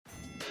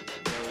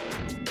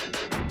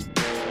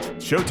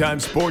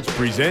Showtime Sports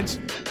presents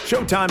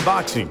Showtime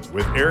Boxing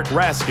with Eric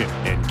Raskin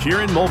and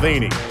Kieran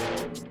Mulvaney.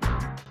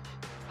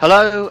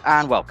 Hello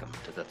and welcome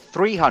to the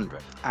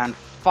 300th and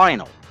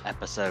final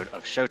episode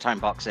of Showtime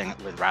Boxing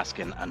with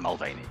Raskin and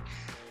Mulvaney.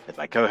 With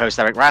my co-host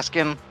Eric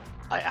Raskin,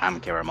 I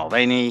am Kieran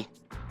Mulvaney.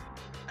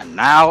 And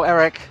now,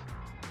 Eric,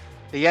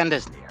 the end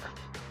is near.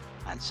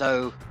 And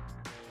so,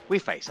 we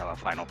face our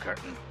final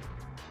curtain.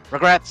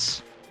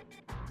 Regrets?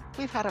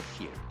 We've had a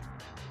few.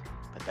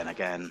 But then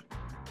again,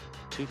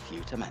 too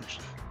few to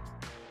mention.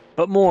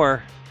 But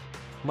more,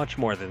 much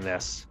more than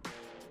this,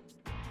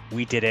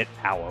 we did it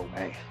our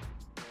way.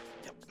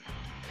 Yep.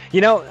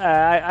 You know,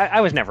 I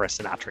was never a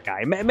Sinatra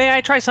guy. May I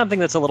try something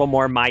that's a little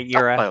more my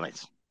era? By all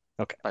means.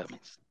 Okay. By all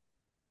means.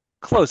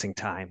 Closing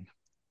time.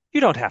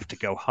 You don't have to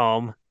go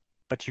home,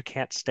 but you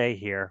can't stay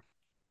here.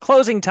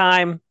 Closing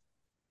time.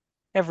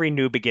 Every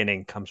new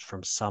beginning comes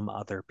from some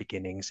other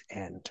beginning's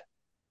end.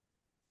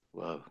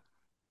 Whoa.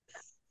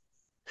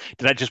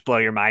 Did I just blow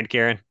your mind,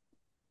 Kieran?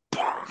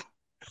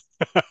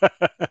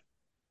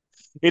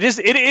 It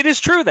is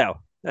true though.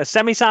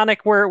 Semisonic,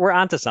 we're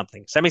onto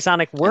something.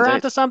 Semisonic, we're Indeed.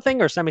 onto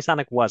something, or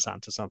Semisonic was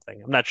onto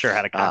something. I'm not sure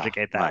how to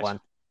conjugate that right. one.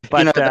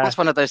 But that's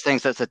one of those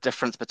things that's a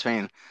difference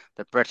between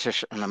the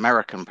British and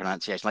American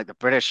pronunciation. Like the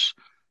British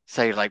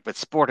say, like with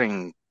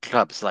sporting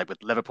clubs, like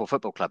with Liverpool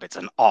Football Club, it's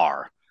an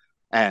R,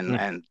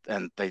 and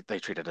they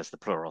treat it as the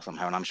plural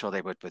somehow. And I'm sure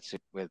they would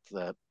with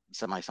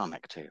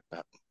Semisonic too.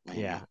 But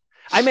yeah.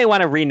 I may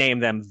want to rename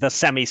them the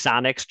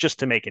Semisonics just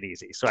to make it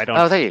easy, so I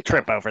don't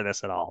trip over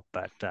this at all.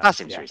 But that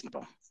seems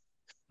reasonable.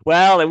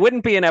 Well, it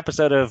wouldn't be an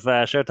episode of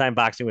Showtime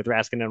Boxing with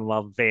Raskin and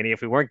Mulvaney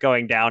if we weren't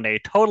going down a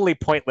totally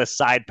pointless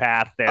side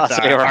path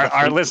that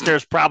our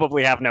listeners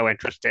probably have no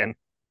interest in.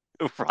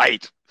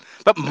 Right.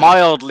 But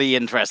mildly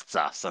interests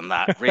us, and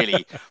that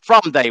really,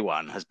 from day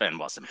one, has been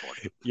what's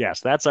important. Yes,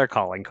 that's our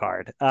calling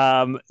card.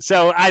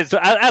 So as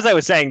I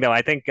was saying, though,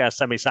 I think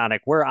Semisonic,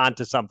 we're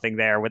onto something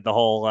there with the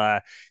whole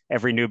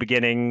every new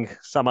beginning,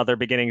 some other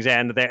beginning's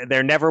end.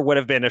 There never would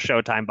have been a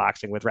Showtime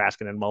Boxing with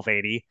Raskin and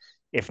Mulvaney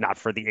if not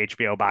for the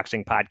HBO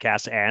Boxing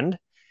podcast end.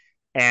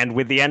 And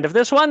with the end of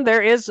this one,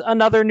 there is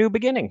another new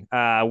beginning.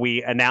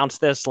 We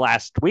announced this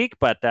last week,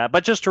 but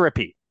just to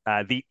repeat,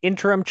 the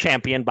interim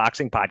champion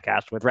boxing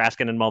podcast with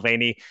Raskin and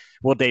Mulvaney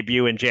will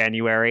debut in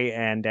January,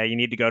 and you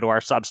need to go to our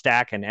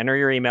Substack and enter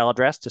your email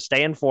address to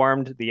stay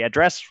informed. The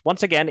address,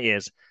 once again,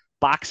 is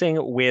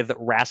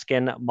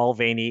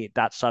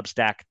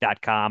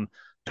boxingwithraskinmulvaney.substack.com.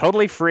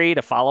 Totally free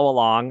to follow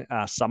along.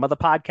 Some of the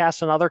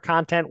podcasts and other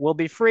content will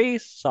be free.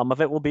 Some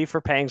of it will be for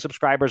paying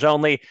subscribers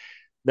only.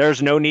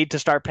 There's no need to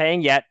start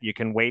paying yet. You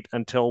can wait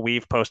until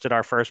we've posted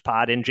our first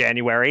pod in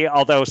January,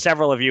 although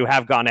several of you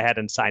have gone ahead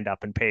and signed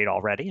up and paid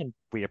already, and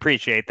we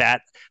appreciate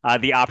that.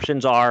 The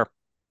options are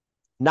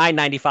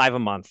 $9.95 a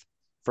month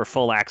for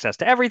full access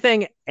to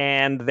everything,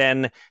 and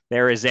then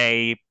there is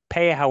a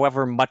pay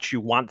however much you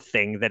want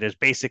thing that is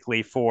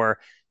basically for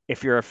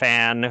if you're a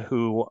fan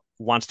who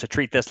wants to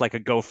treat this like a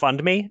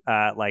GoFundMe,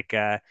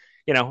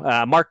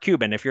 Mark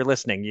Cuban, if you're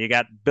listening, you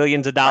got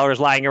billions of dollars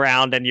lying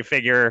around and you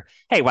figure,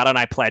 hey, why don't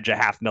I pledge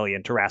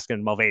 $500,000 to Raskin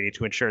and Mulvaney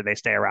to ensure they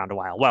stay around a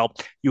while? Well,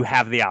 you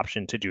have the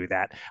option to do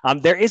that.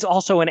 There is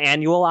also an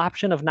annual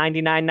option of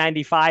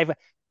 $99.95.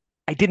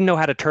 I didn't know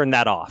how to turn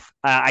that off.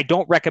 I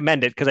don't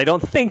recommend it because I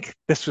don't think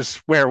this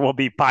is where we'll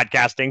be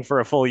podcasting for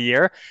a full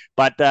year.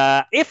 But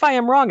if I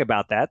am wrong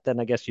about that, then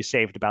I guess you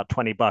saved about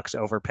 $20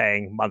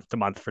 overpaying month to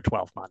month for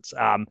 12 months.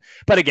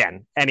 But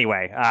again,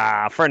 anyway,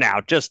 for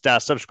now, just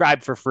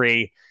subscribe for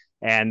free.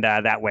 And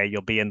that way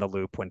you'll be in the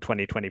loop when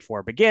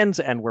 2024 begins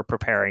and we're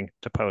preparing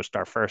to post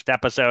our first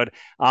episode.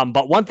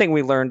 But one thing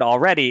we learned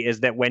already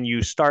is that when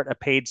you start a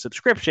paid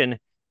subscription,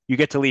 you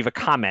get to leave a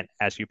comment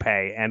as you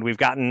pay. And we've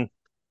gotten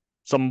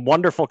some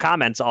wonderful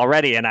comments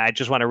already, and I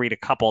just want to read a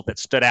couple that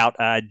stood out.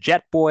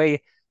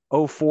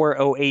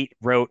 Jetboy0408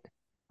 wrote,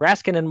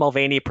 Raskin and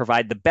Mulvaney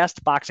provide the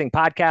best boxing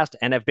podcast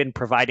and have been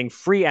providing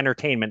free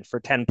entertainment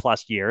for 10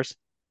 plus years.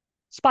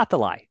 Spot the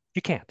lie.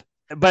 You can't.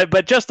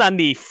 But just on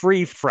the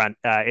free front,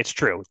 it's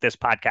true. This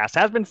podcast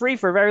has been free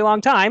for a very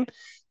long time.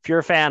 If you're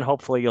a fan,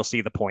 hopefully you'll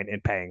see the point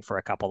in paying for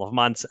a couple of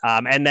months.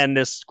 And then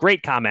this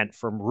great comment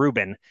from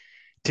Ruben.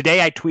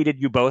 Today, I tweeted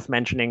you both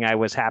mentioning I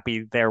was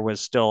happy there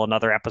was still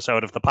another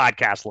episode of the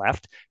podcast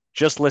left.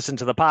 Just listened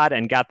to the pod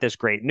and got this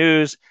great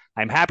news.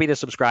 I'm happy to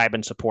subscribe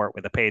and support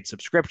with a paid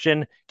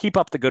subscription. Keep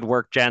up the good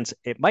work, gents.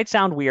 It might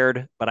sound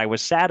weird, but I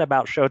was sad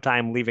about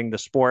Showtime leaving the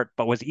sport,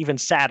 but was even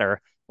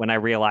sadder when I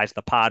realized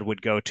the pod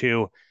would go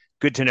too.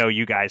 Good to know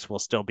you guys will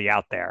still be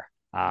out there.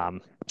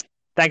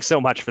 Thanks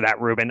so much for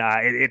that, Ruben.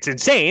 It's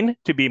insane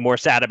to be more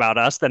sad about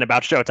us than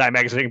about Showtime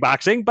exiting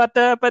boxing, but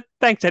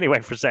thanks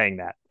anyway for saying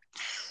that.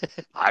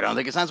 I don't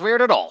think it sounds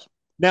weird at all.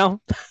 No?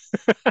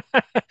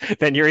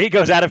 Then your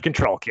ego's out of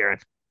control, Kieran.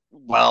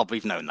 Well,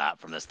 we've known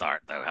that from the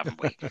start, though,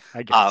 haven't we?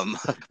 I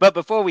guess. But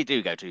before we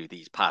do go to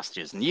these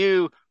pastures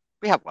new,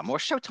 we have one more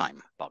Showtime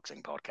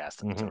boxing podcast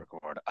to Mhm.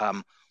 record.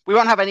 We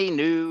won't have any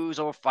news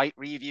or fight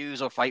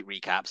reviews or fight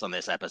recaps on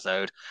this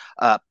episode,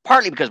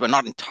 partly because we're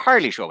not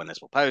entirely sure when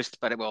this will post,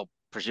 but it will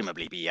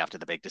presumably be after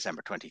the big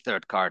December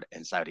 23rd card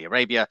in Saudi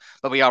Arabia.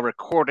 But we are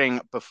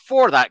recording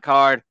before that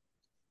card,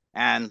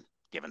 and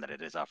given that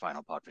it is our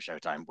final pod for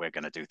Showtime, we're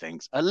going to do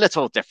things a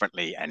little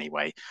differently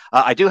anyway.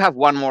 I do have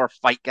one more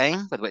fight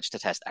game with which to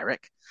test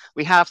Eric.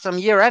 We have some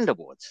year-end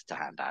awards to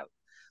hand out.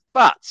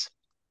 But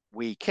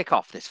we kick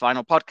off this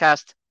final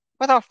podcast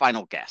with our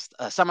final guest,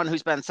 someone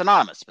who's been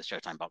synonymous with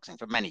Showtime Boxing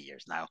for many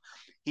years now.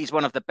 He's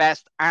one of the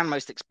best and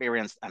most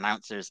experienced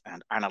announcers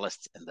and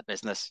analysts in the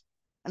business.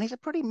 And he's a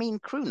pretty mean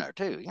crooner,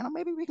 too. You know,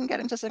 maybe we can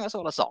get him to sing us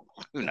all a song.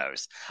 Who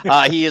knows?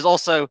 He is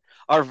also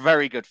our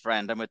very good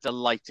friend, and we're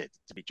delighted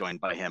to be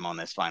joined by him on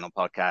this final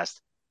podcast.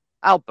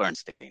 Al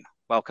Bernstein,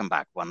 welcome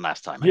back one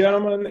last time, my friend.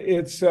 Gentlemen,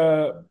 it's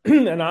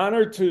an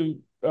honor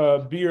to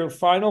be your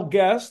final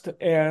guest,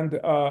 and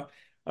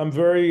I'm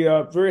very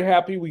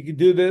happy we could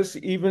do this,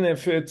 even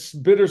if it's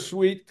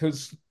bittersweet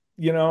because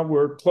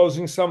we're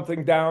closing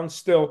something down.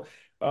 Still,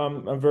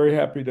 I'm very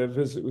happy to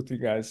visit with you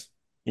guys.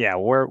 Yeah,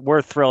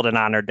 we're thrilled and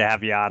honored to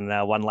have you on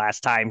one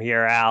last time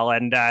here, Al.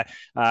 And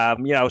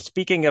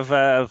speaking of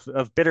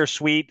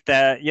bittersweet,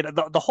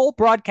 the whole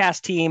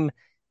broadcast team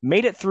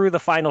made it through the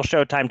final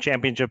Showtime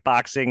Championship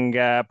Boxing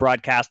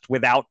broadcast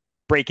without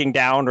breaking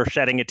down or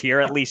shedding a tear,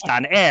 at least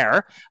on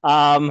air.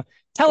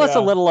 Tell us a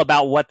Yeah. little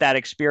about what that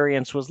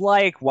experience was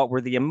like. What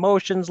were the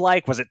emotions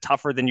like? Was it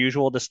tougher than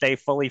usual to stay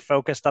fully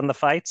focused on the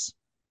fights?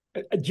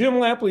 Jim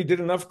Lampley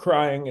did enough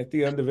crying at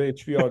the end of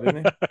HBO,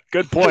 didn't he?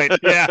 Good point.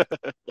 Yeah.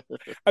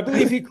 I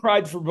believe he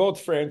cried for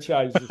both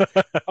franchises.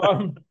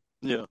 Um,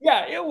 Yeah.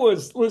 Yeah, it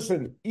was.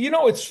 Listen,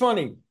 it's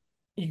funny.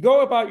 You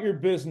go about your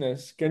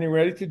business, getting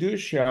ready to do a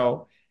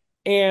show,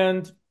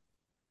 and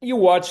you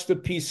watch the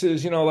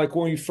pieces. Like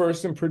when we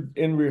first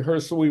in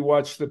rehearsal, we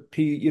watched the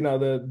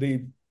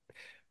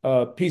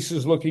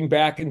pieces looking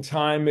back in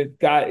time. It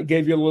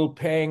gave you a little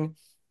pang.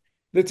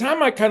 The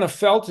time I kind of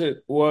felt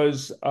it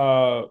was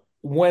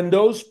when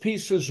those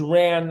pieces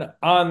ran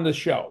on the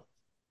show.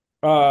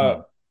 Uh,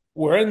 Mhm.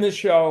 we're in the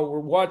show.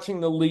 We're watching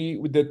the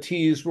lead with the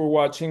tease. We're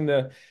watching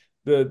the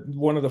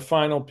one of the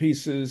final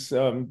pieces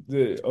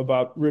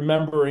about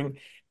remembering,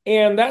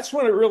 and that's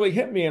when it really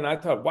hit me. And I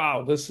thought,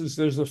 wow,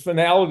 there's a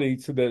finality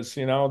to this.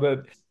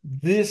 That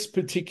this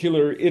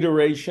particular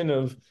iteration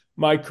of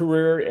my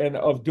career and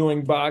of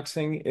doing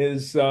boxing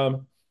has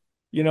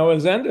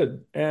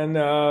ended,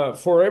 and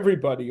for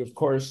everybody, of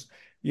course.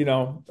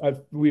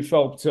 We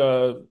felt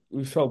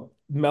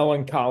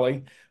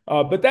melancholy,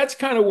 but that's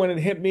kind of when it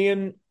hit me.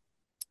 And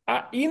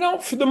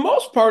for the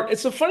most part,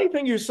 it's a funny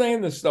thing you're saying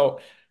this though.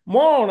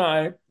 Mauro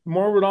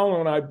Ronaldo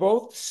and I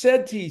both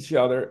said to each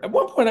other, at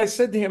one point I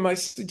said to him, I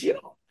said,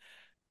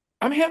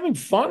 I'm having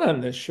fun on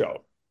this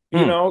show.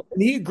 Hmm.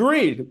 And he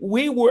agreed.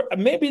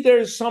 Maybe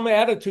there's some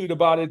attitude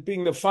about it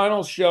being the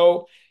final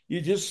show.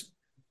 You just,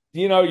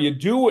 you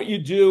do what you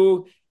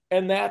do,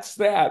 and that's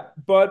that.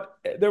 But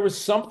there was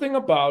something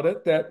about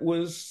it that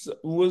was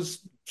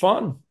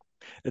fun.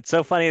 It's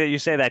so funny that you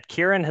say that.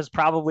 Kieran has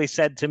probably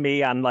said to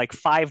me on like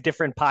 5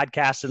 different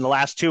podcasts in the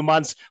last 2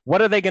 months,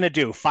 what are they going to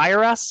do?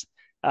 Fire us?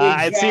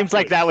 It seems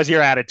like Exactly. that was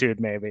your attitude,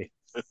 maybe.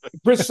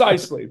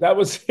 Precisely. That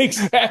was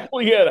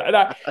exactly it. And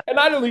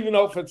I don't even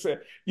know if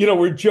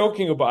we're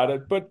joking about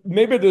it, but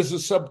maybe there's a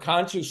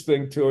subconscious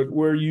thing to it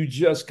where you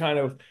just kind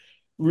of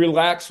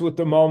relax with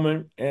the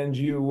moment and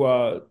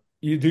you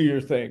do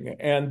your thing.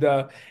 And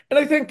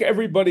I think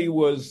everybody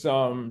was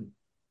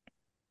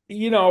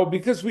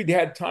because we'd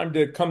had time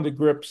to come to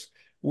grips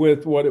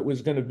with what it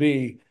was going to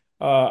be.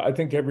 I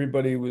think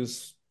everybody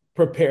was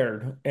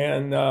prepared,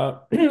 and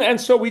and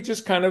so we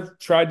just kind of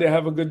tried to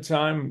have a good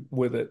time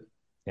with it.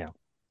 Yeah.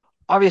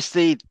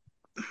 Obviously,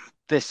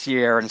 this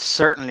year and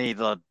certainly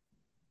the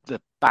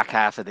back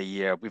half of the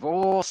year, we've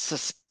all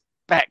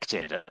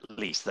suspected at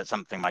least that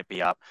something might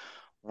be up.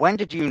 When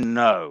did you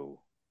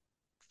know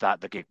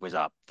that the gig was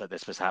up, that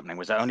this was happening?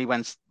 Was it only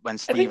when I think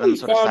Steven we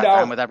sort of found sat down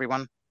out with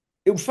everyone?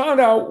 it found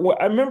out.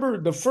 I remember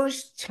the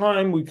first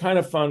time we kind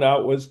of found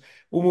out was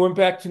when we went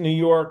back to New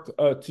York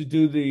to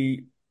do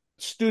the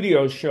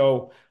studio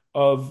show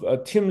of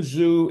Tim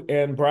Zhu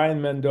and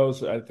Brian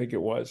Mendoza, I think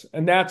it was.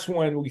 And that's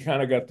when we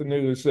kind of got the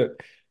news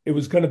that it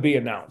was going to be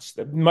announced.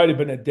 It might have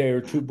been a day or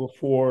two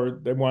before.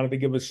 They wanted to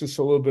give us just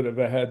a little bit of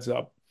a heads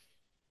up.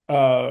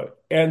 And,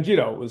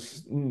 it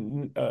was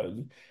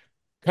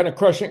kind of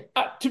crushing.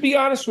 To be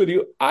honest with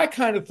you, I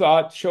kind of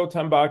thought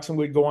Showtime Boxing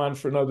would go on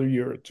for another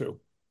year or two.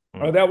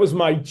 Hmm. That was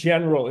my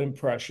general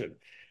impression.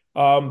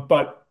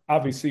 But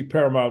obviously,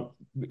 Paramount,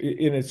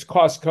 in its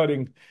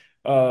cost-cutting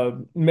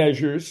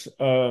measures,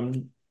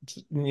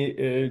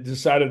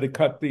 decided to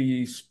cut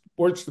the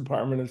sports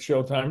department at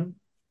Showtime,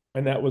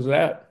 and that was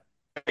that.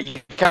 You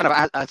kind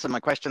of answered my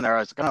question there. I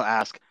was going to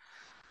ask,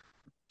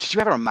 did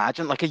you ever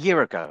imagine, like a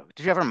year ago,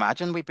 did you ever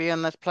imagine we'd be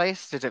in this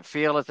place? Did it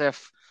feel as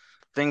if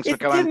things were It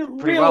going didn't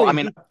pretty well? I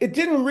mean, really. It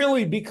didn't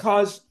really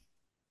because,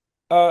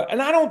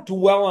 and I don't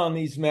dwell on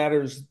these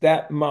matters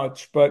that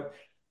much, but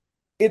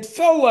it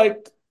felt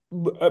like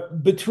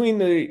between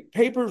the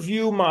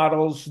pay-per-view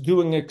models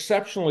doing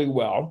exceptionally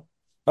well,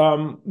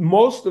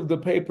 most of the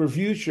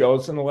pay-per-view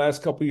shows in the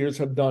last couple of years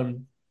have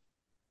done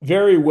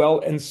very well,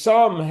 and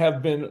some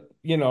have been,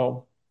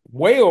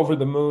 way over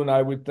the moon,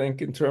 I would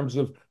think, in terms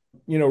of,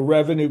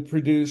 revenue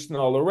produced and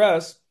all the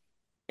rest.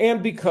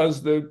 And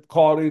because the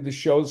quality of the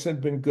shows had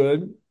been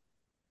good,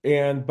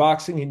 and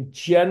boxing in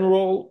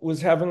general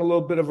was having a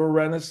little bit of a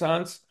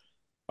renaissance,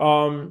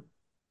 um,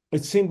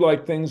 it seemed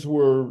like things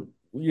were,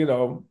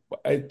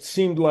 it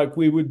seemed like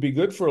we would be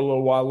good for a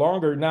little while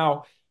longer.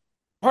 Now,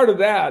 part of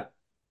that,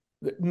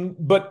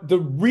 but the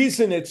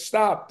reason it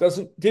stopped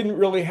didn't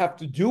really have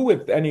to do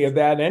with any of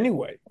that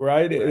anyway,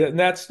 right? And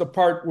that's the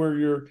part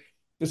where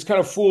it's kind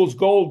of fool's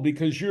gold,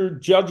 because you're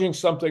judging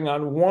something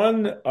on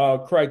one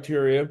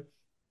criteria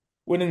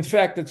when in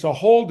fact it's a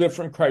whole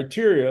different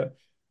criteria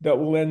that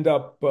will end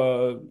up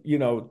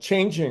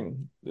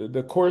changing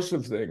the course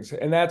of things.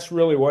 And that's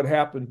really what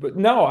happened. But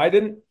no, I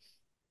didn't.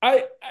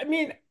 I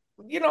mean,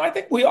 I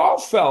think we all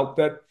felt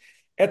that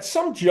at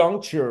some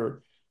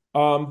juncture,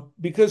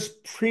 because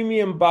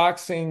premium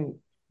boxing,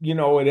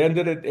 it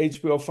ended at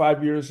HBO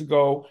 5 years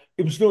ago.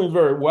 It was doing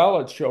very well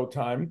at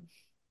Showtime,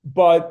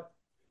 but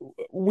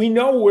we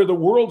know where the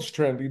world's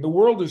trending. The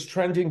world is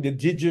trending to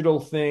digital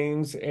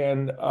things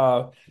and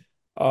all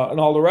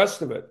the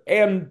rest of it.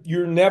 And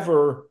you're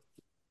never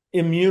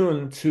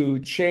immune to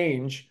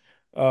change.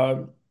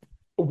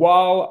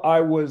 While I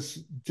was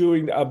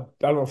doing, I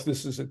don't know if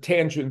this is a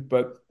tangent,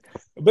 but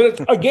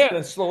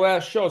it's the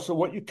last show.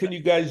 So can you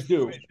guys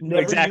do?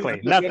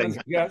 Exactly, nothing.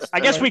 I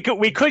guess we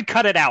could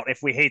cut it out if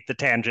we hate the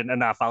tangent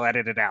enough. I'll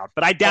edit it out,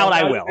 but I doubt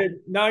I will.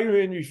 Now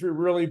you're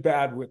really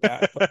bad with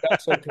that, but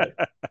that's okay.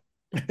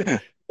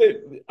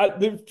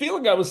 The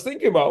feeling I was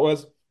thinking about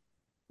was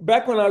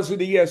back when I was at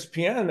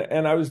ESPN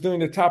and I was doing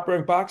the Top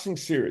Rank Boxing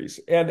series,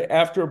 and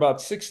after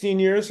about 16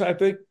 years, I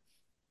think,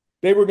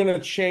 they were going to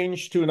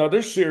change to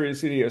another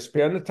series at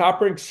ESPN. The Top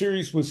Rank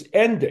series was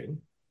ending.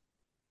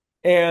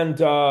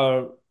 And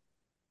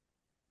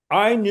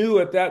I knew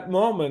at that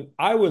moment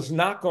I was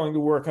not going to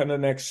work on the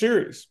next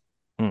series.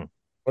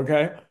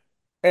 Okay.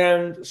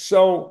 And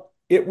so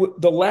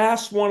the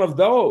last one of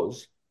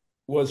those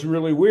was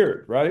really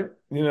weird, right?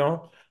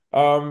 And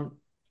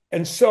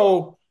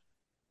so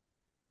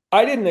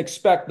I didn't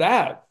expect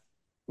that.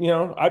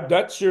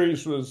 That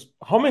series was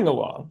humming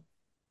along.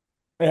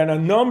 And a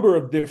number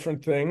of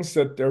different things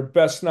that are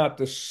best not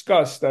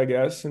discussed, I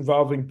guess,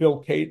 involving Bill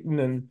Caton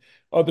and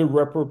other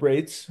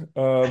reprobates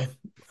on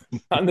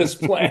this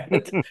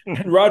planet,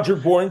 and Roger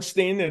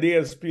Bernstein at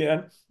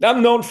ESPN.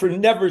 I'm known for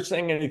never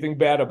saying anything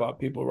bad about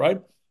people,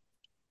 right?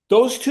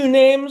 Those two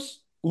names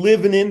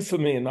live in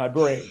infamy in my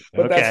brain,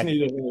 but that's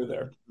neither here nor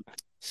there.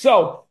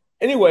 So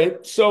anyway,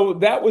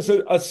 that was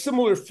a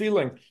similar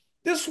feeling.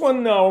 This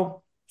one,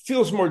 though,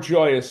 feels more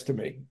joyous to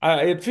me.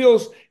 It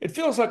feels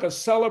like a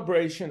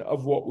celebration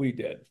of what we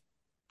did.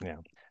 Yeah.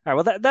 All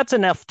right. Well, that's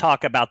enough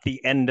talk about the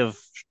end of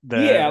the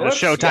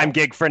Showtime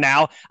gig for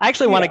now. I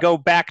actually want to go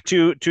back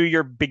to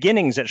your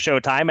beginnings at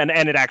Showtime,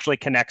 and it actually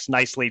connects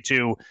nicely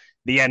to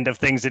the end of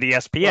things at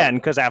ESPN,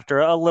 because after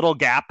a little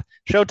gap,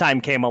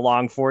 Showtime came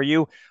along for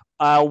you.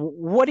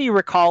 What do you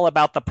recall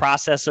about the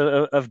process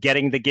of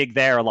getting the gig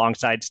there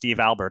alongside Steve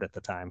Albert at the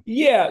time?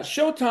 Yeah,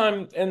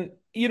 Showtime, and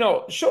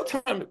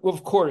Showtime,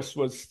 of course,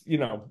 was,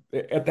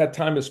 at that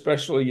time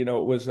especially, it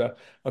was a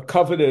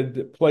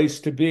coveted place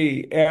to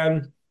be.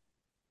 And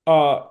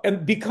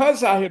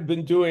because I had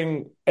been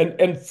doing,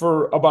 and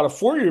for about a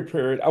 4-year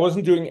period, I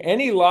wasn't doing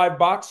any live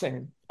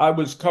boxing. I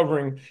was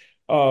covering,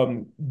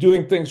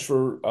 doing things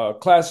for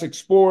Classic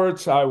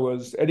Sports. I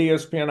was at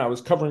ESPN. I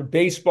was covering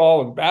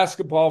baseball and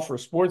basketball for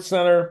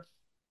SportsCenter.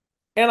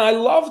 And I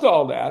loved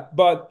all that,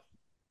 but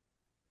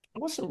I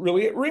wasn't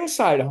really at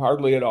ringside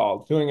hardly at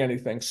all doing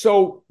anything.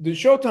 So the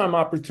Showtime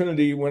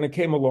opportunity, when it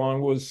came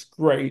along, was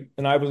great.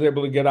 And I was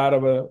able to get out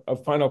of a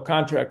final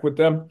contract with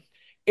them.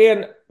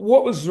 And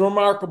what was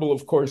remarkable,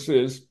 of course,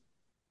 is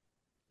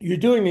you're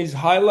doing these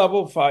higher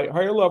level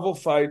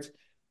fights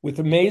with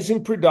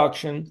amazing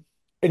production.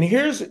 And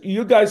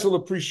you guys will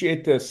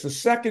appreciate this. The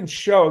second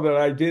show that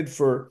I did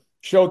for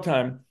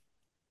Showtime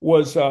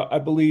was, I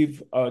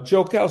believe,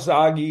 Joe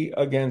Calzaghe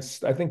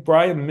against, I think,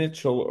 Byron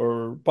Mitchell. I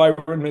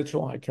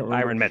can't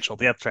remember. Byron Mitchell,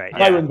 that's right.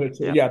 Byron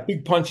Mitchell,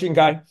 big punching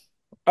guy.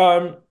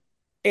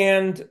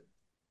 And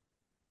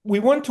we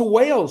went to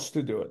Wales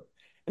to do it.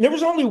 And there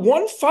was only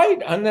one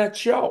fight on that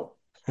show.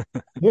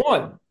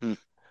 One.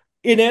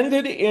 It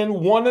ended in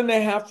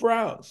 1.5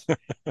 rounds.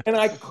 And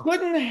I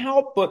couldn't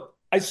help but,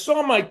 I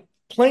saw my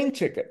plane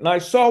ticket and I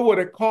saw what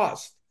it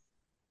cost.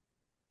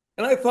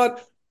 And I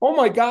thought, oh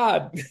my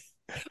God.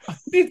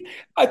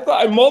 I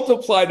thought I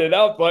multiplied it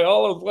out by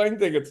all of plane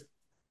tickets.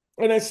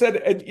 And I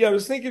said, I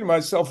was thinking to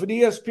myself, at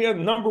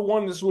ESPN, number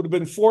one, this would have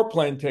been 4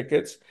 plane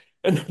tickets.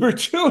 And number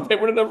 2, they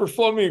would have never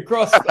flown me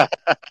across the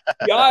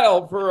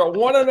aisle for a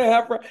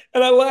 1.5 round.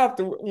 And I laughed,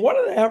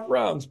 1.5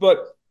 rounds.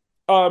 But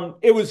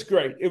it was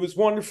great. It was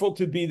wonderful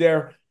to be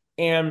there.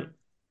 And,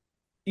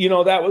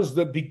 that was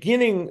the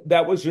beginning.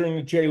 That was during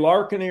the Jay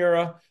Larkin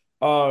era.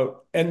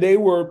 And they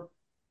were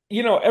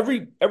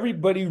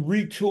everybody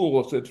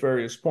retools at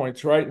various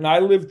points, right? And I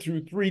lived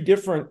through three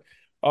different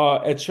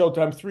at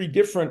Showtime, three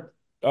different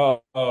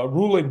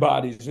ruling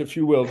bodies, if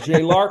you will.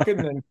 Jay Larkin,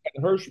 then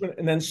Ken Hirschman,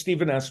 and then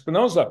Stephen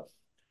Espinoza.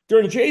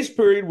 During Jay's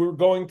period, we were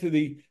going to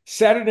the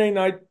Saturday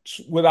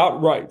Nights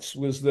Without Rights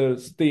was the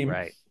theme.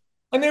 Right.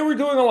 And they were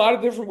doing a lot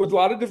of different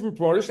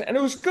promoters, and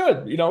it was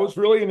good. It was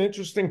really an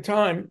interesting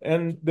time.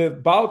 And the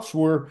bouts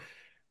were,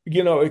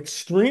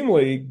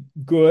 extremely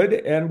good,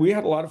 and we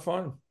had a lot of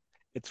fun.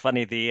 It's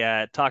funny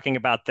the talking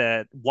about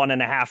the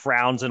 1.5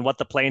 rounds and what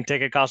the plane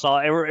ticket costs.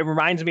 It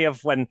reminds me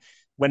of when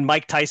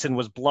Mike Tyson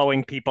was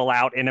blowing people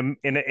out in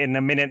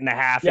a minute and a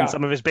half in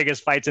some of his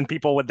biggest fights, and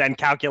people would then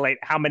calculate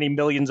how many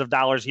millions of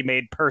dollars he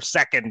made per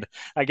second.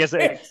 I guess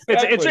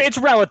it's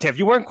relative.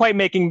 You weren't quite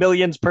making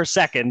millions per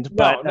second,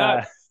 but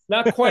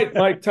not quite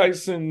Mike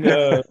Tyson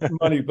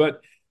money,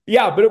 but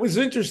yeah, but it was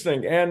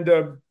interesting, and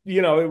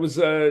it was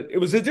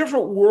a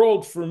different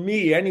world for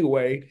me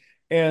anyway.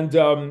 And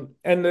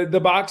the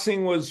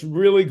boxing was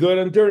really good.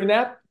 And during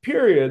that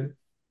period,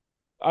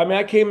 I mean,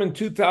 I came in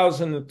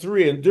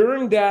 2003, and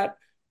during that,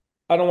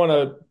 I don't want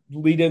to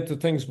lead into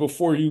things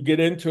before you get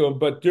into them,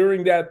 but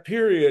during that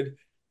period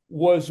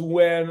was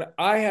when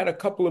I had a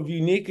couple of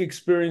unique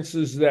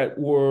experiences that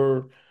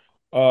were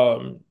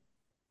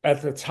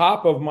at the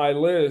top of my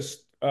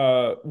list.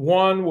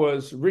 One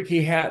was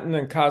Ricky Hatton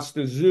and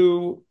Costa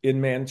Zoo in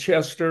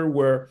Manchester,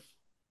 where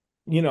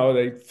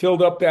they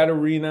filled up that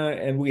arena,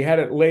 and we had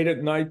it late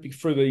at night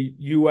for the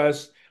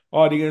U.S.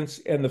 audience,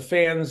 and the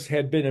fans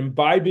had been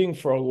imbibing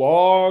for a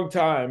long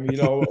time,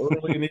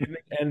 early in the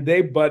evening, and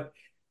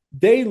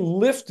they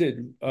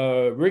lifted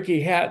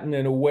Ricky Hatton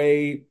in a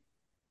way.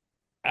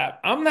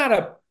 I'm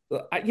not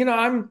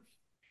I'm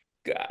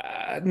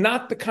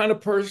not the kind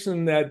of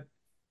person that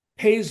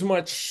pays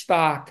much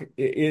stock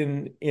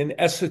in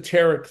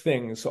esoteric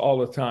things all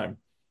the time.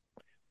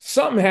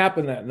 Something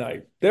happened that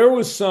night. There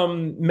was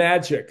some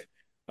magic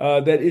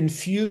that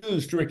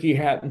infused Ricky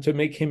Hatton to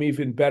make him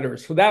even better.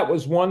 So that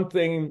was one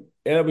thing.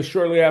 And it was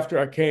shortly after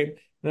I came. And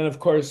then, of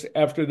course,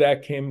 after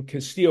that came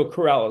Castillo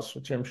Corrales,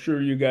 which I'm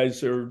sure you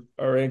guys are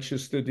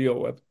anxious to deal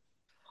with.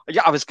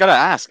 Yeah, I was going to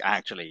ask,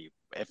 actually,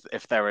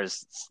 if there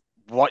is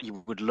what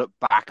you would look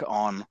back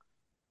on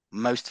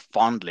most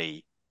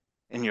fondly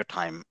in your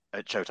time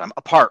at Showtime,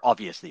 apart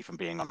obviously from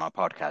being on our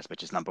podcast,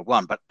 which is number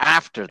one, but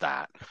after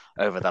that,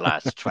 over the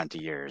last 20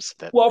 years.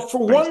 Well,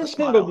 for one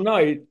single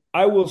night,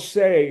 I will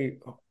say,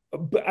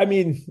 I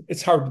mean,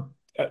 it's hard.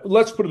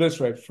 Let's put it this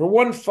way. For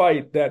one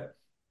fight that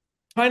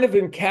kind of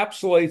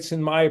encapsulates,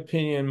 in my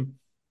opinion,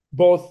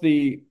 both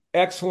the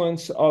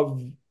excellence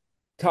of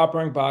Top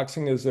Rank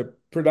Boxing as a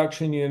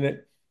production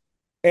unit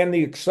and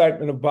the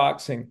excitement of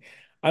boxing,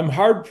 I'm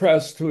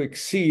hard-pressed to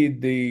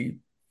exceed the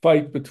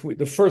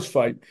first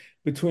fight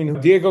between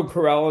Diego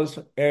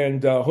Corrales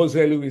and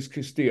Jose Luis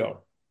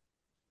Castillo.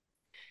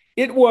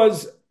 It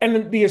was,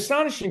 and the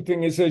astonishing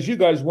thing is, as you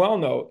guys well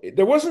know,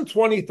 there wasn't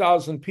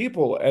 20,000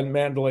 people at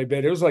Mandalay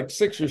Bay. There was like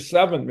 6 or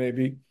 7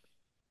 maybe.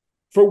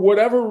 For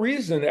whatever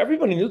reason,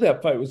 everybody knew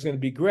that fight was going to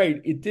be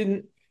great. It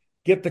didn't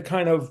get the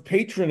kind of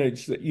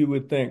patronage that you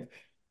would think.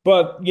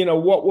 But,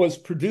 what was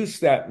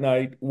produced that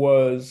night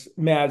was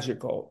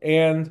magical.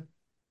 And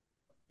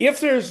if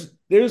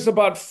there's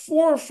about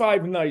 4 or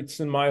 5 nights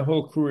in my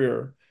whole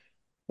career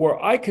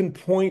where I can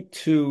point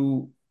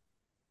to,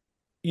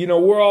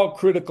 we're all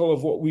critical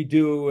of what we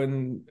do,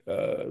 and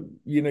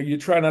you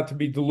try not to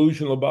be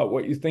delusional about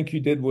what you think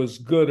you did was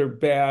good or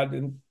bad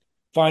and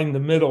find the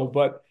middle.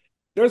 But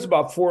there's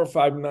about 4 or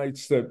 5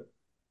 nights that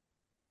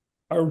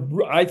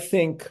I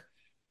think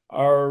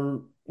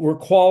were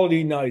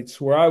quality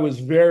nights where I was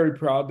very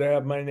proud to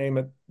have my name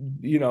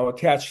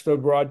attached to the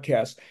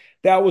broadcast.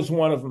 That was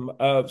one of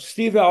them.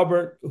 Steve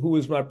Albert, who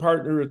was my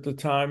partner at the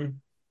time,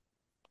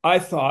 I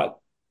thought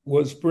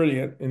was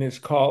brilliant in his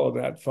call of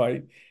that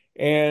fight.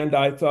 And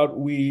I thought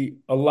we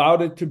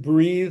allowed it to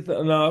breathe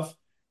enough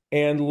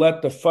and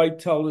let the fight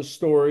tell the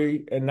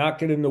story and not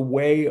get in the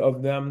way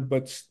of them,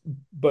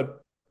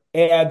 but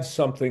add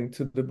something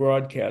to the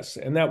broadcast.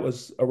 And that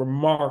was a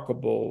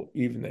remarkable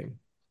evening.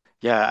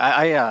 Yeah,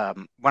 I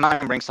when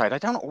I'm ringside, I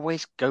don't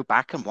always go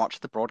back and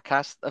watch the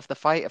broadcast of the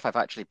fight if I've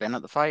actually been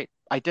at the fight.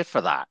 I did for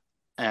that.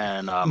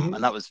 And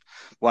and that was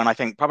one I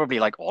think probably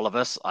like all of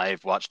us,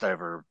 I've watched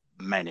over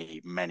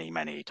many, many,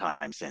 many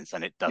times since,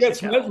 and it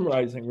doesn't get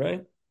mesmerizing,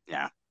 right?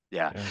 Yeah.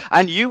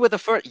 And you were the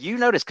first, you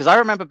noticed, because I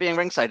remember being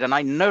ringside and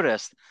I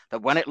noticed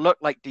that when it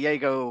looked like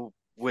Diego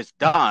was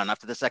done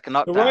after the second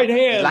knockdown, the right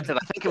hand, landed,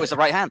 I think it was the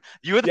right hand.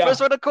 You were the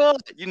first one to call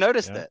it. You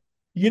noticed it.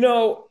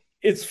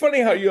 It's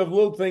funny how you have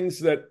little things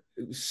that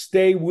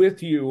stay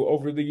with you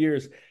over the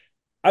years.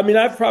 I mean,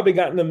 I've probably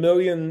gotten not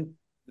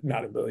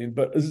a million,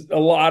 but a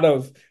lot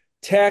of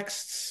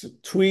texts,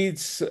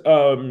 tweets,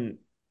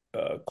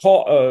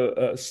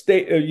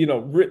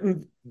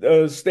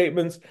 written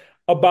statements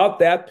about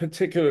that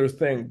particular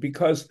thing,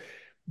 because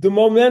the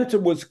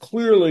momentum was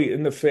clearly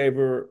in the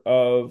favor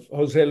of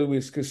Jose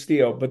Luis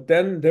Castillo. But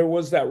then there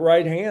was that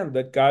right hand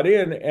that got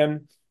in,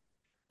 and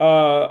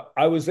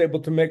I was able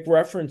to make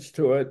reference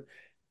to it.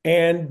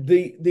 And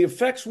the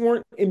effects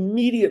weren't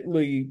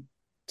immediately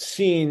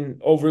seen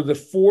over the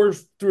 3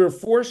 or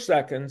 4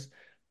 seconds,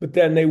 but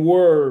then they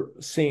were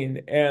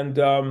seen. And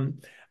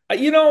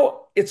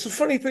it's a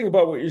funny thing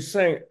about what you're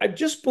saying. I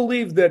just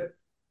believe that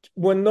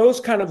when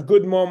those kind of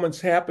good moments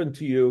happen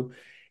to you,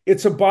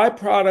 it's a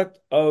byproduct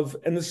of,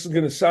 and this is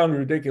going to sound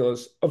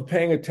ridiculous, of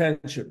paying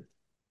attention.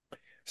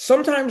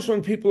 Sometimes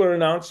when people are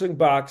announcing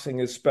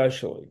boxing,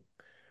 especially,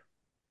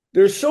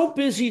 they're so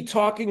busy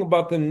talking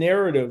about the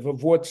narrative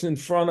of what's in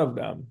front of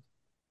them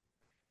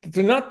that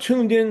they're not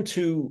tuned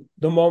into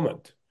the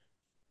moment.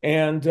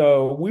 And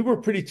we were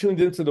pretty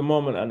tuned into the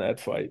moment on that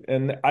fight.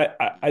 And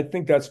I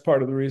think that's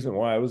part of the reason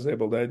why I was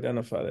able to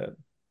identify that.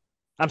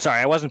 I'm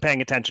sorry, I wasn't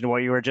paying attention to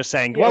what you were just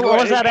saying. Yeah, What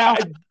was that, Al?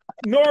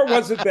 Nor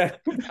was it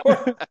that.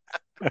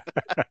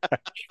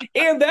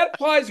 And that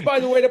applies, by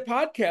the way, to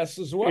podcasts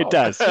as well. It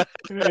does.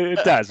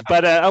 It does.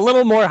 But a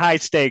little more high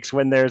stakes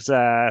when there's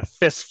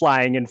fists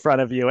flying in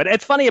front of you. And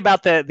it's funny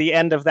about the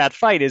end of that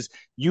fight is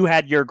you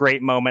had your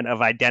great moment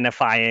of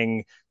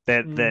identifying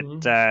that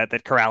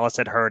that Corrales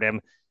had hurt him.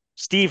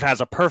 Steve has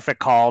a perfect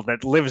call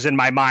that lives in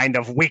my mind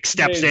of Week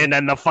steps in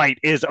and the fight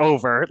is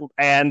over.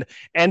 And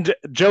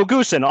Joe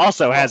Goosen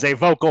also has a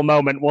vocal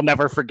moment we'll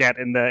never forget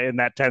in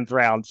that 10th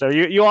round. So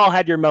you all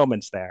had your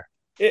moments there.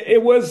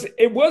 It was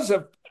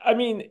I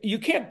mean, you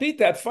can't beat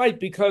that fight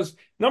because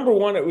number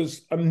one, it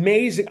was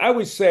amazing. I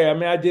always say, I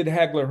mean, I did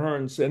Hagler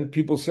Hearns, and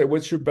people say,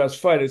 "What's your best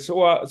fight?" I said,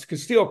 "Well, it's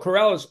Castillo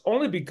Corrales,"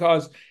 only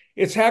because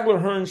it's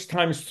Hagler Hearns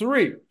times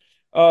 3.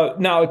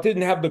 Now, it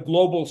didn't have the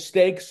global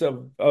stakes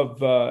of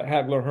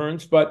Hagler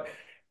Hearns, but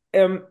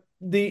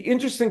the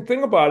interesting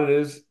thing about it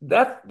is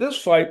that this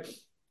fight,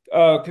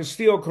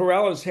 Castillo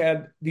Corrales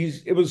had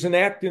these. It was an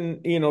act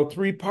in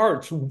 3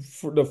 parts.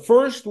 For the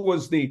first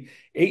was the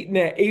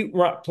eight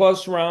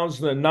plus rounds,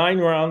 the 9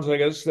 rounds, I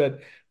guess, that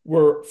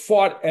were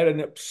fought at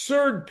an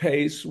absurd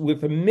pace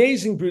with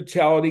amazing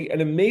brutality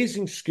and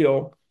amazing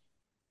skill.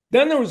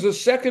 Then there was a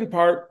second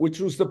part, which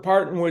was the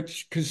part in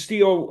which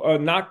Castillo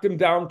knocked him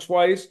down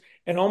twice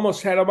and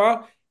almost had him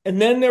out. And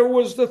then there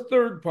was the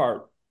third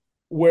part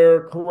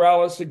where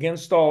Corrales,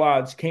 against all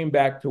odds, came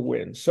back to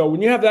win. So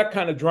when you have that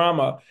kind of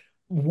drama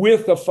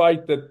with a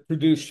fight that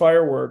produced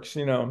fireworks,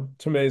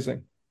 it's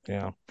amazing.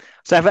 Yeah.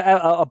 So I have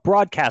a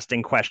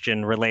broadcasting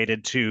question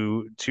related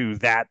to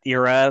that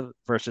era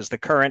versus the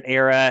current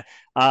era.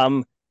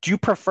 Do you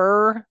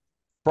prefer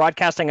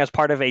broadcasting as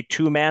part of a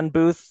 2-man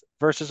booth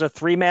versus a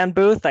 3-man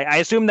booth? I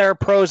assume there are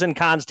pros and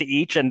cons to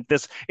each, and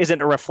this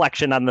isn't a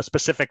reflection on the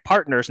specific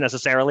partners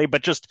necessarily,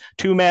 but just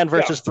 2-man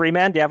versus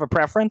 3-man. Do you have a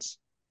preference?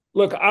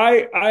 Look,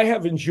 I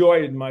have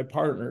enjoyed my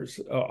partners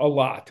a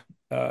lot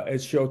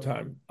at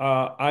Showtime.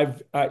 I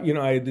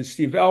had the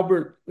Steve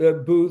Albert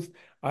booth.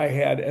 I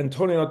had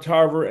Antonio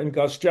Tarver and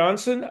Gus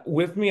Johnson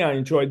with me. I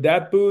enjoyed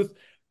that booth.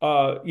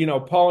 Paulie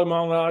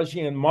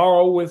Malignaggi and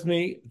Morrow with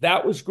me.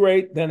 That was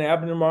great. Then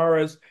Abner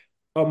Mares,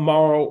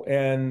 Morrow,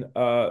 and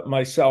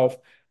myself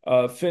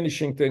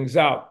finishing things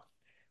out.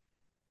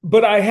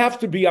 But I have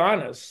to be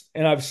honest,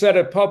 and I've said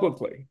it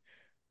publicly,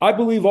 I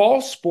believe all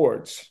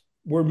sports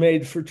were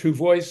made for 2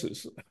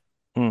 voices.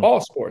 All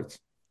sports.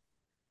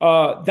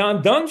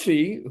 Don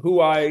Dunphy, who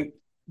I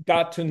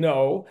got to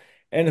know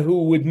and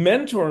who would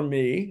mentor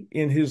me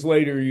in his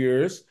later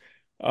years,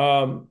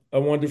 a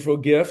wonderful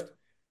gift,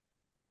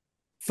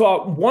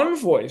 thought 1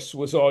 voice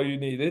was all you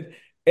needed.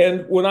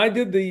 And when I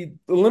did the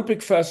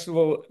Olympic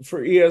Festival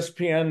for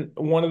ESPN,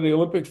 one of the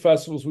Olympic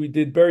festivals we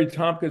did, Barry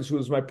Tompkins, who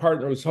was my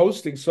partner, was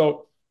hosting.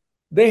 So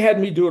they had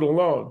me do it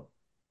alone.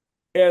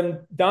 And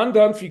Don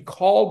Dunphy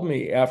called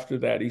me after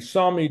that. He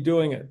saw me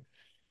doing it.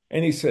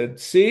 And he said,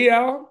 "See,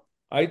 Al,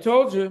 I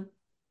told you,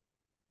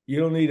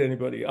 you don't need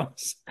anybody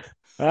else."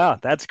 Oh,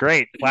 that's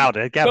great. Wow. To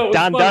have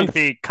Don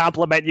Dunphy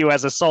compliment you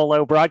as a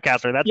solo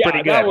broadcaster. That's pretty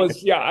good. That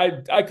was,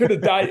 I could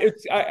have died.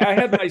 I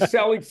had my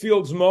Sally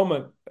Fields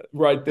moment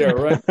right there,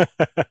 right?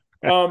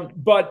 I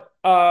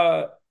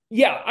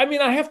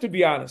mean, I have to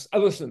be honest.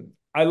 Listen,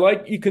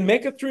 you can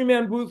make a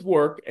 3-man booth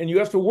work, and you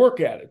have to work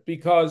at it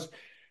because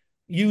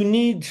you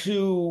need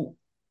to,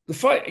 the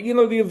fight,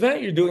 the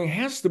event you're doing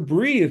has to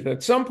breathe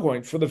at some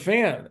point for the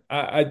fan,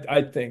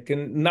 I think.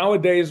 And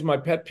nowadays, my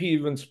pet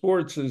peeve in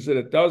sports is that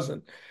it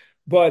doesn't.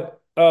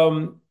 But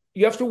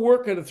you have to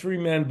work at a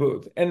 3-man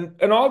booth. And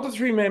all the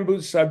 3-man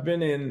booths I've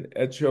been in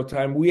at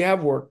Showtime, we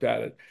have worked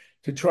at it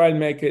to try and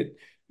make it,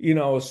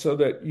 so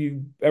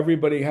that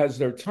everybody has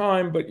their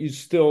time, but you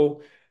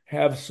still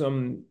have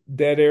some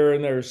dead air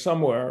in there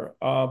somewhere.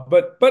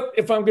 But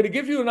if I'm going to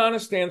give you an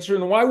honest answer,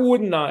 and why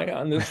wouldn't I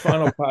on this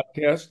final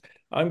podcast,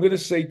 I'm going to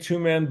say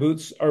 2-man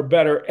booths are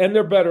better, and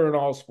they're better in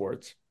all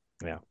sports.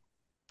 Yeah.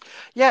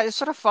 Yeah, it's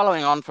sort of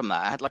following on from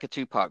that. I had like a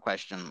 2-part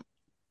question.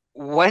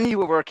 When you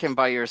were working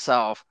by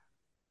yourself,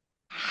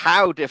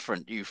 how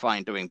different do you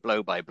find doing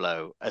blow by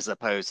blow as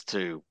opposed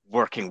to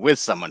working with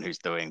someone who's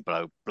doing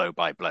blow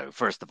by blow,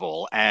 first of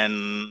all?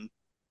 And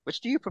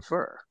which do you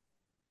prefer?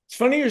 It's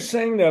funny you're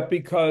saying that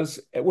because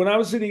when I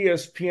was at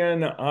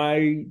ESPN,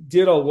 I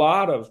did a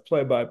lot of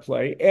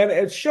play-by-play. And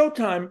at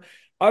Showtime,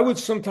 I would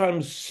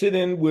sometimes sit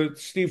in with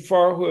Steve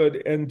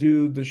Farhood and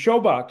do the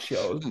Showbox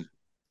shows.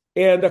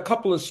 And a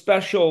couple of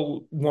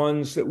special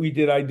ones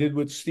that I did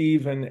with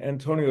Steve and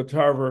Antonio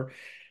Tarver.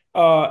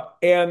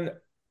 And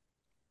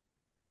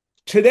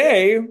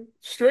today,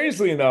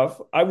 strangely enough,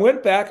 I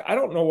went back. I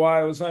don't know why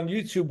I was on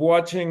YouTube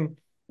watching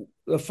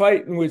the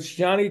fight in which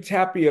Johnny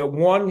Tapia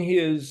won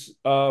his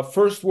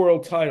first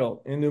world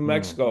title in New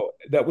Mexico.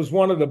 That was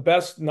one of the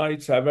best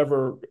nights I've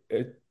ever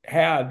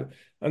had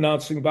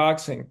announcing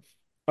boxing.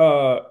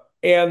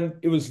 And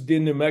it was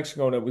in New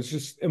Mexico, and it was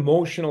just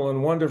emotional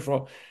and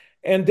wonderful.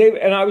 And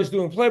I was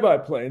doing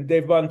play-by-play, and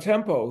Dave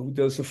Bontempo, who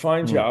does a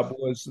fine job,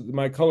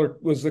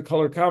 was the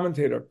color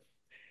commentator.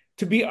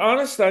 To be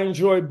honest, I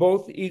enjoy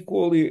both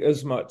equally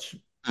as much.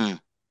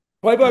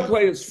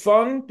 Play-by-play is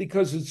fun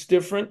because it's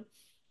different.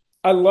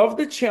 I love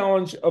the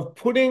challenge of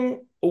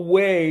putting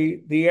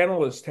away the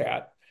analyst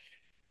hat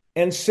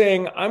and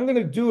saying, I'm going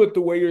to do it the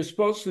way you're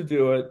supposed to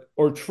do it,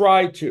 or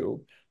try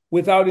to,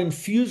 without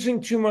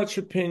infusing too much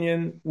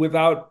opinion,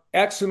 without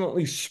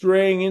accidentally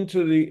straying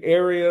into the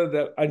area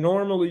that I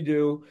normally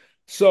do.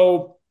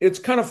 So it's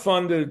kind of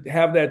fun to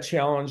have that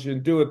challenge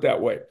and do it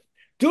that way.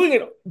 Doing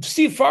it,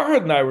 Steve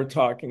Farhood and I were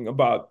talking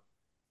about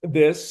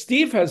this.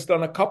 Steve has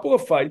done a couple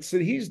of fights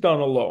that he's done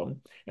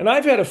alone. And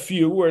I've had a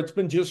few where it's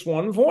been just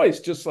one voice,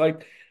 just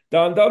like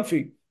Don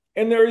Dunphy.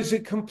 And there is a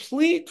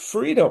complete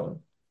freedom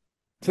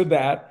to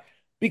that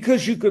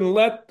because you can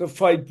let the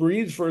fight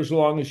breathe for as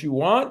long as you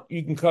want.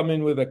 You can come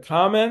in with a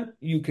comment.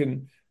 You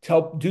can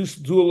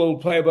do a little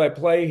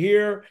play-by-play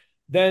here.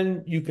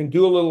 Then you can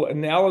do a little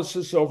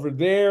analysis over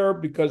there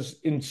because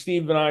in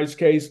Steve and I's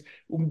case,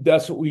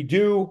 that's what we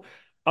do.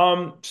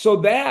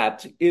 So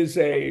that is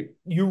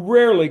you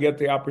rarely get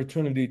the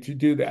opportunity to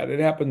do that. It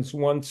happens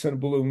once in a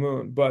blue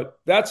moon, but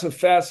that's a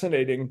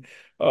fascinating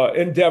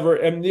endeavor.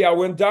 And yeah,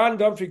 when Don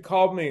Dunphy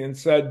called me and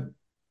said,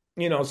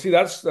 see,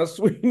 that's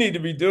what you need to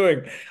be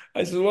doing.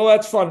 I said, well,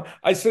 that's fun.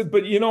 I said,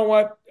 but you know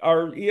what?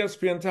 Our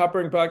ESPN Top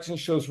Rank Boxing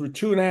shows were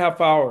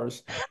 2.5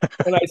 hours.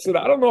 And I said,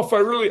 I don't know if I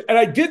really, and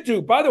I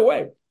did by the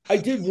way, I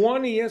did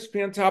one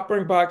ESPN Top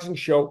Rank Boxing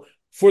show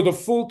for the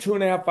full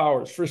 2.5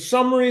 hours. For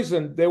some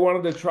reason, they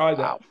wanted to try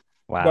that.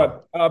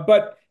 Wow.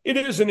 But it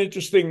is an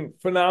interesting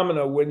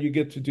phenomena when you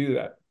get to do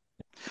that.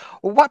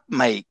 Well, what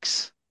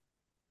makes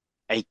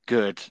a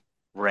good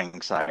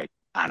ringside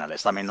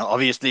analyst? I mean,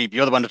 obviously,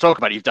 you're the one to talk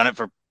about it. You've done it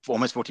for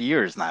almost 40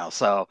 years now.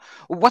 So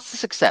what's the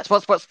success?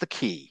 What's the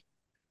key?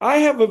 I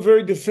have a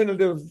very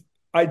definitive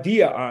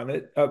idea on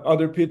it.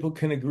 Other people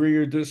can agree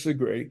or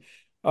disagree.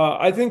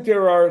 I think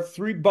there are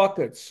 3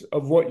 buckets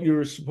of what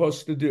you're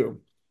supposed to do.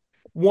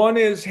 One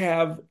is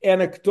have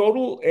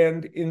anecdotal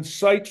and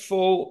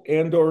insightful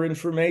and or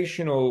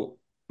informational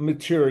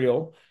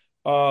material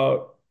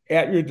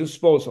at your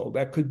disposal.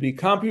 That could be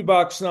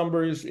CompuBox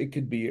numbers. It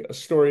could be a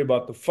story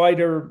about the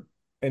fighter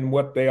and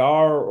what they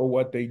are or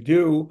what they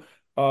do.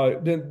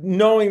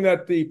 Knowing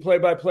that the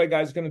play-by-play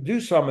guy is going to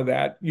do some of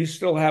that, you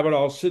still have it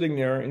all sitting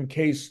there in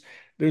case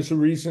there's a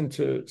reason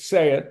to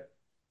say it.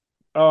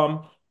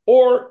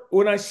 Or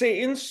when I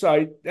say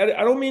insight, I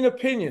don't mean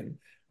opinion.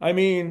 I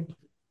mean,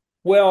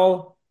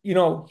 well,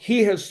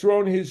 he has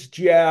thrown his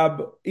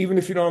jab, even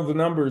if you don't have the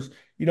numbers,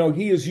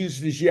 he has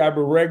used his jab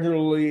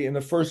regularly in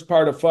the first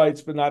part of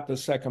fights, but not the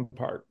second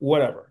part,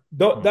 whatever.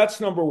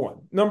 That's number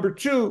one. Number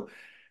two,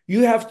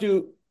 you have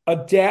to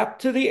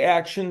adapt to the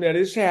action that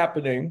is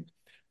happening,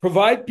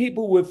 provide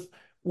people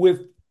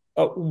with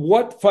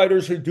what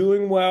fighters are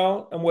doing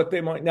well and what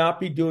they might not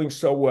be doing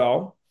so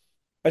well.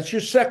 That's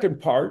your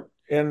second part,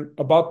 and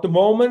about the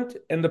moment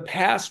and the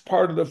past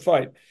part of the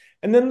fight.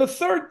 And then the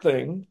third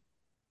thing,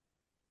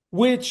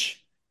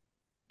 which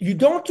you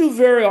don't do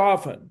very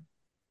often,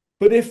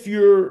 but if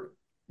you're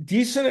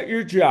decent at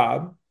your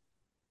job,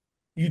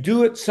 you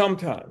do it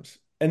sometimes.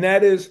 And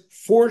that is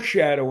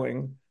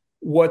foreshadowing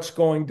what's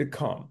going to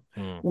come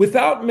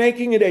without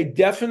making it a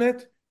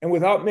definite and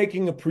without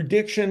making a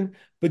prediction,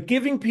 but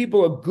giving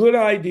people a good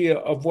idea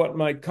of what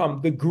might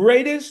come. The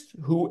greatest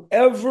who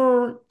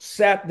ever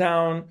sat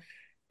down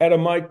at a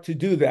mic to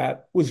do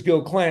that was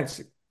Gil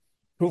Clancy,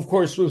 who, of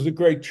course, was a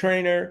great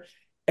trainer.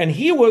 And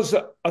he was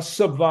a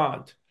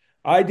savant.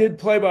 I did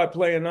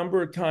play-by-play a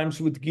number of times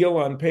with Gil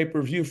on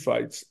pay-per-view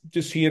fights,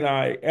 just he and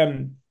I.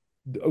 And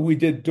we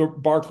did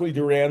Barkley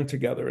Duran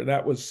together, and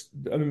that was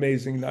an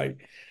amazing night.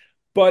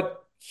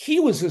 But he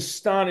was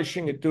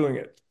astonishing at doing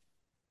it.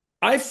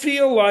 I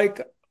feel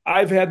like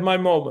I've had my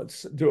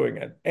moments doing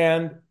it,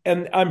 and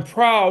I'm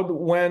proud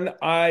when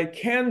I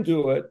can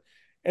do it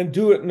and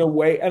do it in a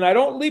way. And I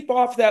don't leap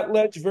off that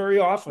ledge very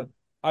often.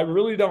 I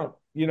really don't.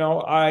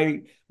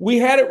 We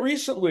had it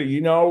recently.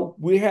 Here's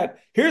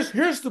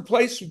the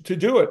place to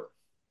do it.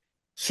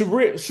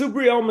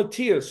 Subriel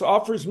Matias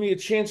offers me a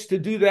chance to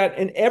do that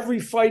in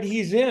every fight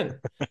he's in.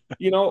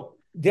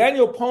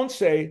 Daniel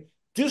Ponce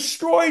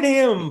destroyed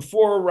him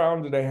for a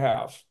round and a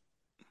half.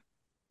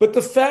 But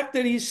the fact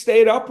that he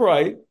stayed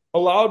upright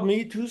allowed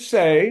me to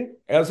say,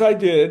 as I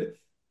did,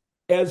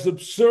 as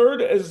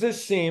absurd as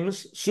this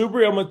seems,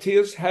 Subriel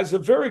Matias has a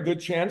very good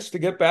chance to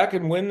get back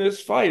and win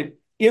this fight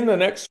in the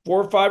next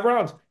 4 or 5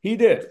 rounds. He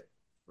did.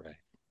 Right.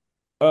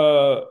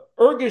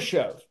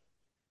 Ergashev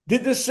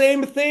did the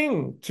same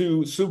thing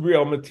to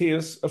Subriel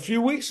Matias a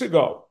few weeks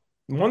ago,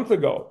 a month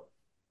ago.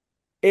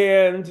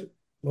 And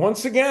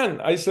once again,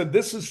 I said,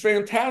 this is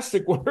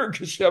fantastic what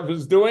Ergashev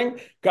is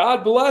doing.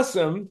 God bless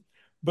him.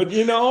 But,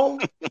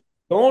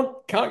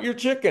 don't count your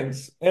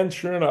chickens. And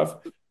sure enough,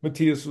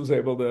 Matias was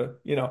able to,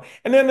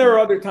 And then there are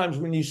other times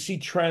when you see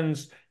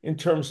trends in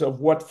terms of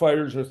what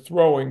fighters are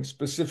throwing,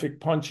 specific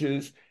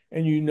punches,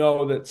 and you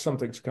know that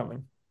something's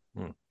coming.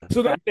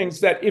 So there are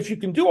things that if you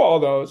can do all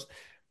those,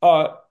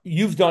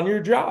 you've done your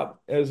job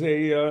as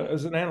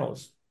an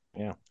analyst.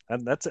 Yeah,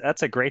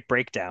 that's a great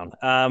breakdown.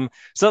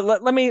 So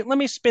let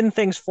me spin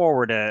things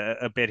forward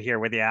a bit here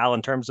with you, Al,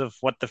 in terms of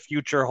what the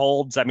future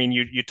holds. I mean,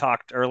 you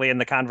talked early in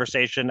the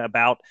conversation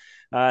about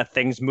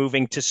things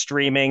moving to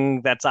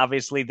streaming. That's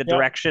obviously the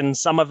direction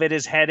some of it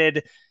is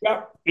headed.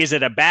 Yeah. Is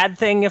it a bad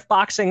thing if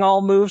boxing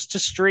all moves to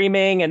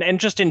streaming? And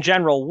just in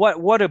general,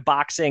 what do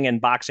boxing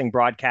and boxing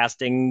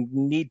broadcasting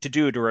need to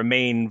do to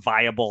remain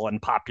viable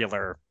and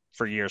popular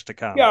for years to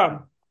come? Yeah.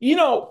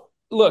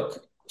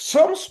 Look,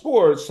 some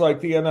sports like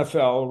the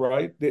NFL,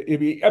 right?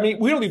 I mean,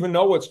 we don't even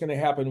know what's going to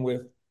happen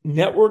with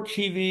network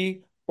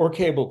TV or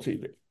cable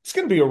TV. It's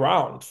going to be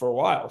around for a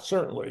while,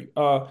 certainly.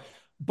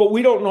 But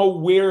we don't know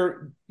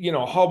where,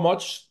 how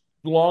much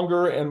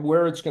longer and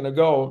where it's going to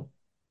go.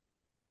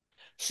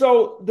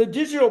 So the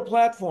digital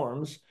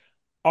platforms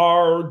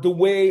are the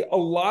way a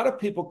lot of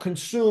people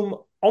consume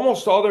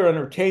almost all their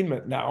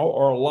entertainment now,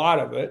 or a lot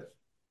of it.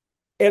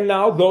 And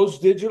now those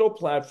digital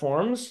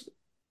platforms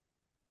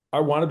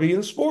want to be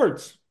in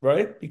sports,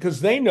 right?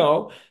 Because they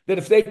know that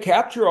if they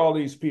capture all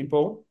these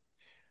people,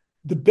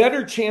 the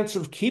better chance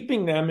of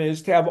keeping them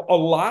is to have a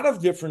lot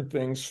of different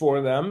things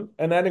for them,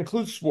 and that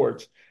includes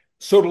sports.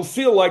 So it'll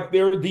feel like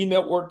they're the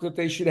network that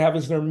they should have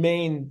as their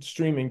main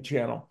streaming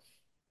channel.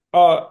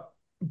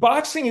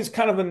 Boxing is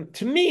kind of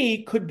to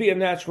me, could be a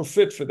natural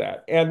fit for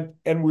that. And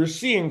we're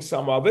seeing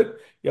some of it.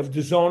 You have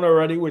DAZN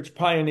already, which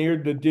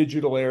pioneered the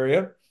digital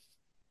area.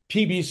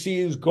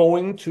 PBC is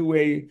going to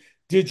a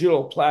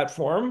digital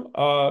platform.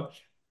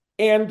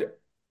 And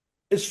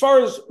as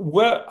far as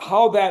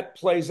how that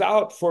plays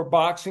out for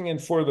boxing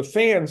and for the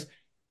fans,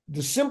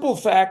 the simple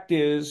fact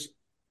is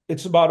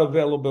it's about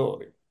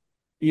availability.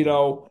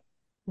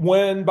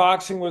 When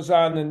boxing was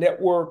on the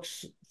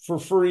networks for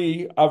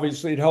free,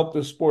 obviously it helped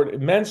the sport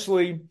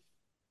immensely.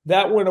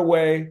 That went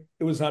away.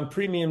 It was on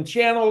premium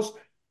channels.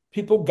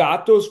 People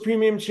got those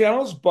premium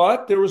channels,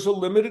 but there was a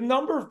limited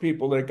number of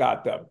people that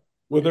got them,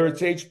 whether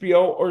it's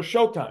HBO or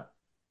Showtime.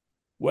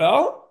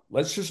 Well,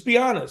 let's just be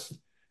honest.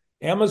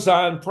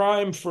 Amazon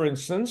Prime, for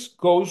instance,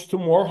 goes to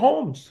more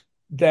homes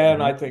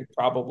than I think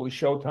probably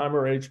Showtime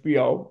or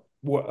HBO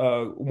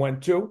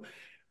went to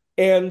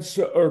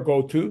or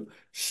go to.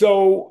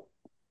 So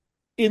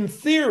in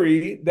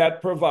theory,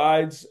 that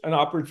provides an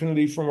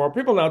opportunity for more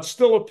people. Now, it's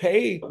still a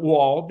pay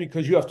wall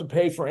because you have to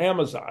pay for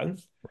Amazon.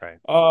 Right.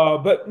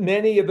 But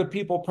many of the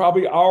people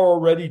probably are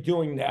already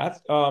doing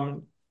that.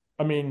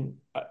 I mean,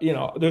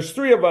 there's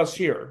three of us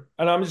here,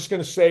 and I'm just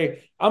going to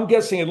say, I'm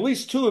guessing at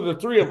least two of the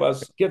three of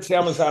us gets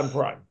Amazon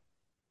Prime.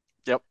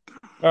 Yep.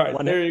 All right,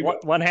 there you go.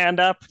 One hand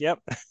up. Yep.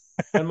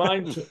 And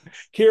mine too.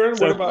 Kieran,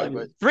 what about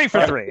you? 3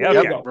 for 3. Okay.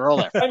 Okay. We're all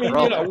there. I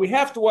mean, we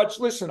have to watch.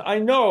 Listen, I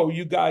know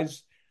you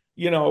guys,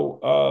 I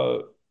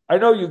know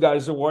you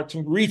guys are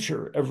watching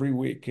Reacher every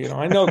week.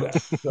 I know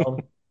that. So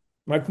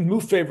my new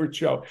favorite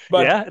show.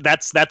 But yeah,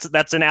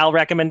 that's an Al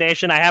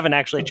recommendation. I haven't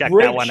actually checked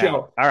that one show.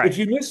 out. All right. If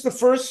you missed the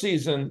first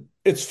season,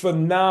 it's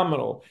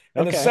phenomenal.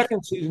 And the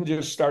second season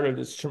just started.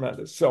 It's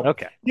tremendous. So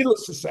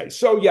needless to say.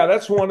 So yeah,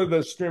 that's one of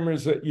the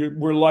streamers that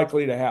we're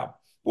likely to have.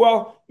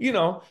 Well,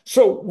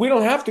 so we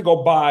don't have to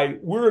go buy.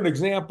 We're an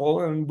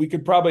example, and we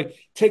could probably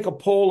take a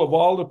poll of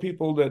all the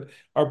people that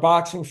are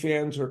boxing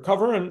fans or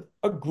covering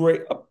a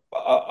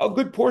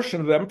good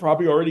portion of them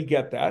probably already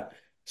get that.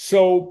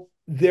 So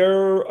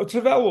it's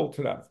available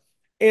to them.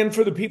 And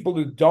for the people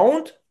that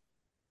don't,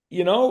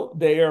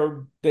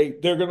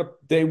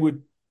 they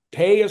would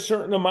pay a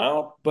certain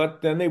amount,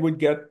 but then they would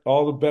get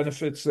all the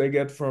benefits they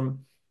get from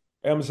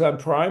Amazon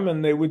Prime,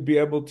 and they would be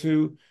able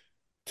to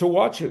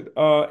watch it.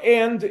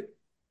 And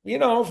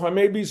if I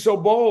may be so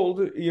bold,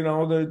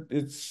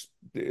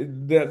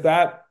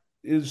 that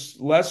is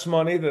less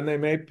money than they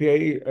may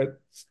pay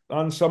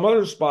on some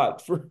other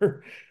spot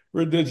for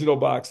digital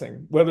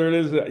boxing. Whether it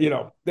is,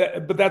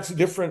 but that's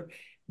different.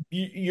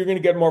 You're going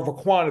to get more of a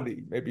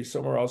quantity, maybe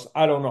somewhere else.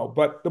 I don't know.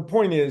 But the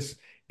point is,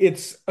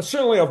 it's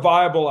certainly a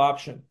viable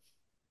option.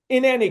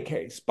 In any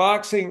case,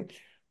 boxing,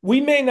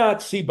 we may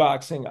not see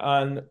boxing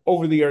on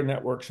over-the-air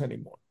networks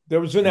anymore.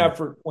 There was an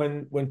effort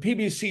when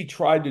PBC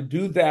tried to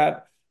do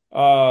that.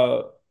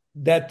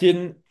 That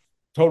didn't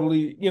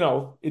totally,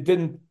 it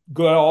didn't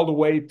go all the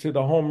way to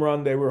the home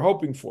run they were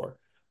hoping for.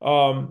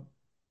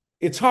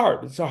 It's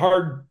hard. It's a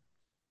hard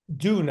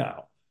do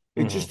now.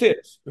 It just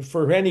is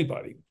for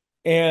anybody.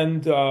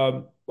 And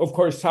of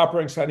course, Top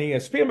Rank's on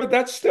ESPN, but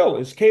that still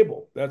is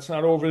cable. That's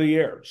not over the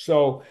air.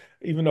 So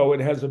even though it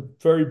has a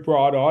very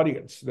broad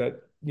audience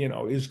that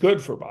is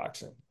good for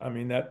boxing. I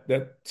mean,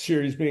 that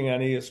series being on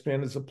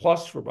ESPN is a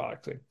plus for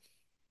boxing.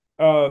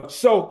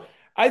 So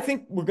I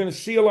think we're going to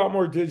see a lot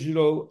more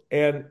digital.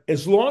 And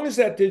as long as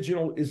that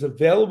digital is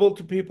available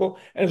to people,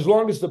 and as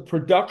long as the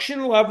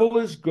production level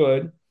is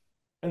good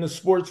and the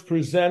sport's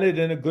presented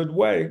in a good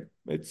way,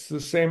 it's the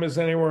same as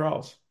anywhere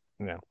else.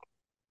 Yeah.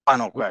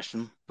 Final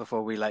question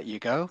before we let you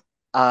go.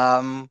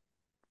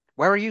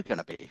 Where are you going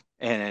to be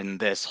in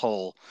this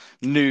whole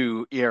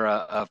new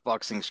era of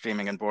boxing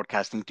streaming and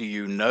broadcasting? Do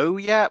you know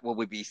yet? Will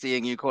we be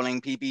seeing you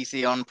calling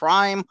PBC on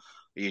Prime?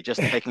 Are you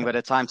just taking a bit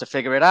of time to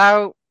figure it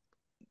out?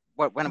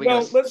 When are we going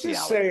Well, to let's see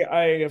just Alex? say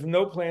I have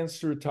no plans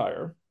to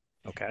retire.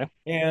 Okay.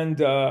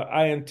 And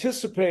I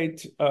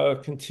anticipate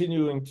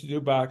continuing to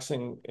do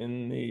boxing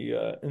in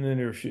the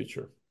near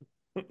future.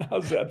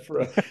 How's that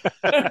for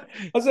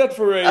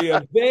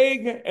a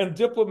vague and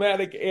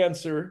diplomatic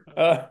answer?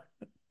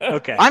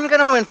 Okay.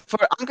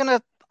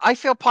 I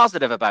feel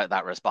positive about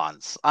that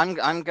response. I'm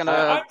I'm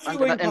gonna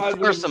feeling infer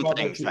positive some about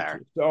the things there.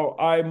 future, so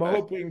I'm Uh,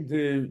 hoping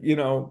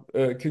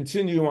to,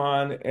 continue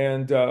on.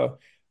 And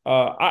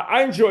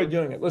I enjoy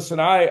doing it. Listen,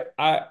 I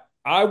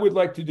would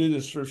like to do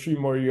this for a few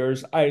more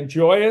years. I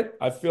enjoy it.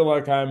 I feel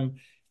like I'm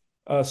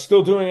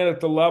still doing it at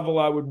the level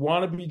I would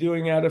want to be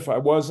doing it. If I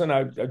wasn't,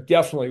 I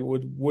definitely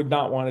would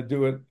not want to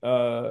do it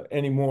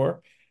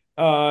anymore.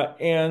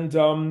 And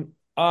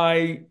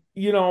I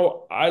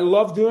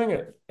love doing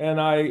it, and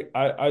I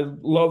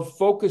love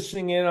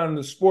focusing in on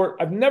the sport.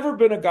 I've never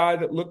been a guy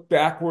that looked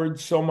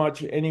backwards so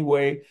much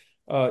anyway,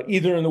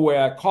 either in the way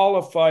I call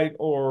a fight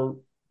or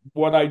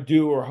what I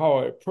do or how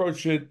I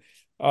approach it.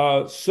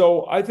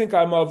 So I think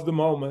I'm of the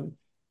moment,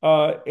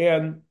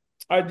 and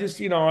I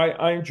just,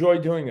 I enjoy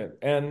doing it,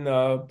 and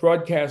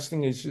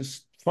broadcasting is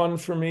just fun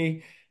for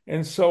me.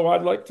 And so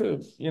I'd like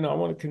to, I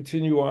want to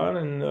continue on,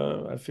 and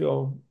I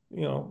feel,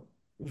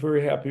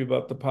 very happy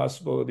about the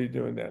possibility of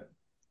doing that.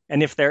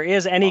 And if there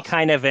is any awesome.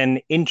 kind of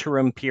an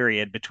interim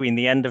period between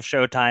the end of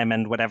Showtime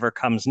and whatever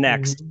comes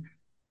next, Mhm.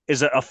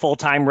 is a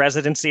full-time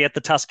residency at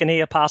the Tuscany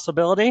a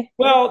possibility?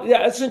 Well,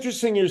 yeah, it's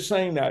interesting you're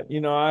saying that.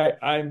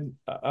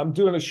 I'm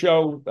doing a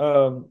show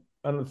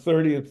on the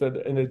 30th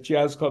in a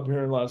jazz club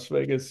here in Las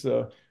Vegas,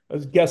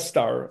 as a guest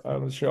star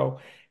on the show.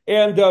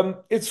 And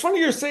it's funny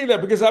you're saying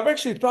that, because I've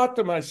actually thought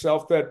to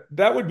myself that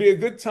that would be a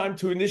good time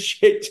to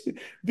initiate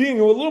being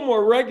a little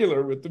more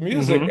regular with the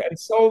music. Mm-hmm. And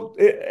so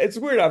it's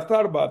weird. I've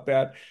thought about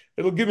that.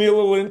 It'll give me a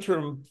little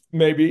interim,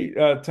 maybe,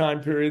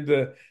 time period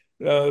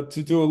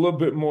to do a little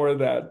bit more of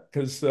that,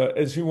 because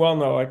as you well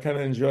know, I kind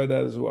of enjoy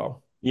that as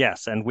well.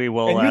 Yes, and we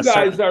will And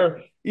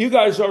certainly. you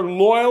guys are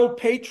loyal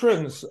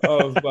patrons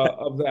of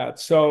that.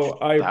 So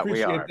I That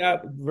we appreciate are.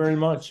 that very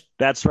much.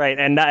 That's right,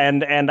 and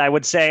I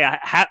would say I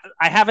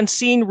haven't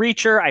seen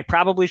Reacher. I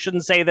probably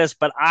shouldn't say this,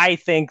 but I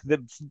think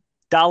the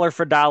dollar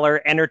for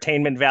dollar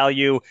entertainment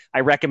value I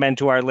recommend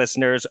to our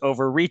listeners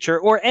over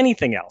Reacher or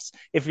anything else.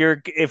 If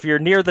you're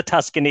near the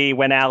Tuscany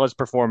when Al is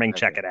performing,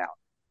 check Okay. it out.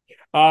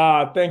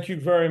 Thank you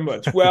very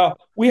much. Well,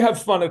 we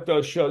have fun at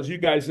those shows. You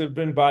guys have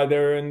been by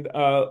there, and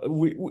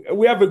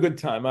we have a good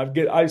time.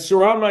 I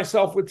surround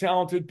myself with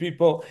talented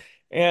people,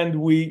 and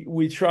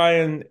we try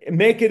and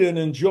make it an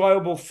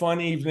enjoyable, fun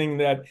evening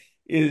that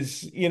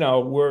is,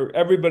 where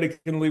everybody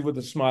can leave with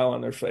a smile on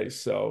their face.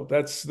 So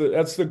that's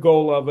the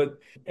goal of it.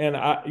 And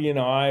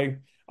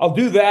I'll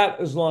do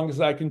that as long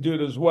as I can do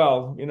it as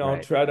well.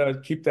 Right. Try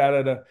to keep that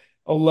at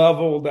a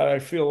level that I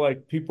feel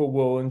like people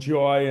will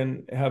enjoy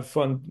and have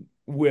fun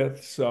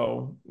with.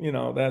 So,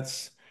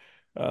 that's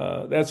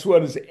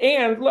what is.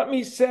 And let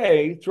me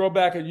say, throw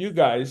back at you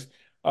guys.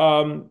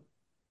 Um,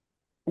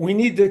 we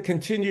need to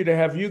continue to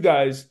have you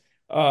guys.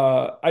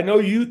 I know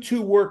you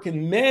two work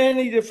in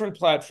many different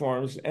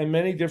platforms and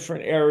many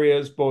different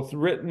areas, both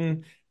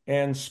written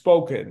and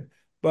spoken.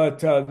 But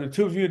the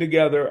two of you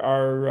together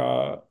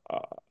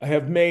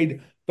have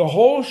made the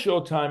whole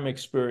Showtime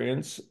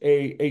experience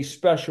a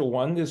special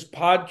one. This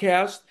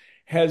podcast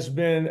has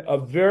been a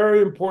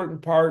very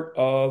important part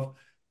of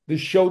the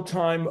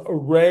Showtime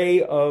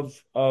array of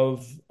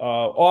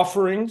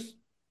offerings.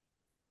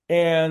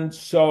 And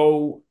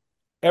so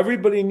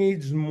everybody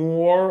needs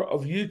more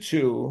of you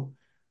two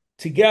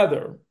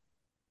together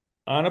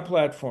on a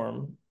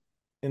platform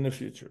in the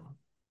future.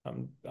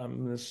 I'm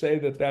going to say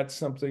that that's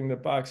something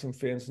that boxing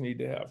fans need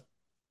to have.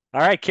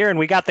 All right, Kieran,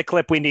 we got the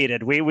clip we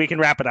needed. We can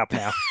wrap it up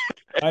now.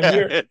 I'm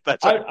here.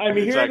 That's right. I'm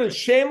here to Exactly.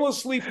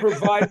 shamelessly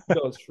provide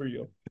those for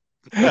you.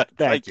 Thank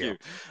Thank you. you.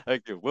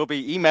 Thank you. We'll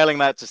be emailing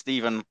that to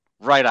Stephen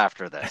right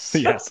after this.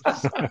 Yes.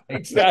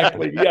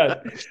 Exactly.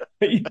 Yes.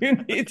 You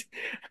need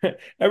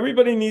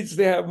everybody needs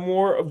to have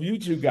more of you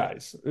two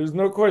guys. There's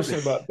no question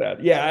about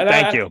that. Yeah. And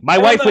Thank you. My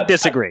and I'm wife would not,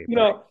 disagree.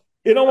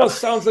 it almost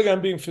sounds like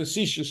I'm being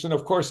facetious, and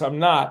of course I'm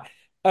not.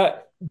 Uh,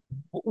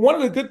 One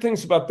of the good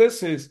things about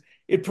this is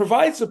it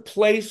provides a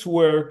place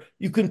where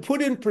you can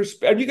put in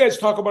perspective. And you guys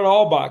talk about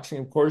all boxing,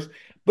 of course,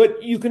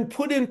 but you can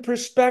put in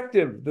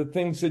perspective the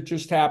things that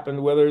just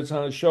happened, whether it's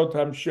on a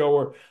Showtime show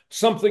or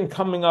something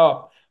coming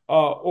up,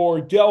 or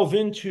delve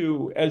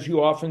into, as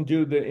you often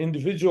do, the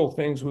individual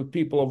things with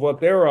people of what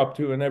they're up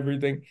to and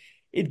everything.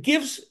 it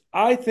gives,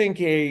 I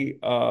think, a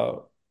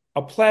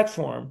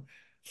platform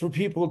for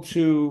people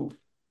to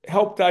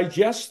help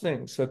digest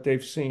things that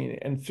they've seen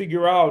and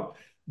figure out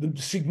the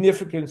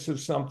significance of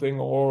something,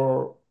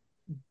 or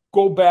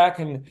go back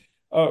and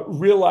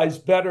realize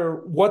better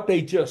what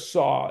they just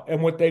saw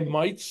and what they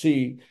might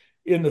see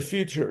in the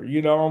future.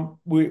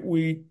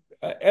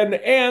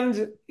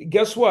 And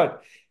guess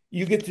what?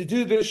 You get to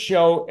do this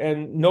show,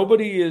 and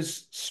nobody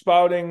is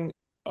spouting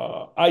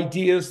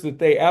ideas that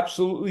they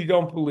absolutely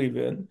don't believe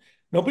in.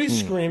 Nobody's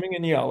screaming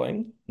and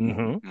yelling.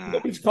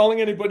 Nobody's calling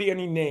anybody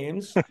any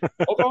names.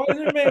 Although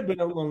there may have been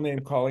a little name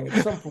calling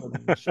at some point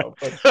in the show,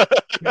 but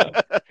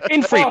yeah.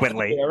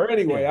 Infrequently.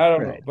 Anyway, I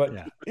don't know.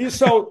 But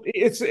so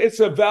it's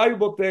a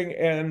valuable thing,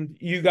 and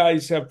you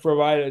guys have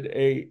provided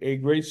a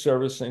great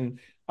service. And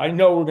I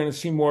know we're going to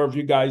see more of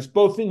you guys,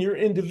 both in your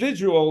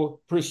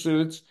individual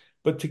pursuits,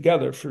 but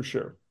together for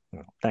sure.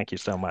 Thank you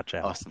so much,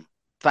 Al. Awesome.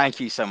 Thank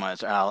you so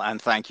much, Al,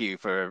 and thank you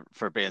for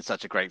being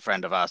such a great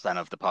friend of us and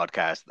of the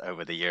podcast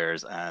over the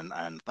years,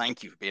 and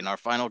thank you for being our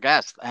final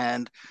guest.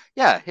 And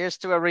yeah, here's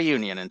to a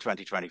reunion in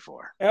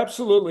 2024.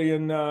 Absolutely.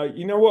 And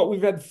you know what?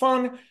 We've had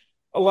fun,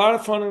 a lot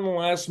of fun in the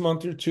last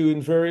month or two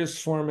in various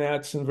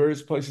formats and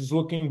various places,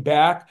 looking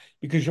back,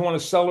 because you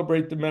want to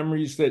celebrate the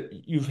memories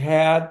that you've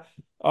had,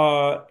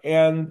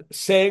 and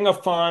saying a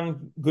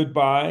fond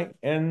goodbye,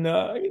 and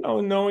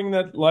knowing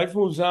that life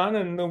moves on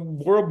and the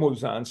world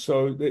moves on.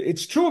 So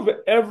it's true of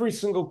every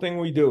single thing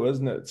we do,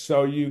 isn't it?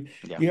 So you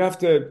have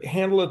to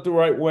handle it the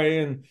right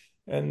way,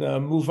 and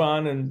move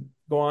on and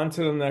go on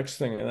to the next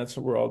thing. And that's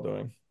what we're all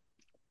doing.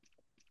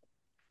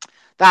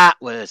 That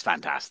was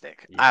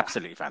fantastic. Yeah.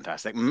 Absolutely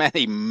fantastic.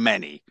 Many,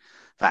 many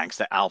thanks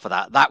to Al for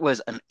that. That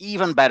was an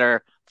even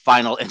better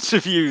final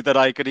interview that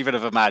I could even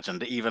have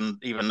imagined, even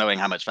knowing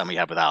how much fun we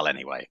had with Al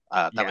anyway.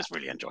 That was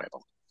really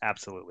enjoyable.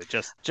 Absolutely.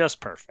 Just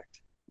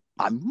perfect.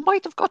 I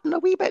might have gotten a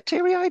wee bit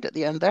teary-eyed at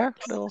the end there.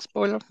 Little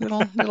spoiler,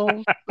 little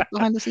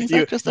behind the scenes,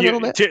 just a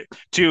little bit.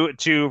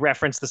 To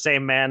reference the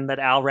same man that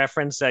Al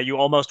referenced, you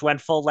almost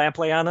went full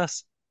Lampley on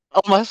us?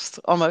 Almost.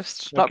 Okay.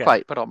 Not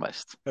quite, but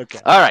almost. Okay.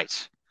 All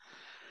right.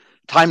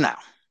 Time now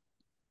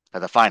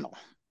for the final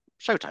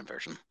Showtime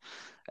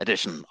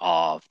edition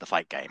of the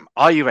fight game.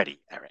 Are you ready,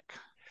 Eric?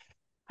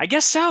 I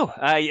guess so.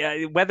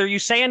 Whether you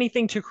say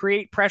anything to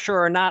create pressure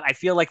or not, I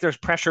feel like there's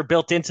pressure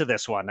built into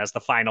this one as the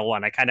final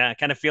one. I kind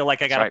of feel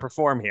like I got to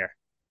perform here.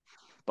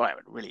 Boy, it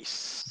would really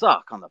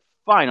suck on the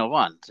final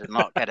one to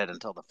not get it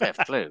until the fifth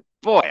clue.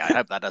 Boy, I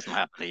hope that doesn't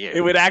happen to you.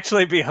 It would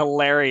actually be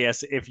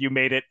hilarious if you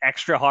made it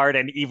extra hard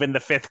and even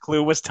the fifth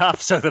clue was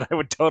tough, so that I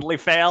would totally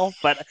fail.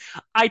 But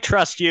I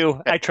trust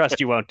you. I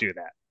trust you won't do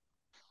that.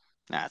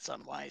 That's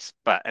unwise.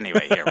 But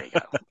anyway, here we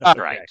go. All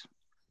right.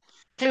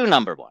 Clue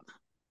number 1.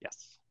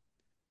 Yes.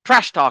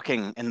 Trash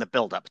talking in the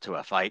build-up to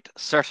a fight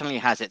certainly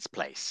has its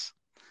place.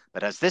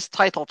 But as this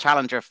title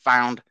challenger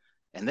found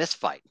in this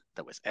fight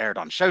that was aired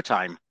on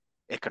Showtime,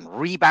 it can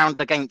rebound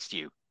against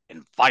you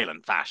in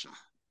violent fashion.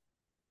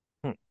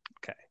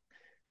 Okay.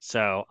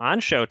 So on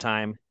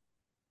Showtime,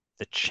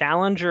 the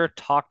challenger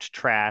talked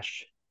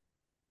trash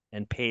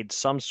and paid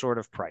some sort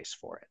of price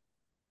for it.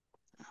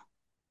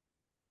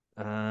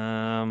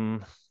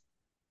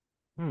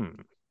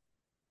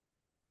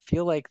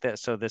 Feel like that.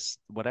 So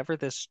whatever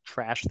this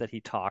trash that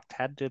he talked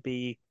had to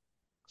be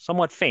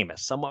somewhat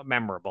famous, somewhat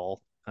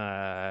memorable.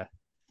 Trying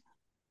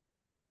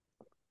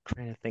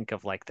to think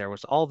of, like, there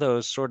was all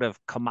those sort of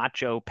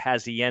Camacho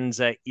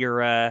Pazienza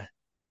era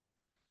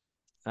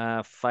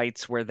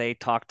fights where they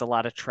talked a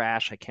lot of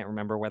trash. I can't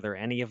remember whether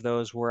any of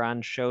those were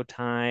on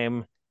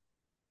Showtime.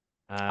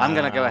 I'm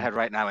going to go ahead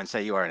right now and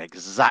say you are in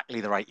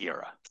exactly the right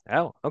era.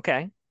 Oh,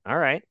 okay. All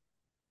right.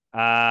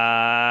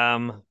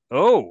 I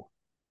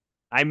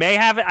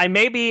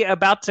may be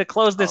about to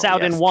close this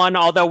out in one,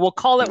 although we'll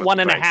call it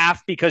 1.5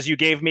 because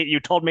you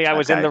told me I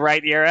was in the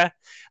right era.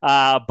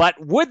 But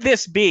would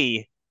this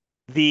be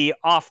the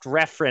oft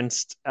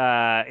referenced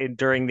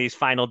during these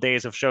final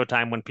days of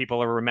Showtime when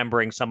people are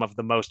remembering some of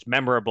the most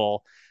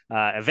memorable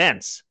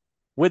events?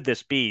 Would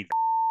this be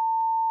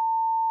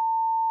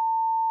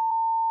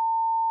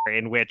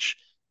in which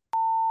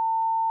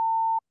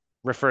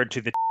referred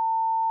to the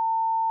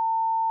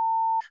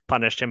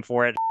punished him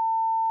for it?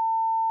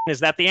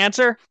 Is that the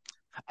answer?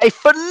 A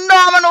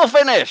phenomenal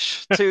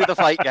finish to the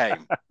fight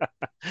game.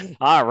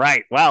 All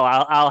right. Well,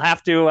 I'll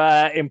have to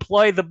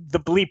employ the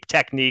bleep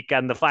technique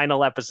on the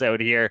final episode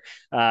here,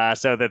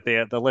 so that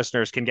the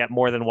listeners can get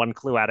more than one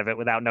clue out of it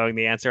without knowing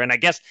the answer. And I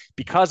guess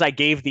because I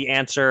gave the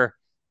answer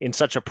in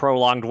such a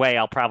prolonged way,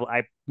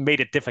 I made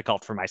it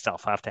difficult for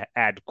myself. I'll have to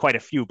add quite a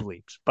few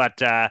bleeps.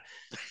 But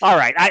all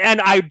right.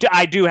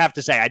 I do have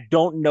to say, I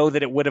don't know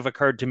that it would have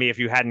occurred to me if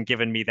you hadn't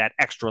given me that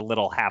extra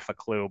little half a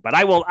clue. But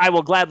I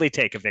will gladly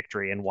take a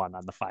victory in one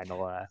on the final.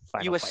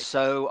 You were fight.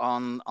 So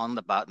on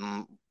the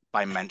button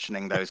by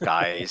mentioning those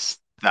guys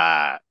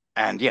that.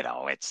 And,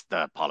 it's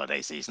the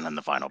holiday season and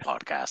the final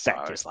podcast. So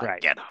I was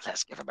like,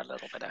 let's give him a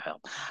little bit of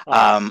help.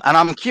 And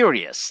I'm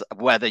curious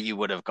whether you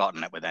would have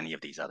gotten it with any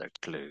of these other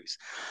clues.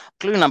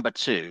 Clue number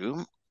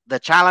 2, the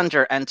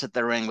challenger entered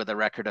the ring with a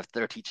record of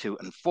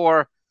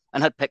 32-4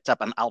 and had picked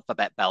up an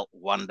alphabet belt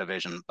one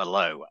division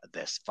below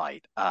this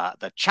fight.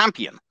 The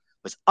champion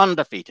was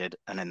undefeated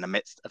and in the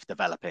midst of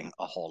developing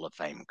a Hall of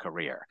Fame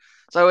career.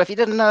 So if you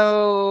didn't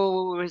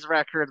know his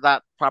record,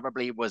 that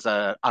probably was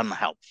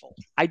unhelpful.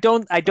 I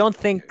don't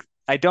think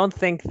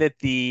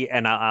that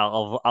and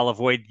I'll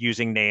avoid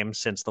using names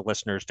since the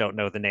listeners don't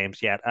know the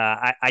names yet.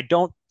 I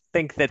don't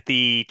think that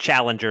the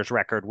challengers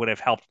record would have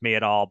helped me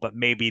at all, but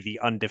maybe the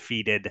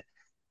undefeated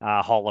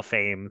Hall of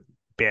Fame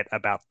bit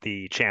about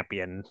the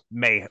champion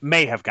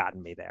may have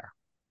gotten me there.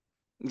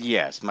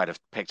 Yes, might have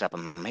picked up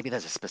on maybe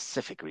there's a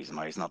specific reason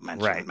why he's not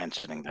Right.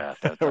 mentioning the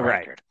Right.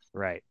 record.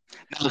 Right.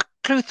 Now,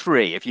 clue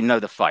three, if you know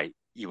the fight,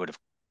 you would have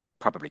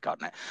probably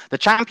gotten it. The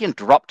champion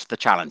dropped the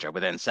challenger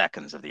within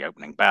seconds of the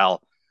opening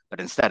bell, but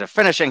instead of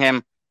finishing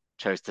him,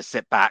 chose to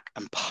sit back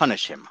and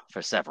punish him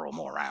for several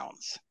more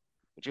rounds.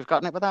 Would you have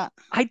gotten it with that?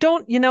 I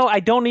don't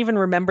even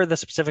remember the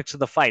specifics of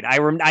the fight.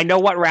 I know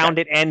what round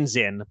Okay. it ends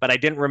in, but I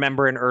didn't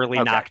remember an early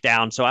Okay.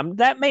 knockdown, so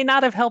that may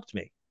not have helped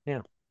me.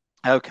 Yeah.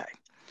 Okay.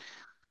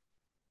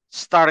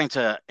 Starting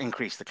to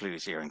increase the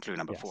clues here in clue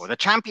number Yes. 4. The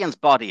champion's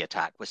body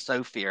attack was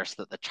so fierce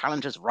that the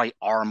challenger's right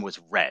arm was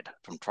red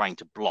from trying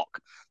to block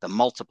the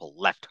multiple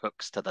left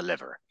hooks to the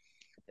liver.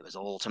 It was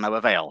all to no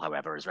avail,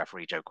 however, as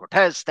referee Joe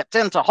Cortez stepped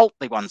in to halt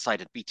the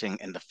one-sided beating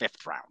in the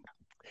 5th round.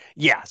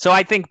 Yeah, so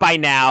I think by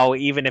now,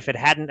 even if it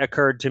hadn't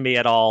occurred to me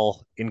at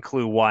all in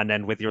clue 1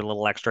 and with your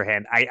little extra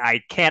hand,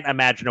 I can't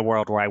imagine a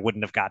world where I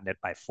wouldn't have gotten it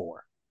by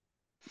 4.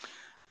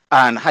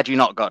 And had you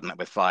not gotten it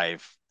with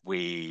 5,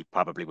 we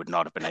probably would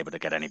not have been able to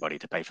get anybody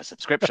to pay for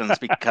subscriptions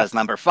because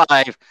number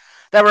 5,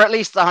 there were at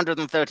least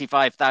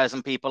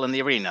 135,000 people in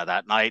the arena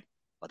that night,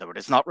 although it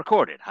is not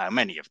recorded how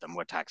many of them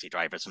were taxi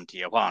drivers from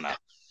Tijuana.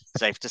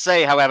 Safe to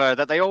say, however,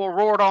 that they all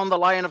roared on the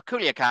Lion of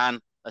Culiacan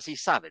as he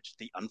savaged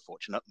the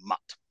unfortunate Mutt.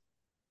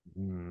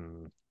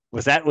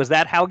 Was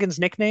that Haugen's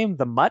nickname,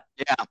 the Mutt?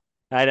 Yeah.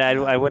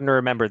 I wouldn't have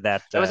remembered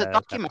that. There was a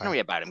documentary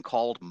about him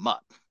called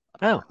Mutt.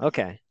 Oh,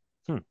 okay.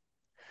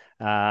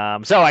 Now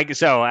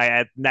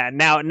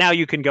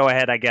you can go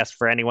ahead, I guess,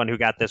 for anyone who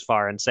got this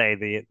far and say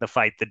the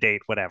fight, the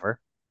date, whatever.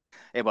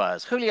 It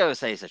was Julio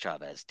Cesar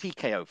Chavez,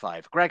 TKO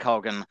 5, Greg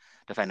Hogan,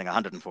 defending a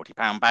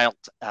 140-pound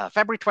belt,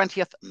 February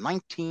 20th,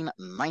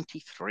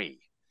 1993.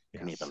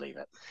 Can you believe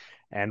it?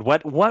 And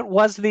what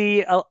was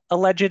the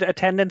alleged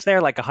attendance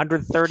there? Like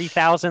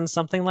 130,000,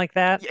 something like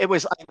that? It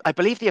was, I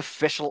believe the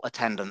official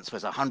attendance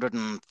was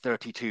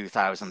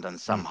 132,000 and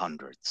some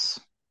hundreds.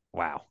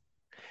 Wow.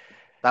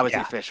 That was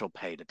the official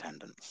paid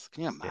attendance.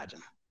 Can you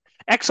imagine?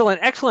 Yeah.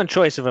 Excellent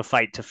choice of a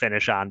fight to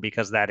finish on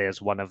because that is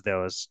one of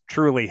those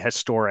truly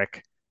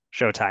historic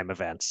Showtime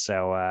events.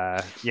 So,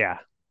 yeah.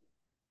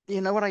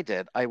 You know what I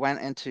did? I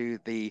went into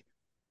the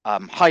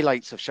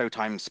highlights of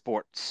Showtime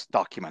Sports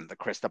document that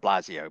Chris de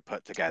Blasio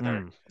put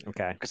together.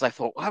 Okay. Because I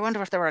thought, I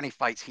wonder if there were any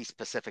fights he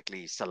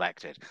specifically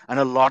selected. And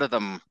a lot of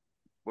them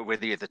were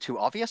either too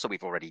obvious or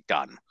we've already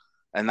done.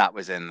 And that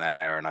was in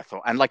there. And I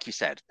thought, and like you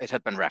said, it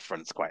had been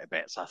referenced quite a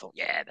bit. So I thought,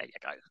 yeah, there you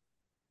go.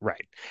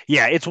 Right.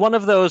 Yeah, it's one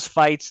of those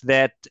fights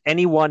that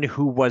anyone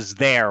who was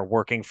there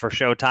working for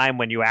Showtime,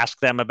 when you ask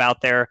them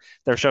about their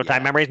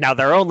Showtime memories, now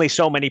there are only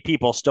so many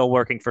people still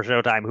working for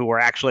Showtime who were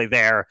actually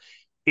there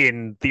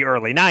in the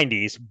early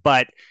 90s,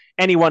 but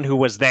anyone who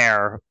was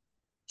there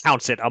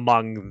counts it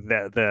among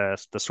the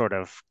sort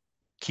of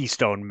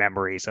keystone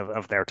memories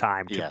of their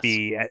time to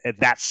be at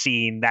that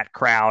scene, that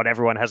crowd.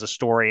 Everyone has a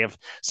story of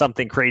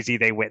something crazy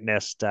they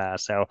witnessed.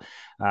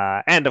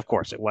 And of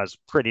course, it was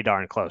pretty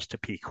darn close to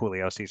peak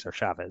Julio Cesar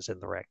Chavez in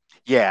the ring.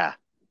 Yeah.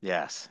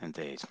 Yes,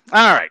 indeed.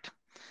 All right.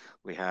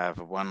 We have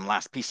one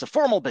last piece of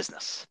formal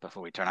business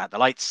before we turn out the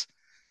lights.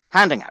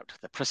 Handing out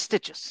the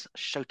prestigious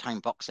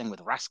Showtime Boxing with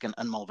Raskin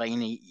and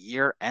Mulvaney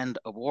year-end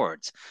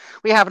awards.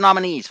 We have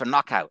nominees for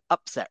Knockout,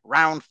 Upset,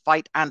 Round,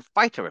 Fight, and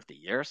Fighter of the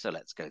Year, so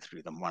let's go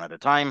through them one at a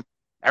time.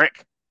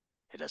 Eric,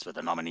 hit us with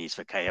the nominees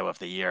for KO of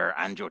the Year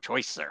and your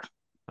choice, sir.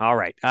 All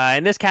right.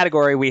 In this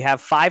category, we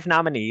have 5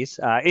 nominees.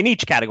 In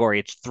each category,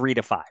 it's 3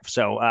 to 5.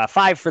 So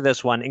 5 for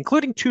this one,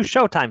 including 2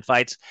 Showtime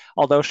fights,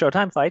 although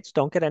Showtime fights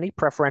don't get any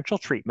preferential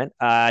treatment.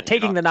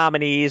 Taking the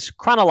nominees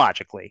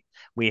chronologically,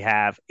 we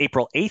have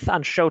April 8th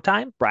on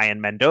Showtime,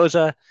 Brian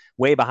Mendoza,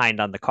 way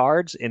behind on the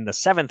cards. In the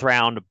 7th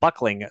round,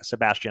 buckling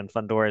Sebastian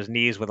Fundora's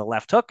knees with a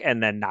left hook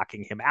and then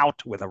knocking him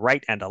out with a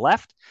right and a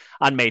left.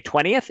 On May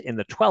 20th, in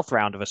the 12th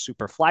round of a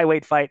super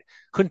flyweight fight,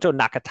 Junto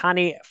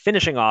Nakatani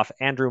finishing off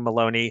Andrew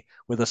Maloney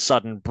with a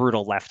sudden,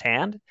 brutal left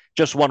hand.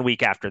 Just 1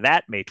 week after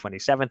that, May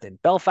 27th in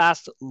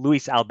Belfast,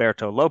 Luis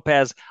Alberto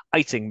Lopez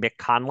icing Mick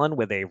Conlon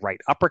with a right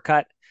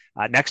uppercut.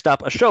 Next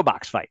up, a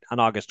showbox fight on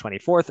August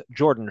 24th.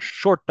 Jordan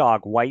Short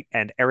Dog White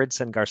and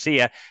Eridson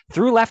Garcia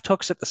threw left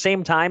hooks at the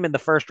same time in the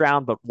first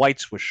round, but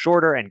White's was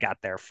shorter and got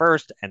there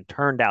first and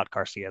turned out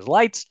Garcia's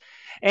lights.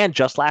 And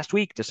just last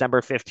week,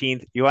 December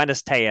 15th,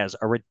 Yoenis Tellez,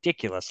 a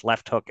ridiculous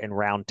left hook in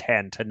round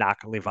 10 to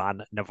knock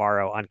Livan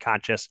Navarro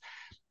unconscious.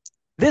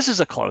 This is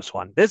a close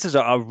one. This is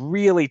a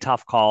really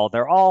tough call.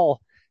 They're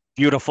all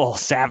beautiful,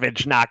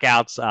 savage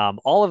knockouts.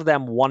 All of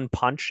them one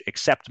punch,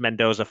 except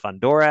Mendoza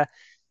Fundora.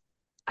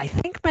 I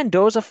think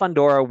Mendoza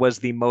Fundora was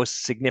the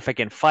most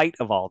significant fight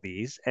of all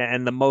these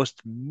and the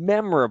most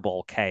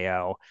memorable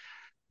KO.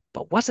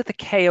 But was it the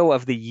KO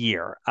of the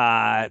year?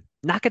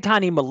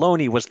 Nakatani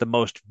Maloney was the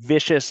most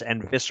vicious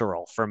and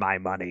visceral for my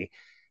money.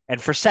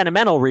 And for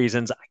sentimental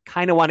reasons, I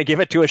kind of want to give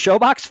it to a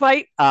Showbox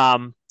fight,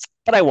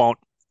 but I won't.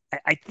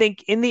 I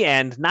think in the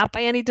end, not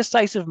by any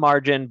decisive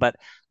margin, but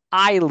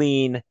I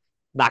lean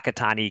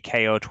Nakatani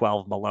KO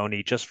 12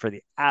 Maloney just for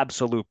the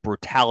absolute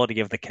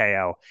brutality of the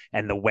KO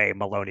and the way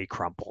Maloney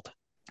crumpled.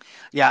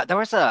 Yeah, there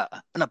was an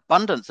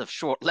abundance of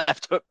short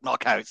left hook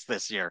knockouts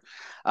this year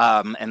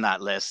in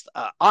that list.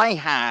 I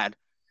had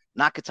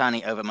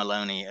Nakatani over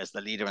Maloney as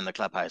the leader in the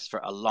clubhouse for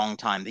a long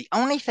time. The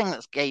only thing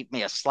that gave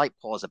me a slight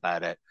pause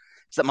about it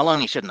is that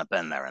Maloney shouldn't have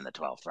been there in the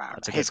 12th round.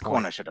 That's a good His point.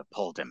 corner should have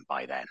pulled him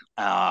by then.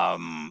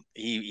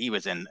 He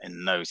was in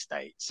no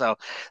state. So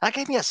that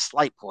gave me a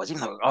slight pause,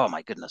 even though, oh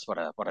my goodness, what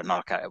a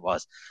knockout it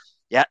was.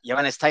 Yeah,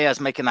 Johannes Tejas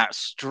making that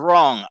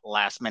strong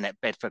last minute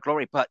bid for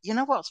glory. But you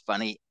know what's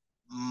funny?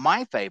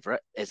 My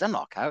favorite is a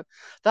knockout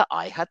that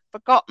I had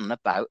forgotten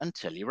about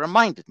until you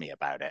reminded me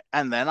about it.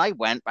 And then I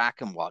went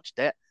back and watched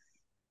it,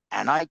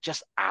 and I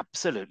just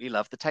absolutely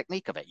love the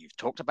technique of it. You've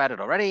talked about it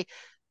already.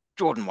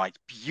 Jordan White's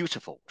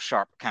beautiful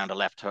sharp counter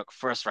left hook,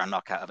 first round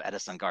knockout of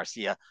Edison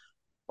Garcia.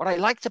 What I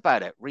liked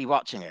about it,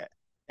 rewatching it,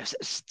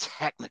 it's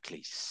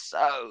technically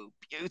so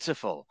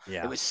beautiful. It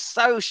Yeah. was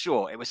so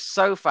short, it was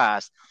so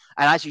fast.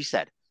 And as you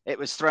said, it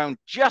was thrown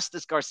just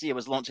as Garcia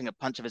was launching a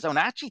punch of his own.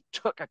 I actually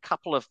took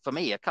for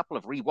me, a couple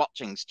of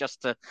rewatchings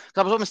just to,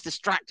 because I was almost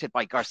distracted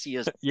by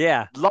Garcia's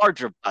Yeah.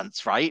 larger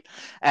bunts, right?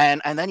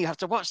 And then you have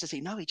to watch to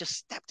see, no, he just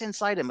stepped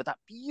inside him with that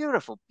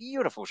beautiful,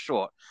 beautiful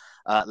short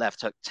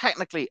left hook.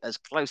 Technically as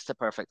close to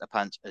perfect a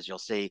punch as you'll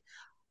see.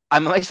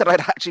 I'm amazed that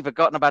I'd actually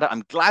forgotten about it.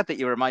 I'm glad that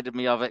you reminded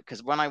me of it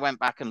because when I went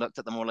back and looked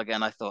at them all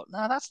again, I thought,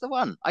 no, that's the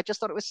one. I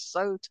just thought it was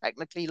so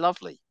technically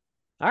lovely.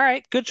 All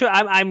right, good show.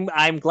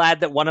 I'm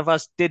glad that one of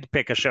us did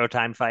pick a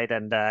Showtime fight,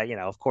 and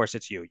of course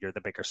it's you. You're the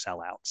bigger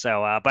sellout.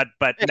 So, but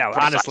Yeah, no,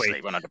 honestly,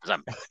 precisely,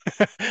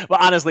 100%. well,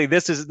 honestly,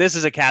 this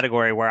is a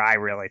category where I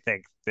really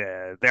think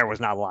there was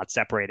not a lot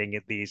separating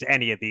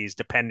any of these,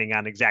 depending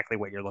on exactly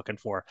what you're looking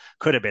for.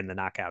 Could have been the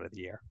knockout of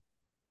the year.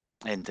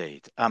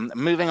 Indeed.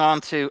 Moving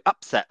on to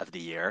upset of the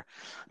year.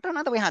 I don't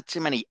know that we had too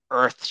many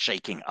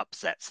earth-shaking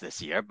upsets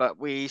this year, but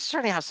we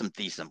certainly have some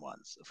decent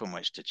ones from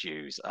which to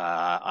choose.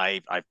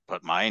 I've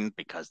put mine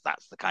because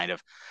that's the kind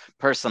of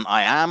person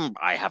I am.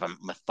 I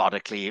haven't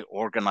methodically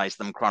organized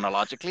them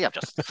chronologically. I've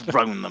just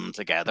thrown them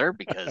together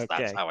because that's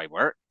Okay. how I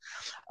work.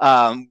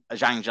 Zhang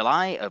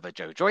Jilai over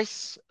Joe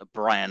Joyce,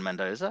 Brian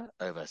Mendoza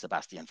over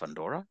Sebastian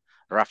Fundora,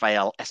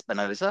 Rafael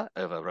Espinoza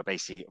over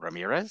Robesi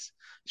Ramirez,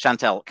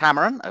 Chantel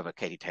Cameron over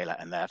Katie Taylor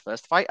in their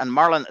first fight, and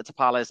Marlon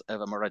Tapales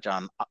over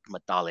Murajan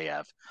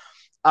Akhmadaliev.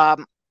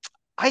 Um,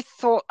 I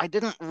thought I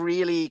didn't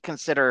really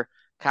consider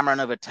Cameron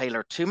over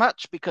Taylor too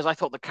much because I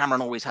thought that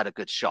Cameron always had a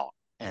good shot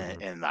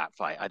Mhm. in that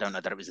fight. I don't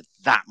know that it was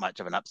that much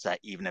of an upset,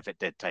 even if it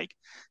did take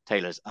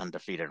Taylor's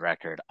undefeated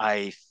record.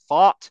 I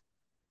thought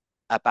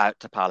about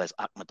Tapales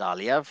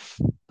Akhmadaliev,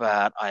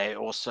 but I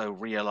also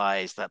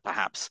realized that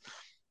perhaps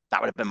that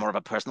would have been more of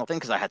a personal thing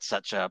because I had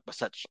such a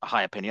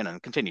high opinion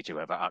and continue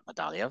to over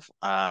Akhmadaliev.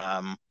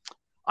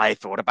 I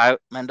thought about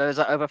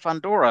Mendoza over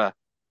Fundora.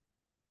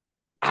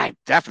 I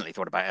definitely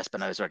thought about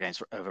Espinoza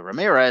against over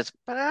Ramirez,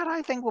 but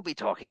I think we'll be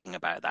talking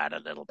about that a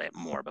little bit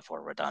more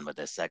before we're done with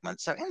this segment.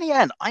 So in the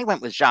end, I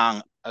went with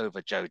Zhang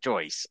over Joe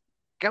Joyce.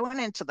 Going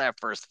into their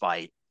first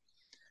fight,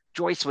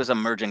 Joyce was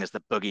emerging as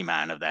the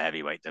boogeyman of the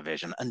heavyweight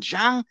division, and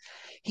Zhang,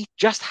 he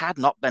just had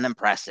not been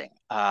impressing.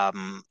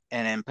 And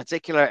in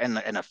particular, in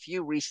a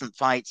few recent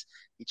fights,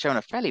 he'd shown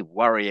a fairly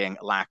worrying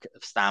lack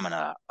of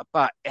stamina.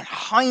 But in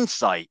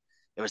hindsight,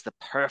 it was the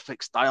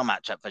perfect style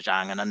matchup for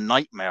Zhang and a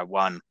nightmare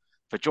one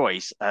for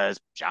Joyce, as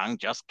Zhang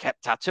just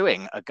kept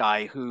tattooing a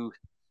guy who,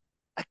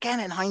 again,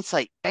 in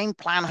hindsight, game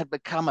plan had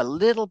become a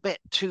little bit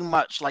too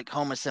much like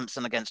Homer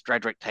Simpson against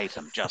Drederick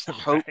Tatum. Just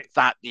hope Right.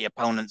 that the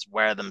opponents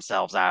wear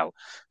themselves out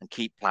and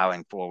keep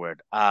plowing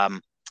forward.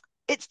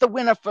 It's the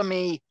winner for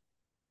me,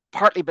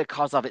 partly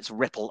because of its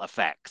ripple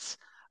effects,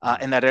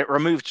 Mhm. in that it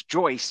removed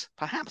Joyce,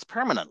 perhaps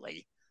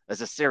permanently,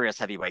 as a serious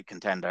heavyweight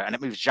contender, and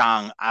it moves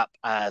Zhang up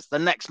as the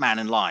next man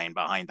in line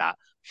behind that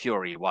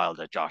Fury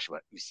Wilder Joshua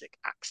Usyk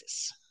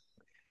axis.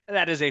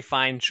 That is a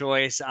fine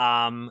choice.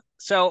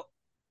 So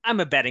I'm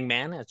a betting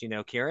man, as you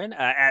know, Kieran,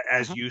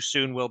 as Mm-hmm. you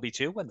soon will be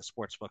too when the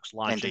sports books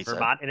launch in Indeed, so.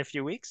 Vermont in a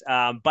few weeks.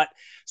 But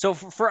so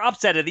for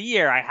upset of the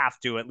year, I have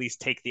to at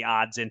least take the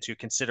odds into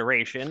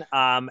consideration.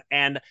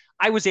 And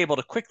I was able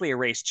to quickly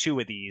erase two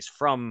of these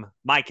from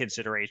my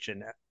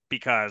consideration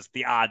because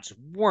the odds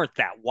weren't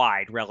that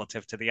wide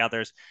relative to the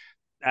others.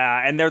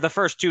 And they're the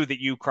first two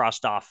that you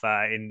crossed off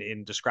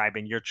in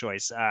describing your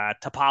choice.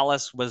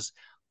 Tapales was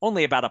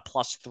only about a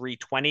plus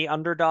 320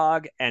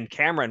 underdog, and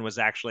Cameron was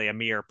actually a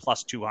mere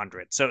plus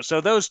 200.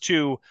 So those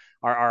two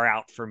are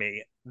out for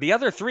me. The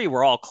other three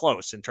were all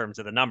close in terms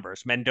of the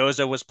numbers.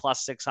 Mendoza was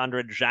plus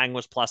 600, Zhang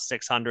was plus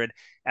 600,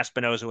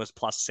 Espinoza was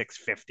plus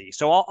 650.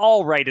 So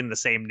all right in the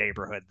same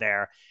neighborhood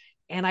there.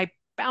 And I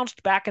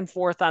bounced back and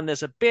forth on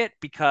this a bit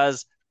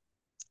because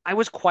I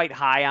was quite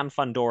high on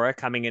Fundora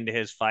coming into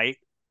his fight.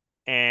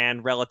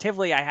 And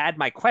relatively, I had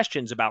my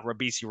questions about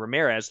Robeisy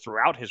Ramirez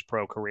throughout his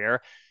pro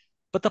career.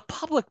 But the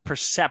public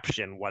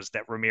perception was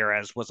that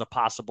Ramirez was a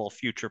possible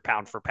future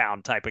pound for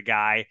pound type of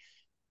guy.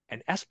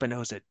 And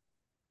Espinoza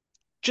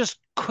just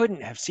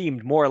couldn't have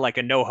seemed more like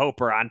a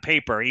no-hoper on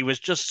paper. He was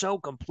just so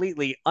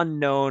completely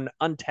unknown,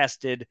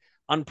 untested,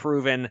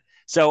 unproven.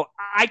 So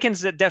I can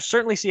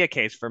certainly see a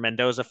case for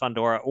Mendoza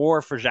Fundora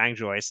or for Zhang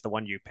Joyce, the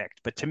one you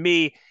picked. But to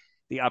me,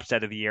 the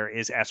upset of the year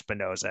is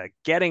Espinoza,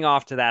 getting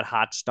off to that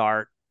hot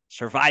start,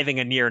 surviving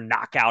a near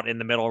knockout in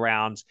the middle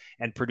rounds,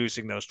 and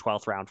producing those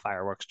 12th round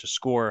fireworks to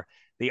score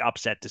the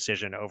upset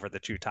decision over the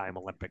two-time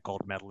Olympic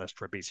gold medalist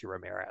Robeisy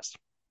Ramirez.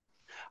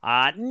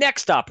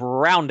 Next up,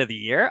 round of the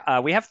year,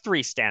 we have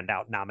three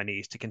standout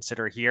nominees to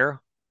consider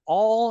here,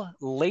 all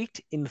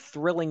late in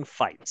thrilling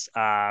fights.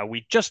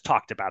 We just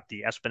talked about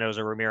the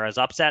Espinoza Ramirez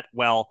upset.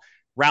 Well,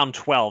 round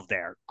 12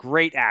 there.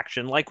 Great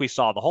action, like we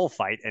saw the whole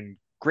fight, and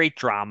great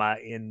drama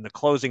in the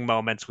closing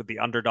moments with the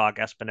underdog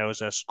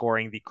Espinoza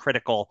scoring the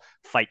critical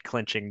fight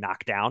clinching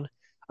knockdown.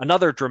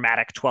 Another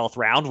dramatic 12th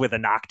round with a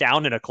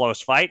knockdown in a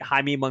close fight.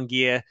 Jaime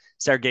Munguia,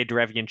 Sergey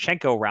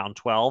Derevianchenko, round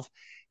 12.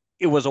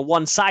 It was a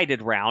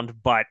one-sided round,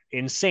 but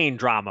insane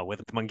drama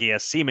with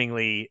Munguia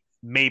seemingly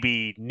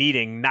maybe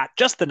needing not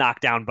just the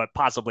knockdown, but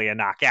possibly a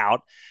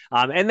knockout.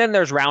 And then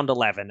there's round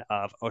 11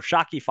 of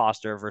Oshaki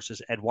Foster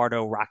versus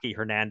Eduardo Rocky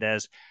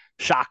Hernandez.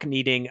 Shock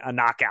needing a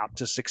knockout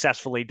to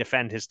successfully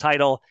defend his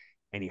title.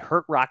 And he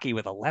hurt Rocky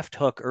with a left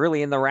hook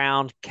early in the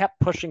round,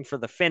 kept pushing for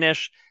the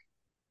finish.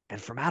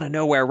 And from out of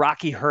nowhere,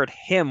 Rocky hurt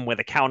him with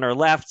a counter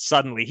left.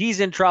 Suddenly he's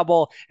in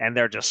trouble, and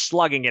they're just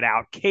slugging it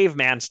out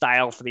caveman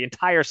style for the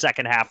entire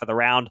second half of the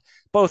round,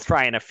 both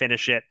trying to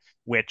finish it,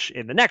 which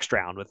in the next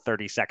round, with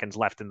 30 seconds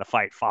left in the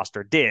fight,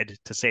 Foster did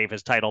to save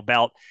his title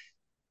belt.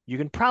 You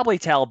can probably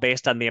tell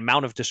based on the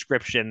amount of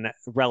description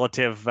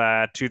relative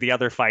to the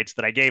other fights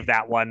that I gave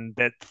that one,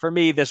 that for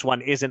me, this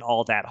one isn't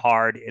all that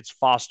hard. It's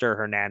Foster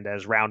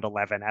Hernandez, round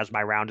 11, as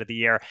my round of the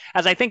year.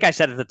 As I think I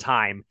said at the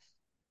time,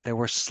 there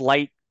were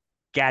slight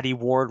Gaddy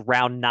Ward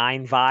round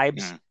 9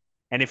 vibes.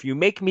 And if you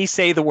make me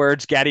say the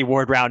words Gaddy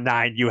Ward round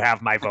 9, you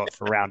have my vote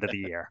for round of the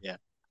year. Yeah.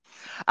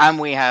 And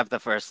we have the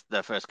first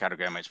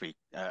category in which we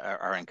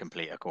are in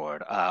complete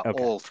accord. Okay.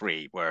 All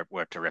three were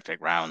terrific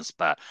rounds,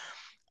 but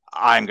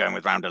I'm going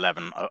with round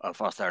 11 of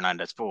Foster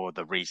Hernandez for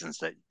the reasons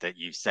that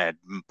you said,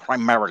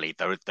 primarily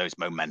those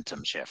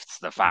momentum shifts.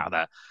 The fact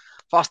that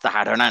Foster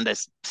had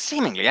Hernandez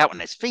seemingly out on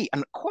his feet,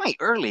 and quite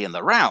early in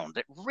the round,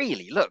 it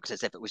really looked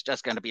as if it was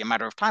just going to be a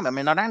matter of time. I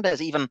mean,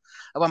 Hernandez even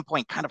at one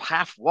point kind of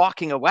half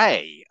walking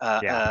away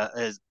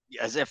as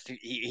if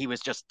he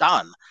was just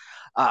done.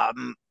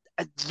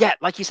 Yet,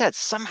 like you said,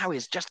 somehow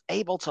he's just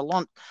able to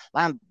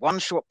land one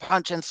short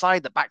punch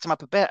inside that backed him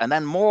up a bit, and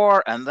then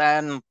more, and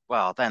then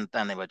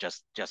they were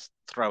just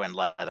throwing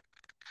leather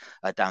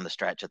down the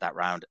stretch of that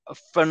round. A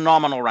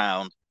phenomenal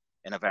round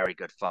in a very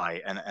good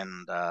fight, and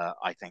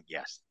I think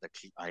yes,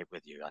 I'm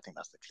with you. I think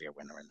that's the clear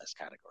winner in this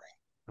category.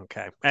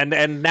 Okay,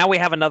 and now we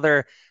have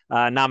another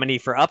nominee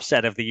for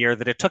upset of the year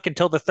that it took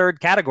until the third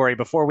category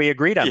before we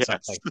agreed on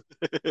something.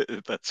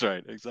 That's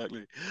right,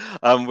 exactly.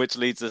 Which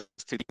leads us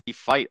to the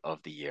fight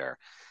of the year,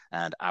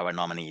 and our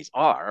nominees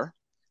are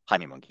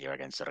Jaime Munguia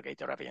against Sergey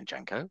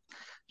Derevianchenko,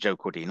 Joe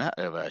Cordina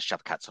over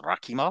Shavkat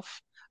Rakimov,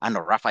 and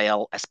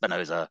Rafael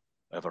Espinoza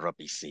over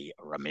Robeisy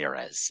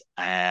Ramirez.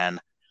 And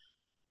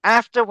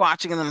after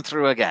watching them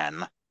through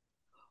again,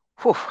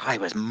 I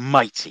was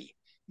mighty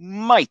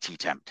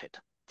tempted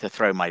to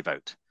throw my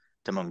vote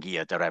to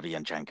Munguia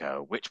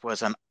Derevianchenko, which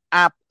was an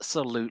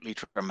absolutely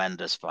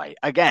tremendous fight.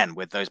 Again,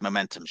 with those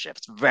momentum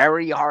shifts,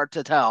 very hard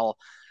to tell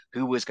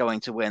who was going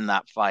to win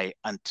that fight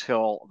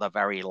until the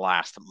very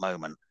last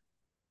moment.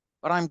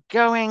 But I'm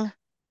going,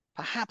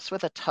 perhaps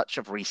with a touch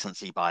of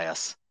recency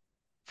bias,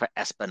 for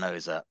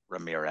Espinoza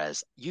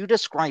Ramirez. You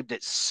described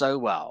it so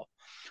well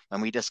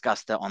when we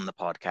discussed it on the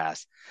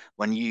podcast,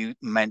 when you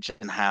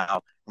mentioned how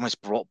it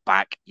almost brought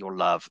back your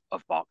love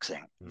of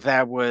boxing.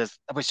 There was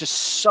just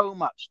so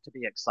much to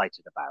be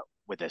excited about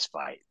with this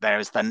fight.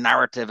 There's the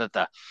narrative of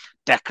the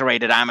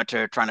decorated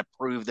amateur trying to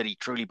prove that he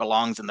truly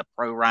belongs in the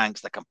pro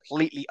ranks, the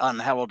completely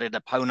unheralded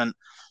opponent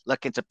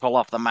looking to pull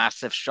off the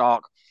massive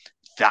shock,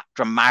 that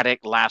dramatic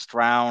last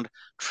round,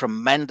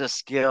 tremendous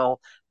skill,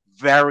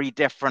 very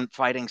different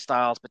fighting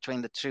styles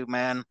between the two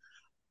men.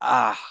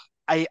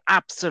 A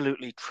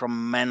absolutely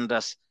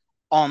tremendous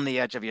on the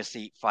edge of your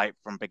seat fight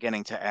from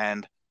beginning to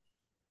end.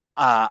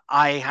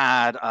 I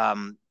had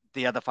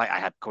the other fight, I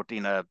had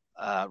Cordina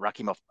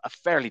Rakimov, a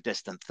fairly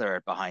distant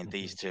third behind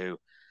these two.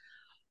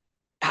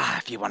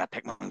 If you want to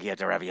pick Munguia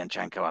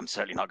Derevianchenko, I'm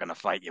certainly not going to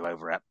fight you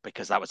over it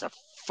because that was a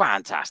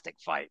fantastic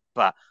fight.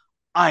 But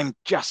I'm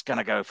just going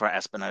to go for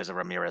Espinoza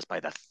Ramirez by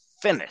the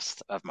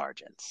thinnest of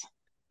margins.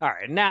 All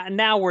right,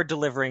 now we're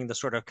delivering the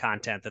sort of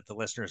content that the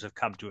listeners have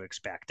come to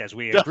expect, as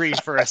we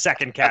agreed for a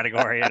second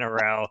category in a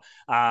row.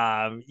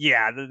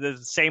 Yeah, the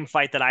same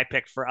fight that I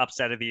picked for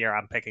upset of the year,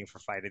 I'm picking for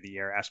fight of the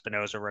year,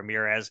 Espinoza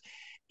Ramirez.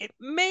 It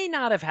may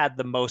not have had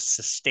the most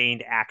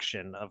sustained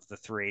action of the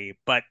three,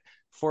 but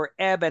for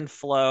ebb and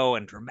flow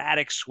and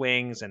dramatic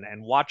swings and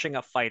watching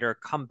a fighter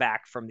come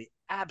back from the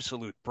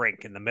absolute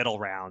brink in the middle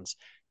rounds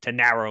to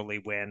narrowly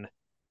win,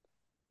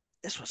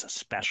 this was a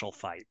special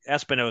fight.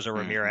 Espinoza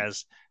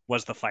Ramirez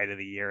was the fight of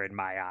the year in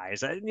my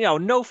eyes.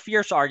 No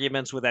fierce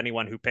arguments with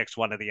anyone who picks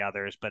one of the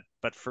others,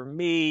 but for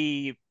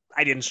me,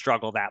 I didn't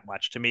struggle that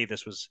much. To me,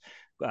 this was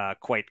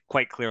quite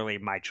clearly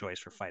my choice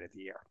for fight of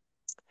the year.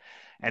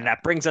 And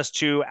that brings us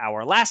to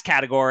our last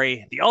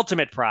category, the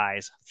ultimate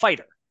prize,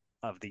 fighter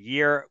of the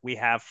year. We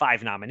have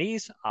 5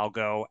 nominees. I'll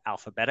go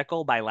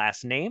alphabetical by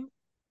last name.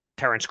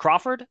 Terence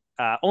Crawford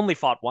only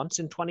fought once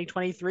in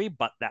 2023,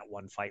 but that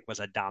one fight was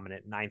a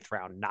dominant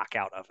 9th-round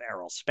knockout of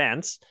Errol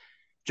Spence.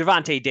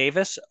 Gervonta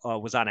Davis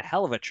was on a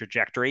hell of a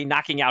trajectory,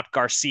 knocking out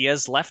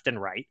Garcias left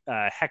and right.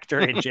 Hector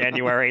in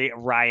January,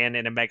 Ryan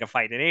in a mega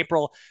fight in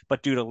April,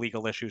 but due to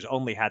legal issues,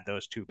 only had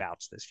those 2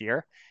 bouts this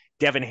year.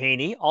 Devin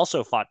Haney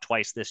also fought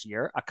twice this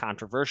year, a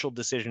controversial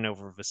decision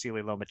over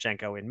Vasily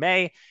Lomachenko in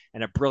May,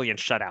 and a brilliant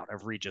shutout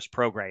of Regis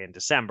Prograis in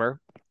December.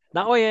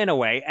 Naoya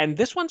Inoue, and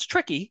this one's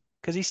tricky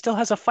because he still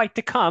has a fight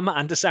to come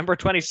on December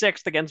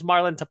 26th against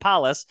Marlon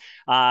Tapales.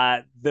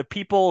 The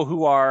people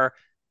who are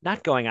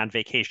not going on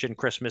vacation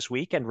Christmas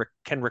week and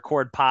can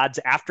record pods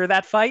after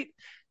that fight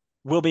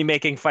will be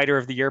making Fighter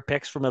of the Year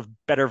picks from a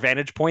better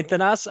vantage point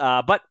than us.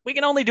 But we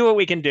can only do what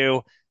we can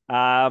do.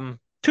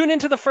 Tune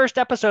into the first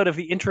episode of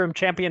the Interim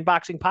Champion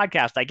Boxing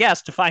Podcast, I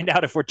guess, to find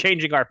out if we're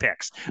changing our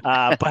picks.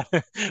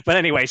 But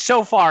anyway,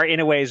 so far,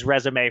 Inoue's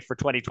resume for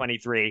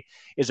 2023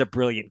 is a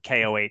brilliant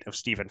KO8 of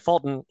Stephen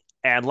Fulton.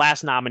 And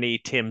last nominee,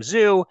 Tim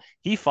Tszyu,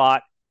 he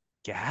fought,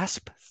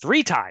 gasp,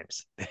 3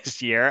 times this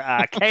year.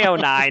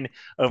 KO9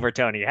 over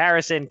Tony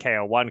Harrison,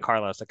 KO1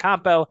 Carlos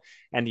Ocampo,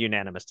 and the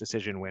unanimous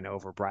decision win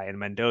over Brian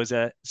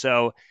Mendoza.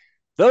 So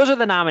those are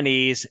the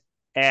nominees.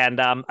 And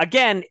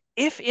again,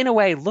 if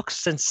Inoue looks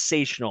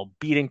sensational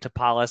beating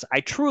Tapales,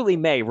 I truly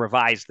may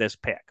revise this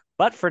pick.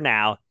 But for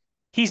now,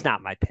 he's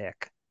not my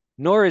pick,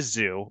 nor is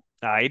Tszyu.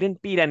 He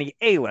didn't beat any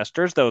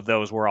A-listers, though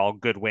those were all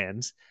good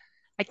wins.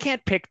 I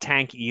can't pick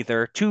Tank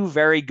either. 2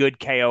 very good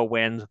KO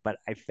wins, but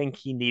I think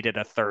he needed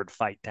a 3rd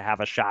fight to have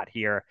a shot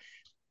here.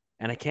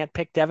 And I can't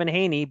pick Devin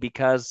Haney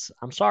because,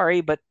 I'm sorry,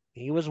 but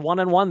he was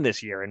 1-1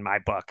 this year in my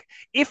book.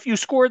 If you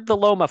scored the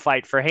Loma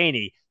fight for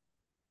Haney,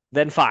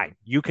 then fine.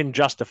 You can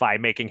justify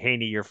making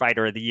Haney your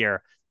fighter of the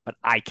year, but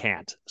I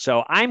can't.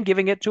 So I'm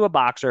giving it to a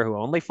boxer who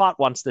only fought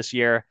once this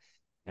year.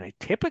 And I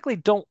typically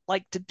don't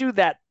like to do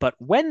that, but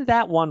when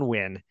that one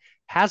win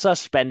has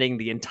us spending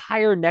the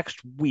entire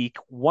next week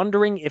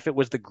wondering if it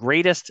was the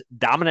greatest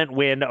dominant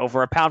win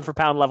over a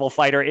pound-for-pound level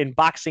fighter in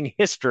boxing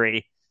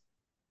history,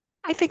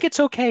 I think it's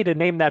okay to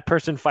name that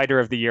person fighter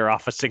of the year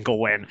off a single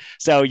win.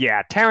 So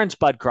yeah, Terence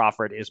Bud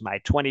Crawford is my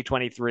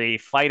 2023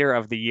 fighter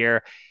of the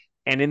year.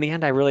 And in the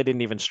end, I really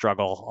didn't even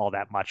struggle all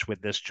that much with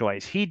this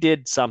choice. He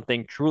did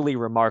something truly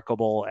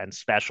remarkable and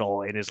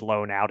special in his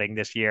lone outing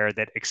this year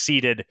that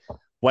exceeded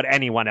what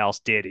anyone else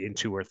did in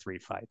 2 or 3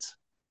 fights.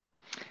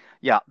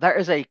 Yeah, there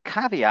is a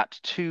caveat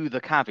to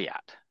the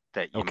caveat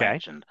that you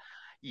mentioned.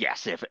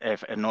 Yes, if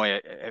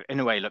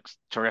Inoue looks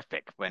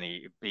terrific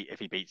if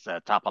he beats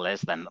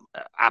Tapales, then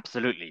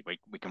absolutely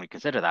we can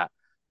reconsider that.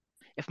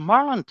 If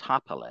Marlon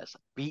Tapales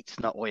beats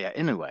Naoya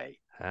Inoue,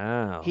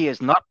 he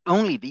is not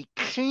only the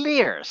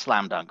clear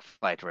slam dunk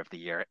fighter of the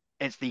year,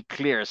 it's the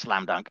clear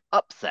slam dunk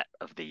upset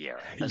of the year.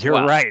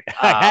 You're right.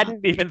 I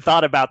hadn't even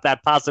thought about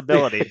that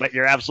possibility, but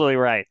you're absolutely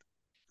right.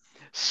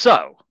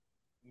 So,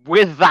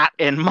 with that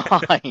in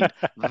mind,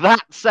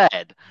 that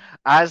said,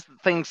 as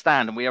things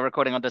stand, and we are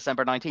recording on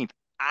December 19th,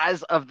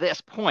 as of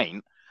this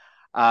point,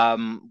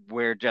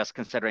 we're just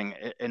considering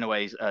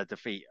Inoue's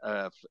defeat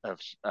of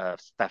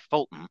Steph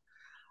Fulton.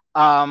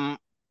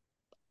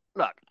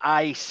 Look,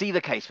 I see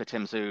the case for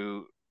Tim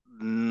Tszyu,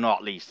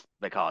 not least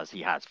because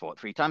he has fought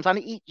 3 times,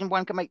 and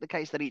one can make the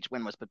case that each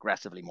win was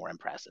progressively more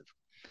impressive.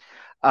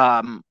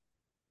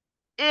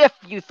 If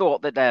you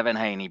thought that Devin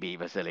Haney beat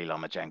Vasily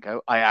Lomachenko,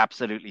 I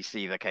absolutely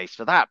see the case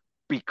for that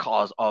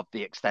because of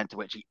the extent to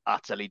which he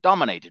utterly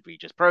dominated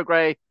Regis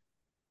Prograis.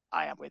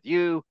 I am with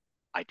you.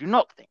 I do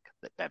not think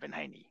that Devin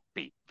Haney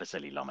beat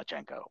Vasily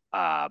Lomachenko.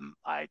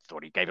 I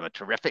thought he gave him a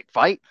terrific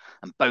fight,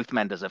 and both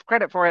men deserve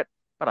credit for it,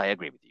 but I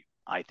agree with you.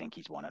 I think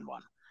he's 1-1.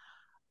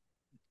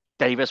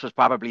 Davis was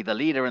probably the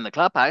leader in the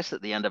clubhouse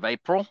at the end of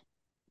April,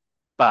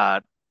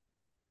 but,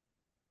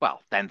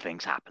 well, then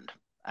things happened.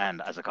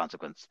 And as a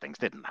consequence, things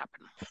didn't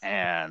happen.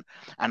 And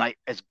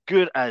as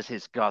good as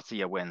his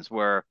Garcia wins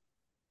were,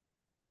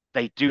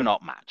 they do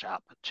not match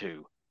up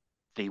to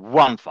the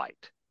one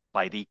fight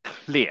by the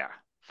clear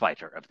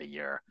fighter of the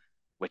year,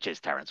 which is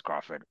Terence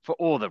Crawford, for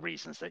all the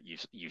reasons that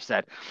you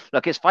said.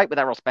 Look, his fight with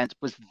Errol Spence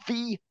was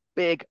the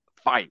big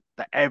fight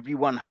that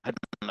everyone had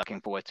been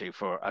looking forward to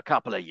for a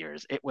couple of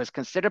years. It was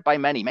considered by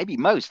many, maybe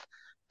most,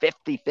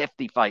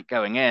 50-50 fight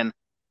going in,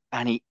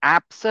 and he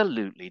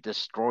absolutely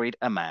destroyed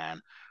a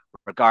man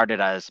regarded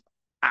as,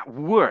 at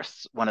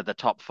worst, one of the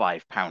top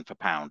 5 pound for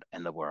pound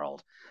in the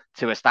world,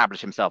 to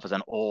establish himself as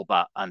an all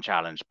but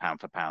unchallenged pound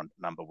for pound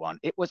number one.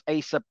 It was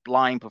a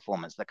sublime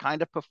performance, the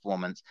kind of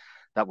performance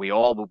that we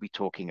all will be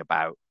talking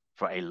about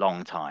for a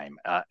long time.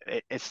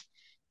 It's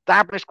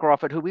established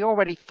Crawford, who we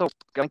already thought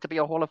was going to be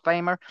a Hall of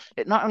Famer.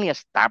 It not only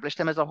established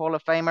him as a Hall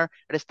of Famer,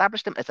 it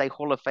established him as a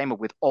Hall of Famer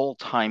with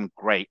all-time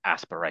great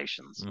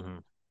aspirations. Mm-hmm.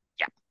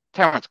 Yeah,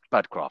 Terrence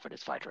Bud Crawford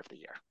is Fighter of the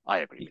Year. I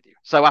agree with you.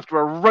 So after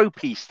a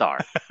ropey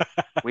start,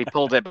 we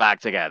pulled it back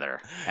together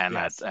and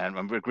Yes.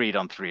 and we agreed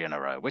on 3 in a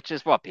row, which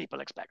is what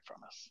people expect from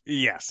us.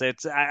 Yes,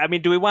 it's. I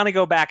mean, do we want to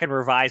go back and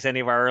revise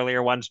any of our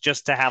earlier ones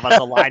just to have us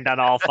aligned on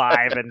all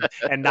 5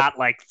 and not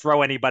like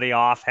throw anybody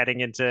off heading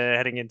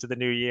into the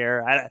new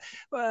year?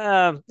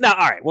 No, all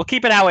right, we'll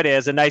keep it how it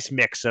is. A nice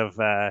mix of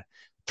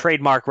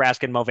trademark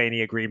Raskin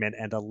Mulvaney agreement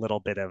and a little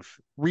bit of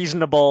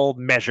reasonable,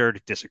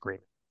 measured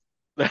disagreement.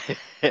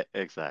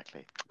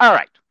 Exactly. All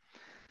right.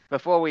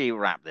 Before we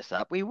wrap this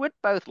up, we would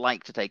both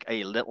like to take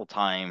a little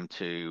time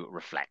to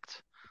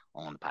reflect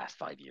on the past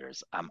 5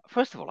 years.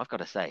 First of all, I've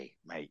got to say,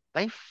 mate,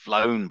 they've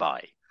flown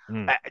by.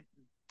 Mm.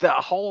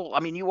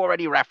 You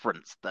already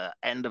referenced the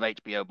end of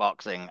HBO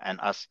boxing and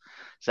us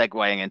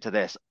segueing into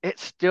this. It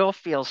still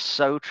feels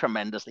so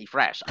tremendously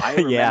fresh. I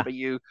remember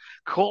you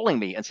calling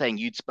me and saying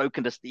you'd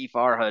spoken to Steve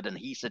Farhood and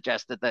he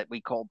suggested that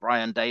we call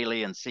Brian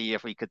Daly and see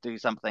if we could do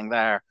something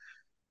there.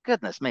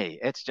 Goodness me,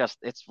 it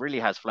really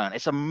has flown.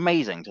 It's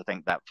amazing to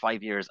think that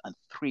 5 years and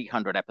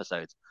 300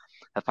 episodes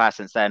have passed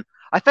since then.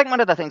 I think one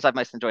of the things I've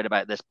most enjoyed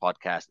about this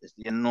podcast is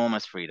the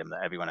enormous freedom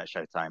that everyone at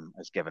Showtime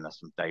has given us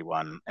from day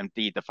one.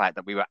 Indeed, the fact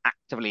that we were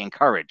actively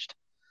encouraged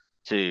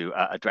to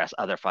address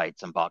other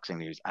fights and boxing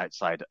news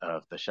outside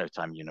of the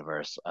Showtime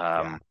universe.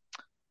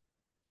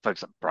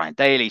 Folks like Brian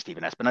Daly,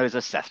 Stephen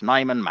Espinoza, Seth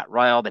Nyman, Matt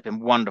Ryle, they've been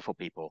wonderful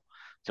people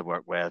to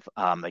work with.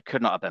 They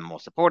could not have been more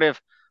supportive.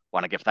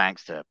 Want to give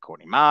thanks to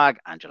Courtney Mag,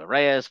 Angela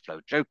Reyes, Flo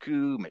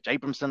Joku, Mitch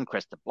Abramson,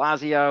 Chris de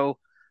Blasio,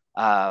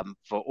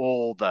 for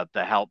all the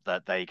help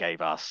that they gave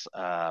us,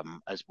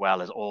 as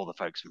well as all the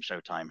folks from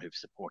Showtime who've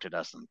supported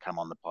us and come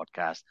on the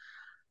podcast.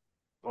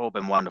 All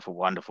been wonderful,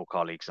 wonderful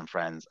colleagues and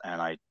friends,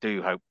 and I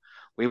do hope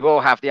we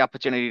will have the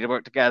opportunity to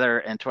work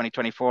together in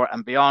 2024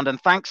 and beyond. And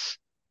thanks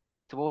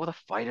to all the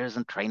fighters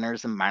and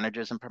trainers and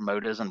managers and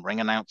promoters and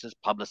ring announcers,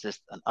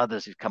 publicists, and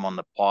others who've come on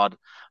the pod.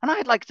 And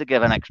I'd like to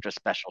give an extra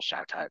special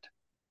shout out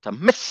to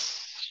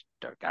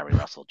Mr. Gary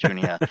Russell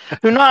Jr.,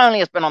 who not only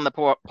has been on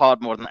the pod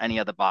more than any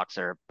other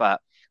boxer, but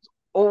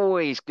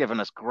always given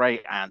us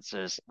great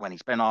answers when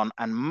he's been on.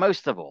 And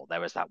most of all, there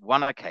was that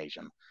one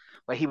occasion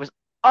where he was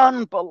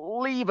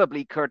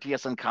unbelievably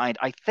courteous and kind.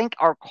 I think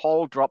our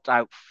call dropped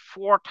out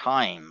 4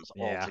 times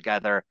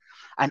altogether.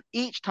 And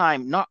each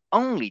time, not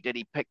only did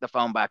he pick the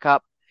phone back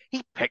up,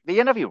 he picked the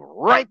interview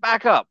right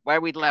back up where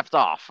we'd left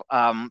off.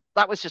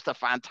 That was just a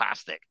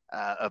fantastic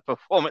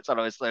performance, and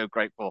I was so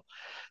grateful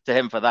to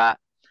him for that.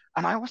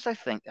 And I also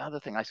think the other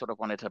thing I sort of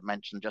wanted to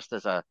mention, just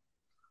as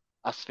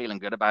us feeling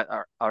good about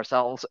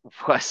ourselves,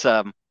 was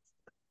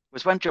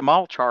when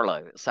Jamal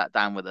Charlo sat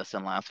down with us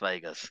in Las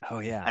Vegas. Oh,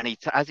 yeah. And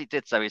as he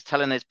did so, he's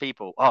telling his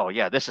people, oh,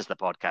 yeah, this is the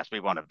podcast we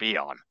want to be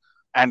on,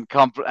 and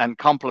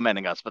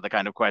complimenting us for the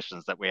kind of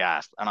questions that we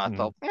asked. And I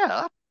thought,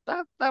 yeah,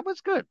 that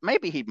was good.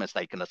 Maybe he'd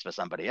mistaken us for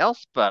somebody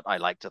else, but I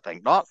like to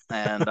think not.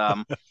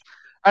 And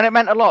and it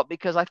meant a lot,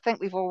 because I think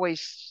we've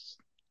always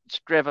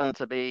striven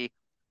to be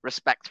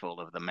respectful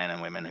of the men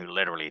and women who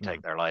literally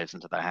take their lives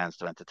into their hands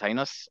to entertain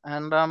us.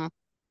 And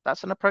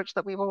that's an approach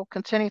that we will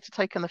continue to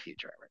take in the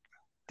future, Eric.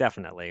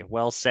 Definitely.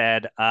 Well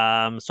said.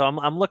 So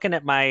I'm looking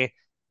at my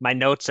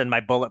notes and my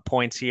bullet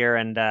points here,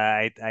 and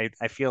I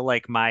feel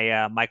like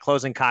my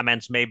closing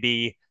comments may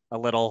be a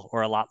little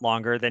or a lot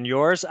longer than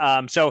yours.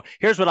 So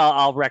here's what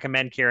I'll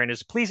recommend, Kieran,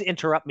 is please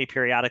interrupt me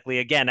periodically.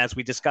 Again, as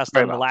we discussed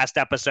on the last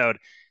episode,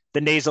 the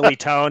nasally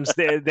tones,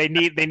 they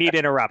need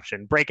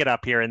interruption. Break it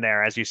up here and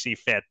there as you see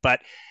fit. But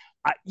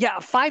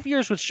 5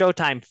 years with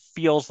Showtime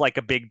feels like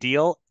a big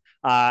deal.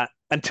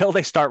 Until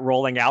they start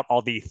rolling out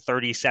all the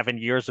 37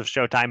 years of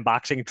Showtime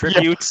boxing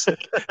tributes.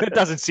 It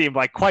doesn't seem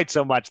like quite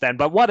so much then,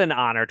 but what an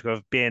honor to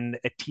have been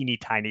a teeny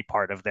tiny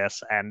part of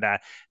this. And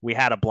we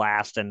had a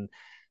blast, and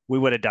we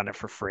would have done it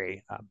for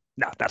free.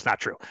 No, that's not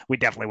true. We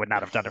definitely would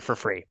not have done it for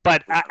free.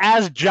 But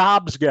as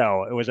jobs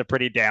go, it was a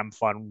pretty damn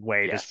fun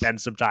way to spend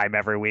some time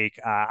every week.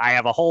 I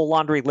have a whole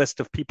laundry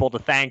list of people to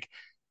thank.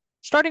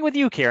 Starting with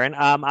you, Kieran,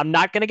 I'm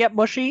not going to get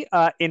mushy,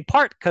 in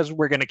part because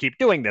we're going to keep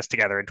doing this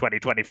together in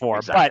 2024.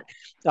 Exactly.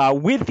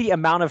 But with the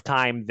amount of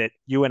time that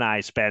you and I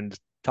spend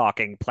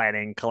talking,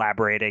 planning,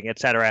 collaborating,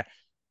 etc.,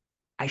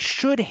 I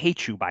should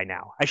hate you by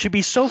now. I should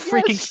be so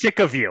freaking sick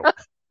of you.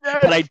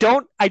 But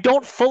I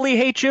don't fully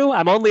hate you.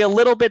 I'm only a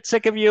little bit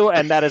sick of you,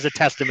 and that is a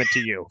testament to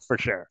you, for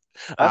sure.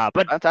 That's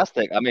But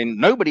fantastic. I mean,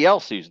 nobody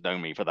else who's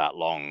known me for that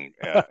long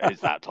is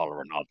that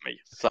tolerant of me.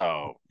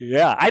 So,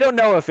 yeah, I don't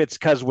know if it's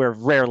because we're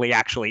rarely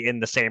actually in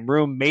the same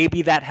room.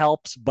 Maybe that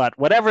helps, but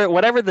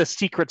whatever the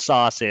secret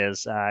sauce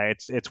is,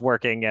 it's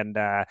working. And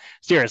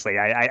seriously,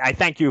 I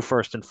thank you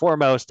first and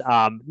foremost.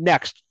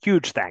 Next,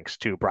 huge thanks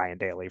to Brian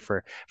Daly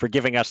for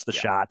giving us the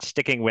yeah, shot,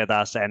 sticking with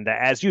us, and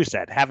as you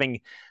said,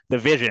 having the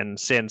vision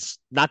since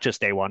not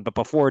just day one, but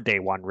before day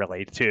one,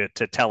 really, to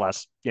tell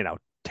us,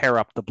 tear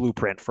up the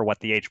blueprint for what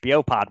the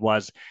HBO pod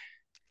was.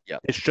 yeah.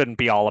 It shouldn't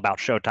be all about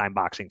Showtime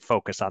Boxing,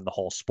 focus on the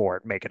whole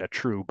sport, make it a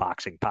true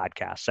boxing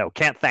podcast. So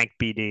can't thank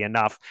BD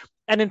enough.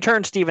 And in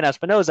turn, Steven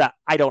Espinoza,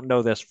 I don't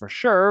know this for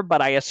sure,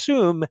 but I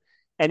assume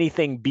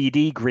anything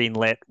BD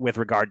greenlit with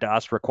regard to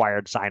us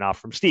required sign off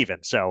from Steven.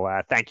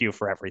 So thank you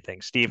for everything,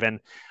 Steven.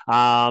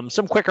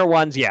 Some quicker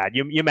ones. Yeah,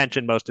 you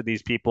mentioned most of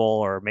these people,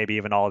 or maybe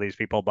even all of these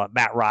people, but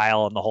Matt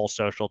Ryle and the whole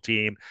social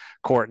team,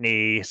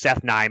 Courtney,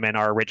 Seth Nyman,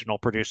 our original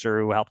producer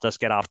who helped us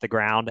get off the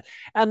ground.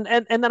 And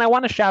then I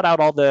want to shout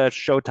out all the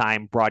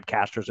Showtime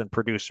broadcasters and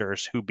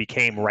producers who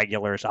became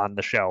regulars on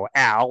the show.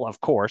 Al, of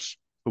course,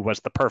 who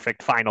was the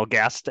perfect final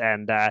guest,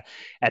 and at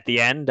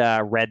the end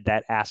read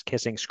that ass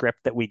kissing script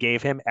that we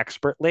gave him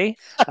expertly.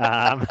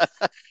 Um,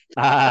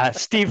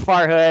 Steve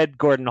Farhood,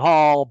 Gordon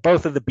Hall,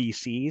 both of the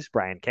BCs,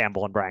 Brian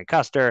Campbell and Brian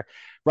Custer,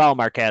 Raul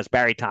Marquez,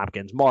 Barry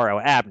Tompkins, Morrow,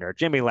 Abner,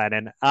 Jimmy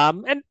Lennon,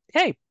 and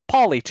hey,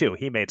 Paulie too.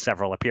 He made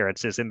several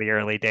appearances in the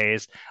early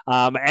days.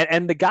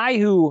 And the guy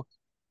who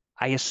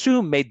I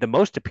assume made the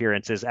most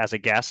appearances as a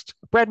guest,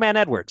 Breadman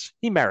Edwards.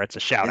 He merits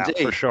a shout out for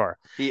Indeed, sure.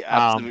 he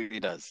Um, absolutely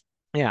does.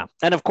 yeah,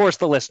 and of course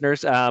the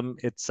listeners.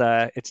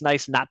 It's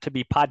nice not to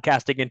be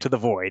podcasting into the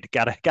void.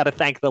 Gotta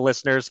thank the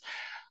listeners.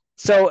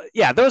 So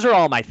yeah, those are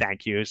all my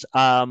thank yous.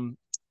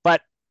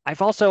 But I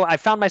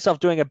found myself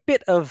doing a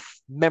bit of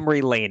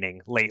memory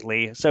laning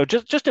lately. So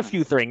just a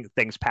few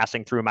things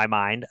passing through my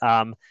mind.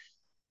 Some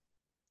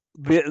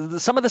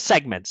of the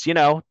segments,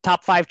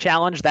 top five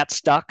challenge that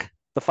stuck,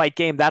 the fight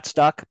game that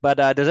stuck. But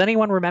does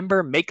anyone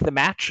remember Make the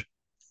Match?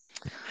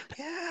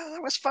 Yeah,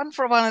 that was fun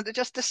for a while, and it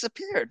just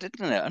disappeared,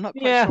 didn't it? I'm not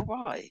quite Yeah, sure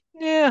why.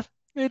 yeah.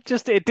 It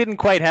didn't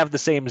quite have the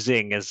same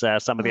zing as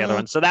some of the other Mm.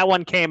 ones. So that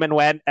one came and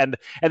went, and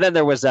then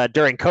there was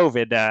during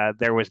COVID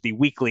there was the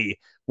weekly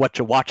What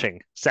You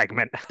Watching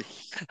segment.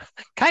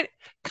 kind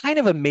kind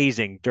of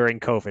amazing during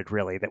COVID,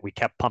 really, that we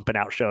kept pumping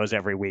out shows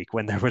every week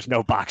when there was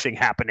no boxing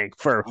happening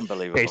for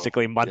Unbelievable.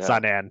 basically months Yeah.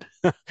 on end.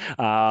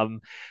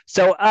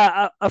 So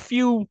a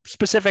few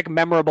specific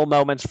memorable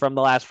moments from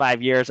the last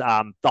 5 years.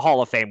 The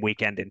Hall of Fame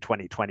weekend in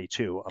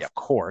 2022, of Yep.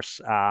 course,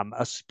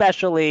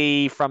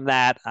 especially from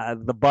that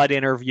the Bud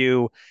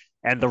interview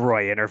and the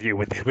Roy interview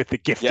with the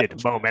gifted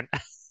Yep. moment.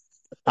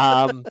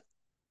 Um,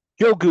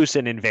 Joe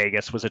Goosen in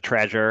Vegas was a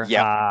treasure.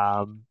 Yep.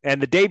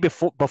 And the day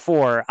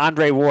before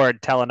Andre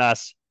Ward telling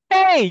us,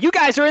 "Hey, you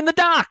guys are in the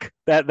dock."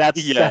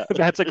 That's Yeah.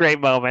 that's a great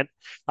moment.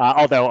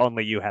 Although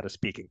only you had a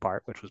speaking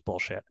part, which was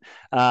bullshit.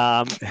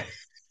 Um,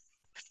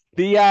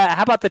 the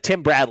how about the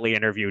Tim Bradley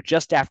interview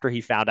just after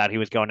he found out he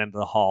was going into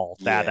the hall?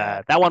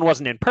 Yeah. That one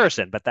wasn't in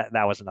person, but that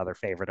was another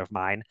favorite of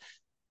mine.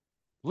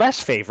 Less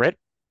favorite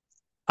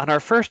on our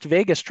first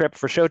Vegas trip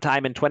for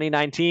Showtime in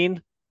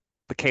 2019,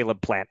 the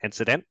Caleb Plant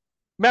incident.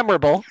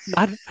 Memorable,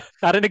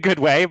 not in a good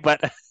way,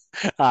 but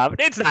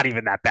it's not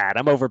even that bad.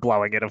 I'm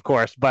overblowing it, of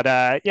course, but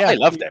I yeah,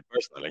 loved it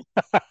personally.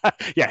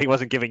 yeah, he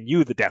wasn't giving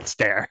you the death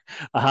stare.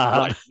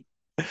 Right.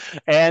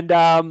 And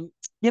I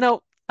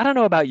don't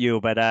know about you,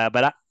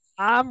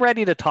 I'm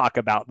ready to talk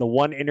about the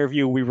one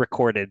interview we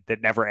recorded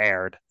that never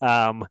aired.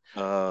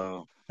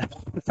 Oh,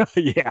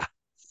 Yeah,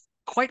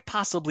 quite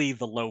possibly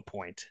the low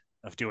point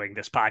of doing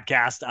this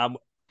podcast.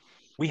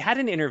 We had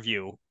an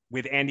interview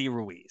with Andy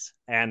Ruiz,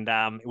 and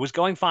it was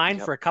going fine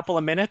yep. for a couple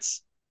of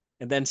minutes,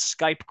 and then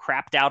Skype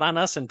crapped out on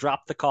us and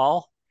dropped the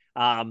call.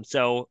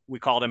 So we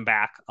called him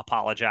back,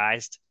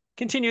 apologized,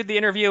 continued the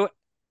interview,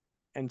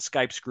 and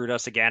Skype screwed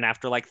us again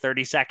after like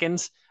 30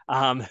 seconds.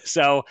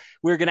 So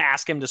we are going to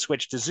ask him to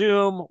switch to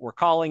Zoom. We're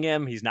calling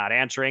him. He's not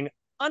answering,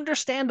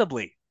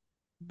 understandably,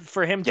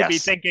 for him to be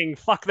Yes. thinking,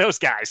 fuck those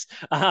guys.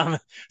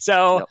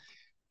 So Yep.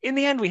 in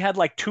the end, we had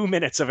like 2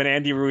 minutes of an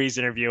Andy Ruiz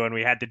interview and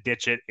we had to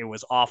ditch it. It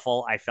was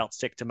awful. I felt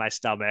sick to my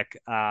stomach.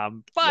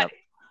 But Yep.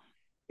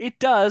 it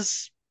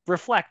does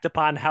reflect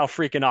upon how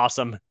freaking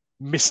awesome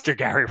Mr.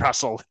 Gary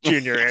Russell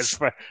Jr. is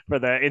Yes. for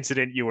the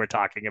incident you were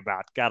talking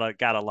about.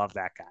 Gotta love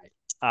that guy.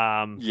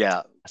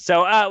 Yeah.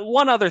 So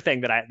one other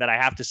thing that I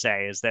have to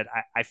say is that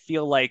I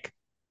feel like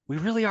we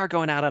really are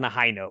going out on a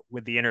high note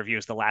with the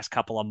interviews the last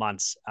couple of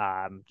months.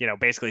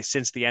 Basically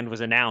since the end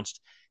was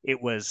announced,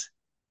 it was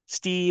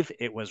Steve,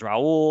 it was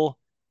Raul,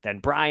 then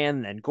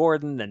Brian, then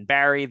Gordon, then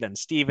Barry, then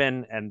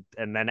Steven, and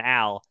then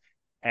Al.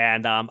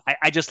 And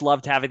I just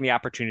loved having the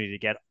opportunity to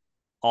get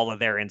all of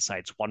their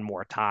insights one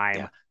more time,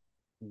 Yeah.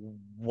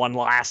 one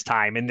last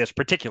time in this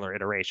particular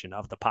iteration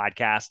of the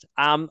podcast.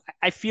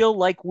 I feel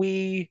like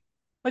we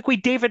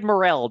David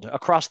Morelled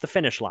across the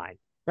finish line,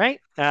 right?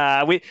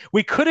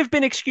 We could have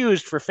been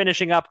excused for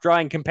finishing up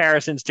drawing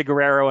comparisons to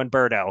Guerrero and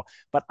Berto,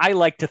 but I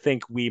like to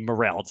think we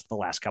Morelled the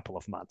last couple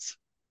of months.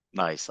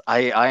 Nice.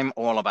 I'm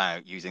all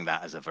about using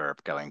that as a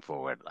verb going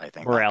forward. I think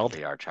that could Morelled.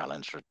 be our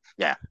challenge for,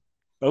 yeah,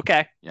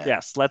 Okay. yeah.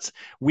 Yes.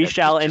 We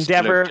shall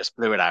endeavor. Just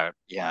blew it out.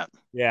 Yeah.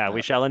 Yeah, we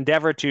Yeah. shall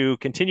endeavor to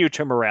continue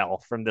to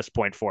morel from this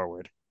point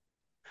forward.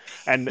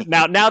 And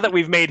now that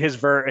we've made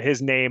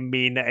his name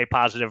mean a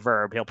positive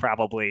verb, he'll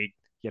probably,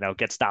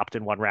 get stopped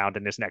in one round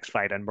in his next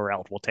fight, and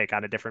morel will take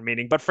on a different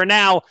meaning. But for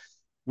now,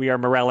 we are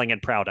morelling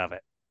and proud of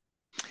it.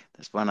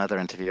 There's one other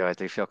interview I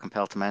do feel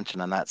compelled to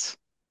mention, and that's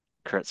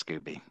Kurt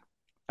Scooby.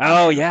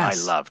 I Oh, mean,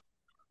 yes.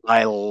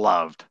 I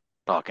loved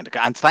talking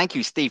to, and thank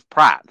you, Steve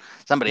Pratt,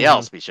 somebody Mhm.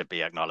 else we should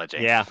be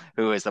acknowledging, Yeah.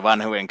 who is the one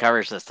who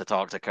encouraged us to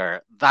talk to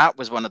Kurt. That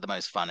was one of the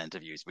most fun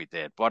interviews we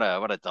did. What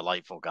a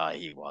delightful guy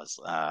he was.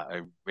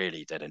 I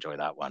really did enjoy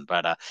that one.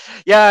 But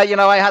yeah,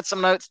 I had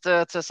some notes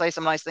to say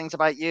some nice things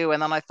about you,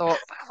 and then I thought,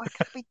 wow, we're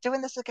going to be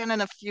doing this again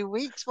in a few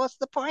weeks. What's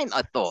the point?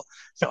 I thought,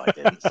 so I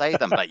didn't say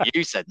them. But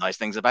you said nice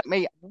things about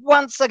me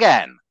once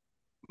again,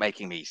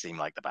 making me seem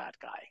like the bad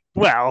guy.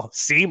 Well,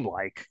 seem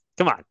like.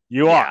 Come on,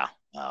 you Yeah. are.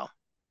 Oh,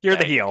 You're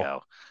the there you heel.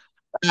 go.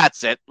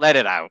 That's it. Let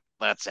it out.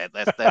 That's it.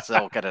 Let's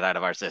all get it out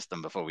of our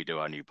system before we do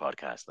our new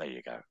podcast. There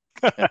you go.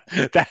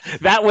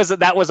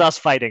 that was us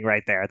fighting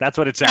right there. That's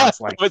what it sounds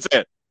like. That was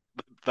it.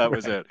 That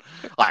was it.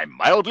 I'm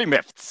mildly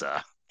miffed,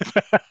 sir.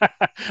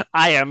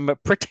 I am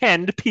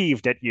pretend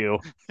peeved at you.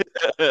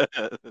 There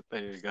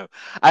you go.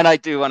 And I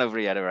do want to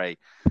reiterate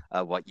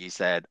what you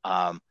said.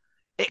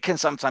 It can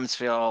sometimes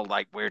feel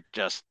like we're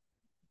just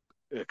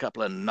a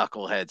couple of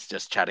knuckleheads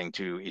just chatting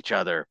to each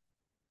other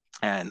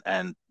and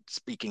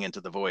speaking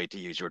into the void, to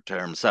use your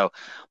term. So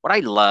what I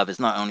love is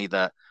not only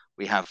that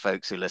we have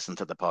folks who listen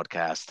to the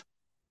podcast,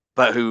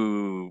 but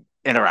who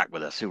interact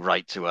with us, who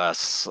write to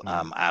us,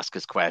 ask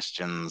us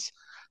questions,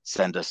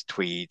 send us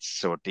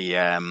tweets or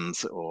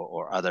DMs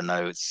or other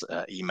notes,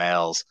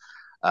 emails.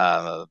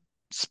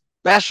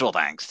 Special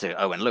thanks to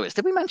Owen Lewis.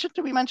 Did we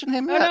mention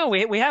him Oh yet? no,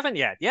 we haven't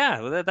yet.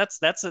 Yeah,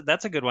 that's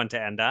a good one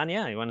to end on.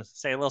 Yeah, you want to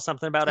say a little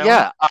something about Owen?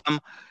 Yeah.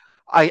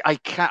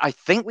 I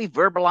think we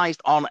verbalized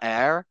on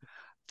air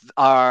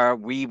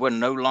we were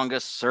no longer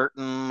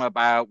certain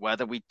about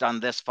whether we'd done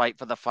this fight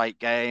for the fight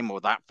game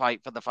or that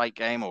fight for the fight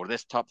game or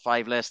this top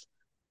five list.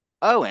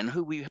 Owen,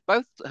 who we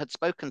both had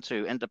spoken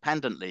to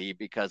independently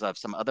because of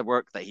some other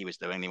work that he was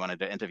doing, he wanted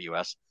to interview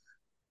us.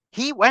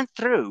 He went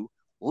through,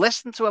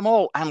 listened to them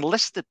all, and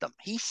listed them.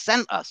 He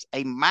sent us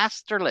a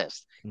master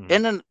list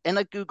in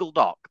a Google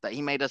Doc that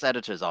he made us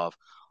editors of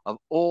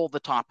all the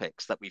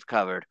topics that we've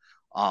covered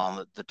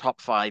on the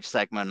top five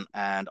segment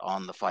and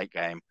on the fight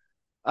game.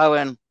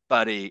 Owen,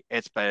 buddy,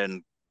 it's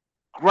been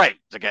great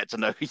to get to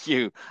know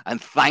you, and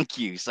thank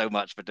you so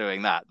much for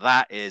doing that.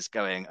 That is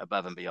going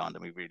above and beyond,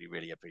 and we really,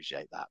 really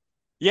appreciate that.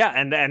 Yeah,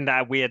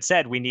 and we had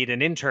said we need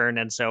an intern,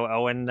 and so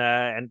Owen,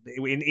 and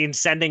in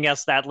sending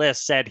us that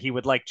list, said he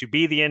would like to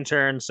be the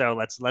intern. So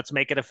let's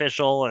make it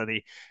official.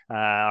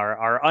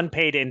 Our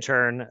unpaid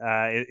intern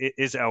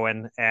is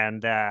Owen,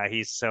 and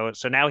so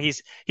now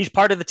he's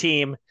part of the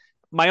team.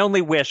 My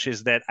only wish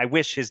is that I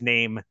wish his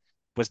name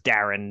was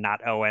Darren,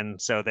 not Owen,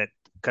 so that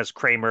because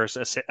Kramer's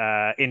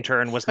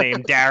intern was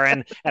named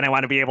Darren, and I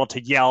want to be able to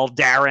yell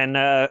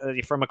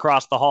Darren from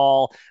across the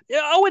hall.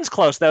 Owen's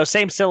close though,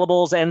 same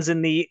syllables, ends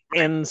in the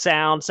in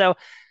sound. So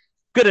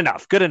good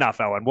enough,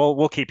 Owen.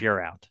 We'll keep you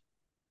around.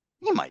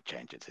 He might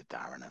change it to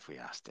Darren if we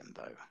asked him,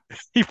 though.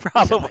 He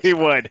probably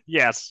would.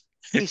 Yes.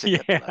 He's a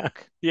good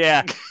bloke.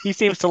 Yeah. He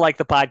seems to like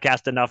the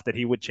podcast enough that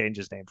he would change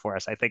his name for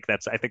us. I think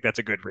that's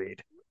a good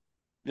read.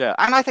 Yeah,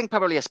 and I think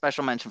probably a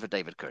special mention for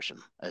David Cushion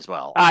as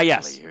well.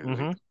 Yes.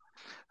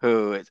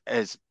 Who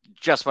is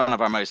just one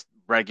of our most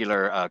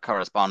regular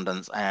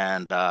correspondents,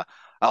 and a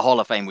Hall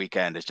of Fame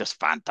weekend is just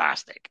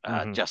fantastic.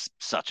 Just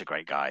such a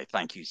great guy.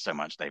 Thank you so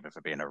much, David,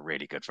 for being a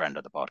really good friend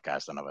of the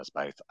podcast and of us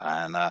both.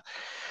 And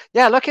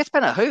yeah, look, it's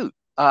been a hoot.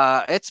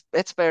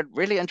 It's been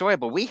really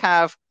enjoyable. We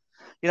have,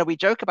 we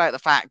joke about the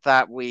fact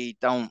that we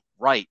don't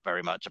write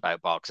very much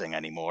about boxing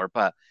anymore,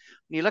 but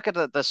when you look at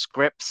the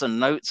scripts and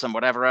notes and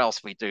whatever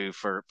else we do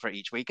for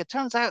each week, it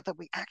turns out that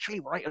we actually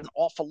write an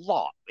awful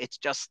lot. It's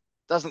just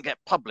doesn't get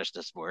published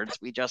as words.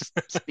 We just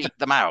speak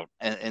them out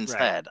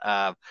instead.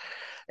 Right.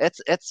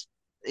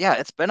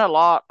 It's been a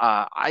lot.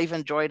 I've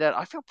enjoyed it.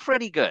 I feel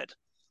pretty good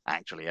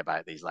actually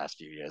about these last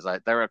few years.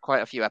 There are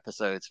quite a few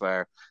episodes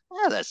where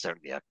there's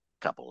certainly a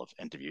couple of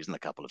interviews and a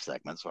couple of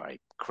segments where I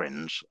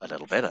cringe a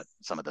little bit at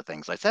some of the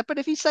things I said. But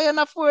if you say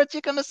enough words,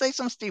 you're going to say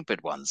some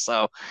stupid ones.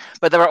 So,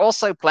 but there are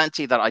also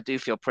plenty that I do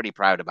feel pretty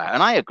proud about.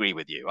 And I agree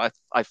with you.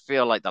 I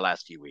feel like the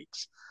last few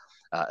weeks,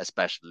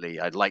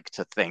 especially, I'd like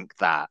to think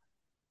that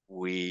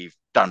we've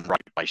done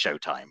right by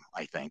Showtime,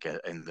 I think,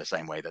 in the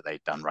same way that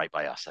they've done right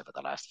by us over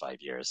the last 5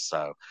 years.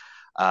 So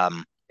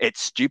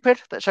it's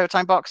stupid that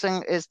Showtime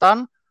Boxing is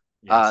done.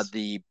 Yes.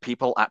 The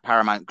people at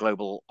Paramount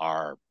Global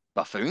are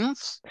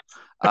buffoons.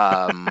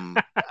 And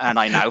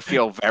I now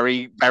feel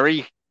very,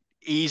 very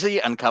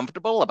easy and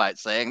comfortable about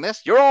saying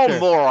this. You're all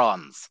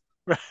morons.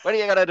 What are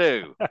you going to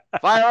do?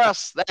 Fire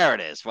us. There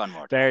it is. One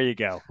more time. There you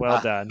go.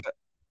 Well done.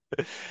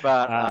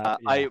 But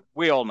Yeah.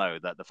 we all know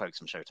that the folks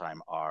from Showtime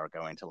are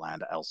going to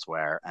land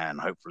elsewhere, and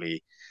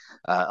hopefully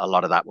a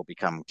lot of that will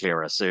become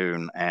clearer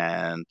soon.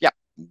 And yeah,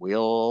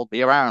 we'll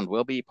be around.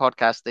 We'll be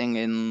podcasting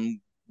in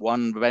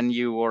one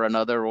venue or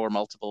another, or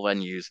multiple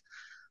venues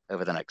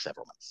over the next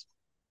several months.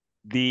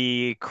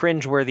 The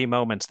cringeworthy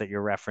moments that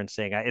you're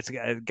referencing, it's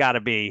got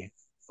to be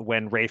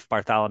when Rafe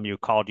Bartholomew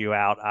called you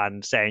out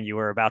on saying you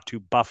were about to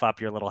buff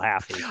up your little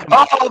halfie.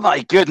 Oh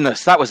my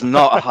goodness, that was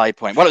not a high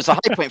point. Well, it's a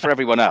high point for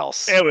everyone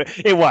else.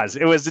 It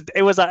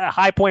was a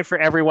high point for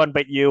everyone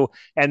but you,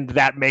 and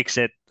that makes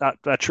it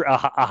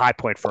a high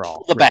point for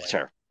all. The really.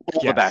 better.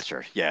 All the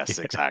better. Yes,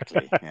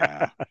 exactly.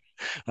 Yeah.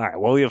 All right.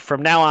 Well,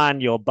 from now on,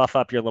 you'll buff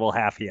up your little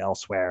halfie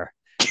elsewhere.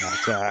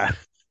 But,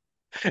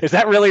 is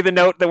that really the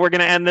note that we're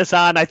going to end this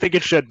on? I think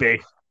it should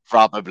be.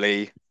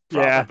 Probably.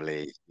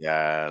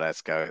 Yeah.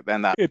 Let's go.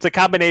 Then it's a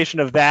combination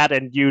of that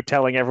and you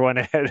telling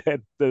everyone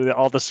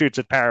all the suits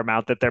at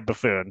Paramount that they're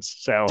buffoons.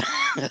 So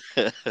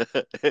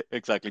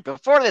exactly.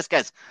 Before this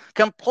gets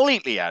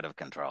completely out of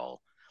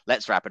control,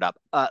 let's wrap it up.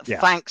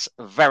 Thanks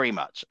very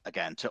much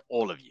again to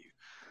all of you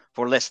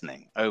for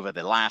listening over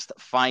the last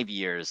 5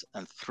 years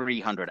and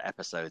 300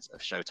 episodes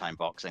of Showtime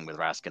Boxing with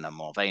Raskin and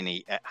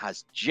Mulvaney. It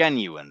has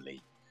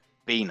genuinely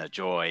been a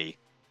joy.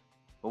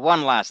 But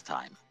one last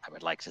time, I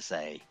would like to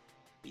say,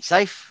 be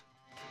safe,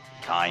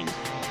 be kind,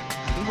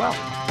 and be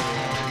well.